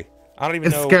 It's scary. I don't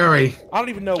even know. It's scary. I don't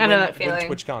even know when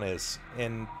TwitchCon is.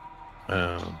 And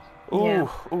ooh,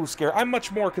 scary. I'm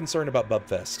much more concerned about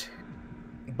Bubfest.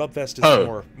 Bubfest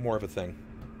is more of a thing.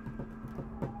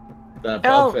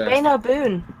 Bano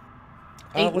Boone.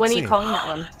 When are you calling that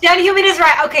one? GenHuman is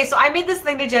right. Okay, so I made this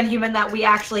thing to GenHuman that we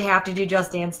actually have to do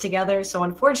Just Dance together. So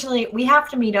unfortunately, we have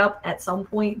to meet up at some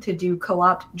point to do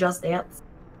co-op Just Dance.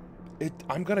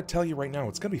 I'm gonna tell you right now,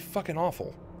 it's gonna be fucking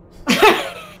awful.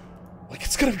 Like,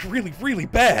 it's gonna be really, really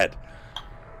bad.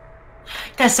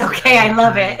 That's okay. I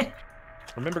love it.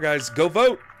 Remember, guys, go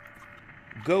vote.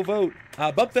 Go vote.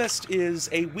 Bubfest is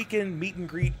a weekend meet and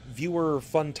greet, viewer,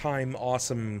 fun time,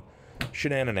 awesome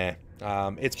shenanigan.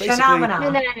 It's basically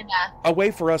a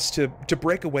way for us to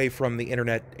break away from the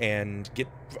internet and get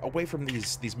away from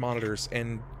these monitors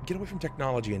and get away from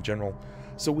technology in general,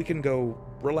 so we can go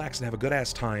relax and have a good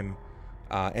ass time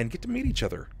and get to meet each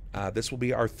other. This will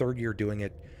be our 3rd year doing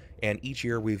it, and each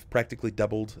year we've practically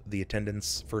doubled the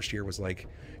attendance. First year was like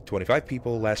 25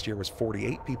 people. Last year was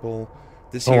 48 people.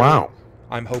 This year,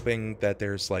 I'm hoping that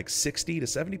there's like 60 to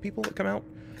 70 people that come out.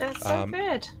 That's so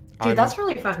good. Dude, that's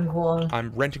really fucking cool.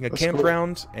 I'm renting a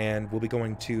campground, and we'll be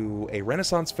going to a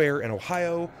Renaissance fair in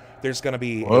Ohio. There's going to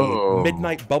be a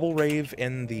midnight bubble rave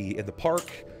in the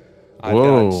park.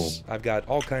 I've got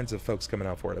all kinds of folks coming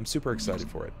out for it. I'm super excited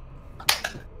for it.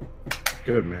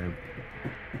 Good, man.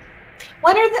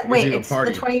 When are the it's the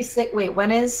 26th. Wait,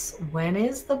 when is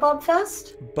the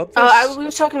Bubfest? Bubfest. We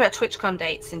were talking about TwitchCon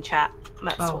dates in chat.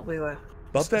 That's what we were.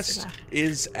 Bubfest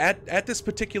is at this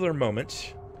particular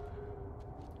moment.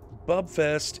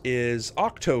 Bubfest is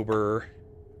October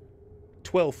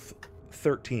 12th,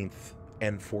 13th,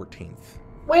 and 14th.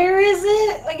 Where is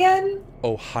it again?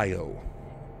 Ohio.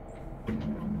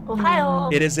 Ohio.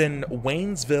 It is in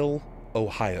Waynesville,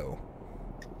 Ohio.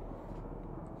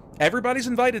 Everybody's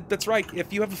invited. That's right.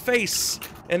 If you have a face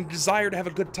and desire to have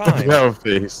a good time,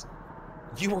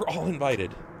 you are all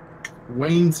invited.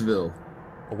 Waynesville.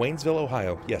 Waynesville,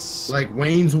 Ohio. Yes. Like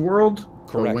Wayne's World?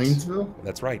 Correct. Waynesville?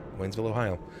 That's right. Waynesville,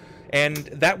 Ohio. And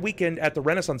that weekend at the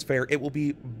Renaissance Fair, it will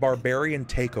be Barbarian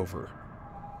Takeover.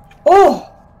 Oh!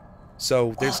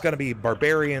 So there's going to be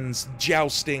barbarians,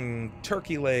 jousting,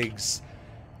 turkey legs,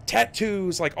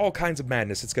 tattoos, like all kinds of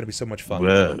madness. It's going to be so much fun.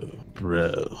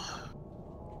 Bro.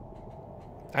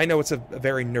 I know it's a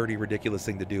very nerdy, ridiculous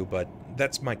thing to do, but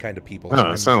that's my kind of people.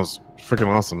 Oh, it sounds freaking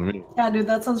awesome to me. Yeah, dude,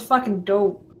 that sounds fucking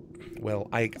dope. Well,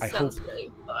 I hope...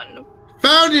 really fun.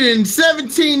 Founded in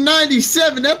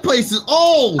 1797. That place is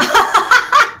old.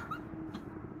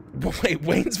 Wait,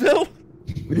 Waynesville?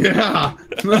 Yeah.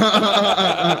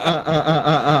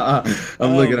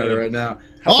 I'm looking at it right now.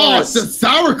 It's the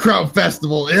Sauerkraut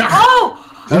Festival.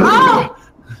 Oh!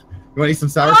 You want to eat some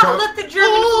sauerkraut? Oh, let the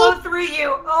German flow through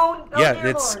you. Oh, no.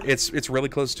 Yeah, it's really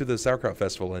close to the Sauerkraut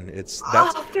Festival, and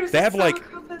they have like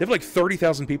They have like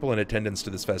 30,000 people in attendance to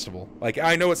this festival. Like,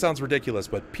 I know it sounds ridiculous,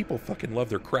 but people fucking love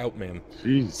their kraut, man.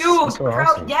 Jeez. Dude, so kraut,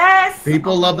 awesome. yes!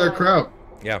 People love their kraut.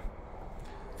 Yeah.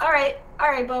 Alright,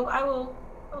 Bob,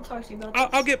 I'll talk to you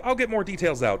about this. I'll get more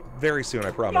details out very soon,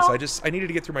 I promise. I needed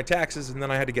to get through my taxes, and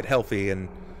then I had to get healthy, and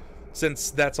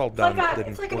since that's all done,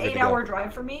 It's like an 8-hour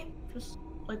drive for me, just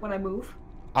like when I move.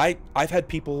 I've had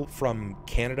people from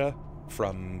Canada,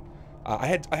 from I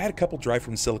had a couple drive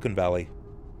from Silicon Valley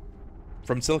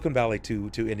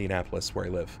to Indianapolis, where I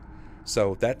live.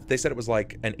 So that they said it was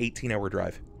like an 18-hour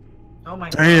drive. Oh my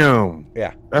god. Damn.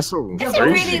 Yeah. That's so Is it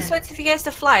crazy. really expensive for you guys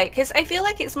to fly? Because I feel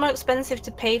like it's more expensive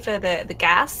to pay for the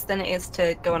gas than it is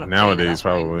to go on a plane at Nowadays, that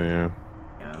point. probably, yeah.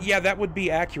 Yeah, that would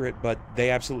be accurate, but they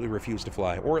absolutely refused to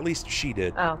fly, or at least she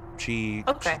did. Oh. She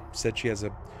Okay. said she has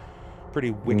a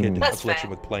pretty wicked That's affliction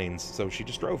fair. with planes, so she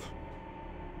just drove.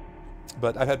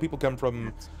 But I've had people come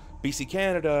from BC,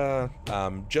 Canada,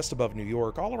 just above New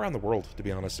York, all around the world. To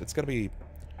be honest, it's gonna be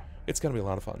a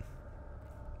lot of fun.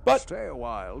 But Stay a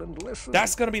while and listen.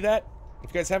 that's gonna be that.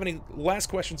 If you guys have any last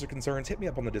questions or concerns, hit me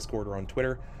up on the Discord or on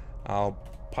Twitter. I'll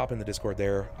pop in the Discord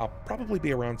there. I'll probably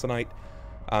be around tonight.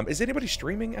 Is anybody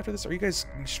streaming after this? Are you guys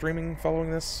streaming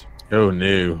following this? Oh,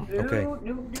 no. Okay.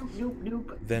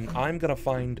 Nope. Then I'm gonna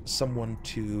find someone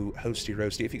to hosty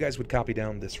roasty. If you guys would copy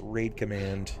down this raid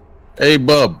command. Hey,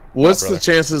 Bub, what's brother. the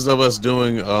chances of us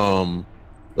doing,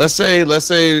 let's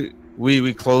say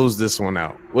we close this one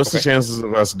out. What's the Okay. chances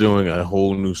of us doing a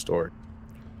whole new story?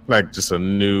 Like, just a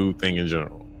new thing in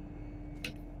general.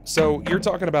 So you're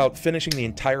talking about finishing the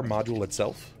entire module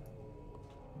itself?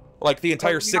 Like the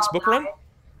entire 6-book run?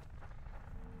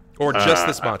 Or just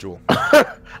this module?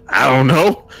 I don't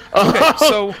know. Okay,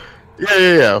 so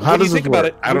yeah. How when does you think it about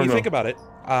work? it, I don't when you know. think about it,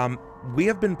 we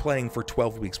have been playing for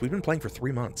 12 weeks. We've been playing for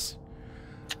 3 months.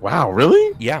 Wow,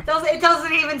 really? Yeah. It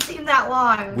doesn't even seem that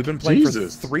long. We've been playing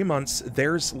Jesus. for 3 months.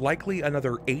 There's likely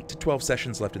another 8 to 12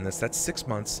 sessions left in this. That's 6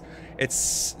 months. It's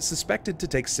suspected to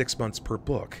take 6 months per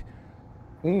book.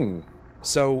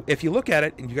 So if you look at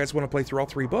it and you guys want to play through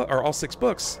all 6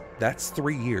 books, that's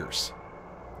 3 years.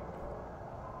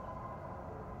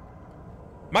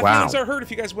 My Wow. feelings are hurt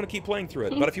if you guys want to keep playing through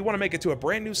it, but if you want to make it to a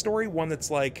brand new story, one that's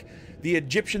like the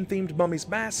Egyptian-themed Mummy's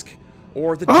Mask,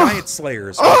 or the Giant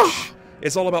Slayers, which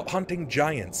is all about hunting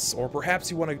giants, or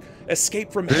perhaps you want to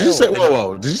escape from Did hell. you say, and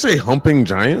whoa, did you say humping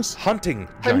giants? Hunting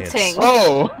giants. Hunting.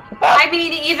 Oh, I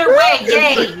mean, either way,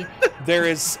 yay. There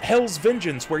is Hell's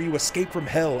Vengeance, where you escape from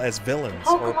hell as villains.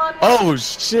 Or, Pokemon. oh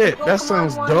shit, that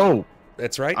sounds one. dope.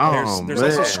 that's right. Oh, there's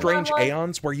also man. Strange Pokemon one.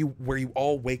 Aeons, where you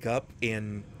all wake up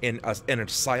in an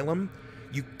asylum.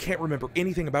 You can't remember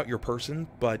anything about your person,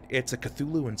 but it's a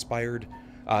Cthulhu-inspired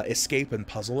escape and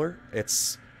puzzler.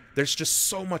 There's just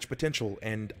so much potential,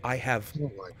 and I have Oh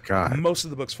my god, most of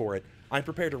the books for it. I'm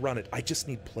prepared to run it. I just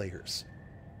need players.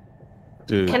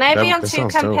 dude. Can I be that- on that 2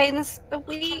 sounds dope. campaigns a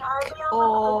week?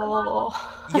 Or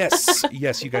Yes,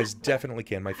 you guys definitely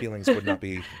can. My feelings would not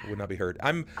be hurt.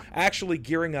 I'm actually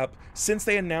gearing up since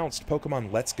they announced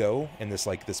Pokemon Let's Go and this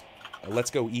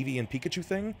Let's Go Eevee and Pikachu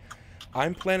thing.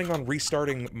 I'm planning on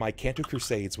restarting my Kanto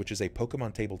Crusades, which is a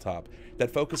Pokemon tabletop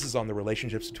that focuses on the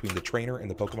relationships between the trainer and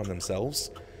the Pokemon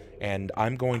themselves. And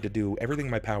I'm going to do everything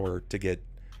in my power to get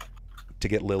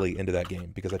Lily into that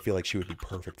game because I feel like she would be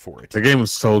perfect for it. The game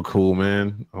is so cool,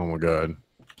 man. Oh my god.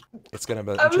 It's gonna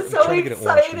be. I'm so trying to get it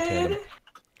launched in excited.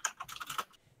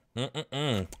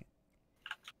 tandem.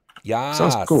 Yeah.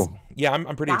 Sounds cool. Yeah,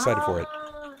 I'm pretty excited for it.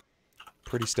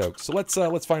 Pretty stoked. So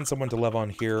let's find someone to love on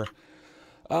here.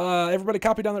 Everybody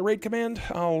copy down that raid command.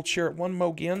 I'll share it one mo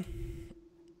again.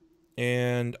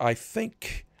 And I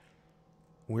think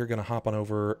we're gonna hop on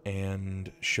over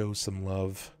and show some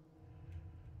love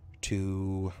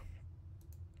to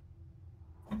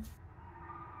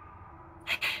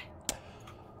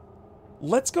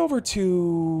let's go over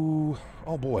to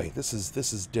oh boy, this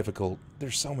is difficult.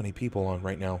 There's so many people on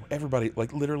right now. Everybody,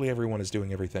 like literally everyone is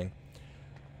doing everything.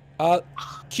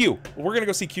 Q. We're gonna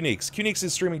go see Qneeks. Qneeks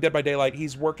is streaming Dead by Daylight.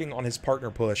 He's working on his partner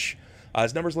push.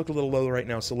 His numbers look a little low right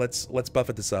now, so let's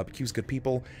buffet this up. Q's good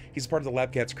people. He's a part of the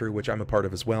Labcats crew, which I'm a part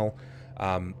of as well.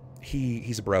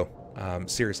 He's a bro.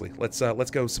 Seriously, let's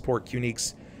go support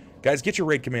Qneeks. Guys, get your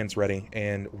raid commands ready,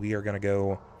 and we are gonna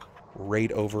go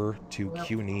raid over to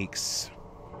Qneeks.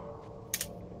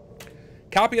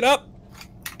 Copy it up,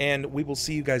 and we will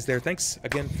see you guys there. Thanks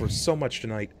again for so much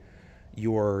tonight.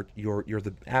 You're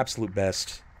the absolute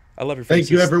best. I love your faces.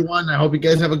 Thank you, everyone. I hope you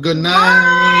guys have a good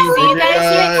night. see you guys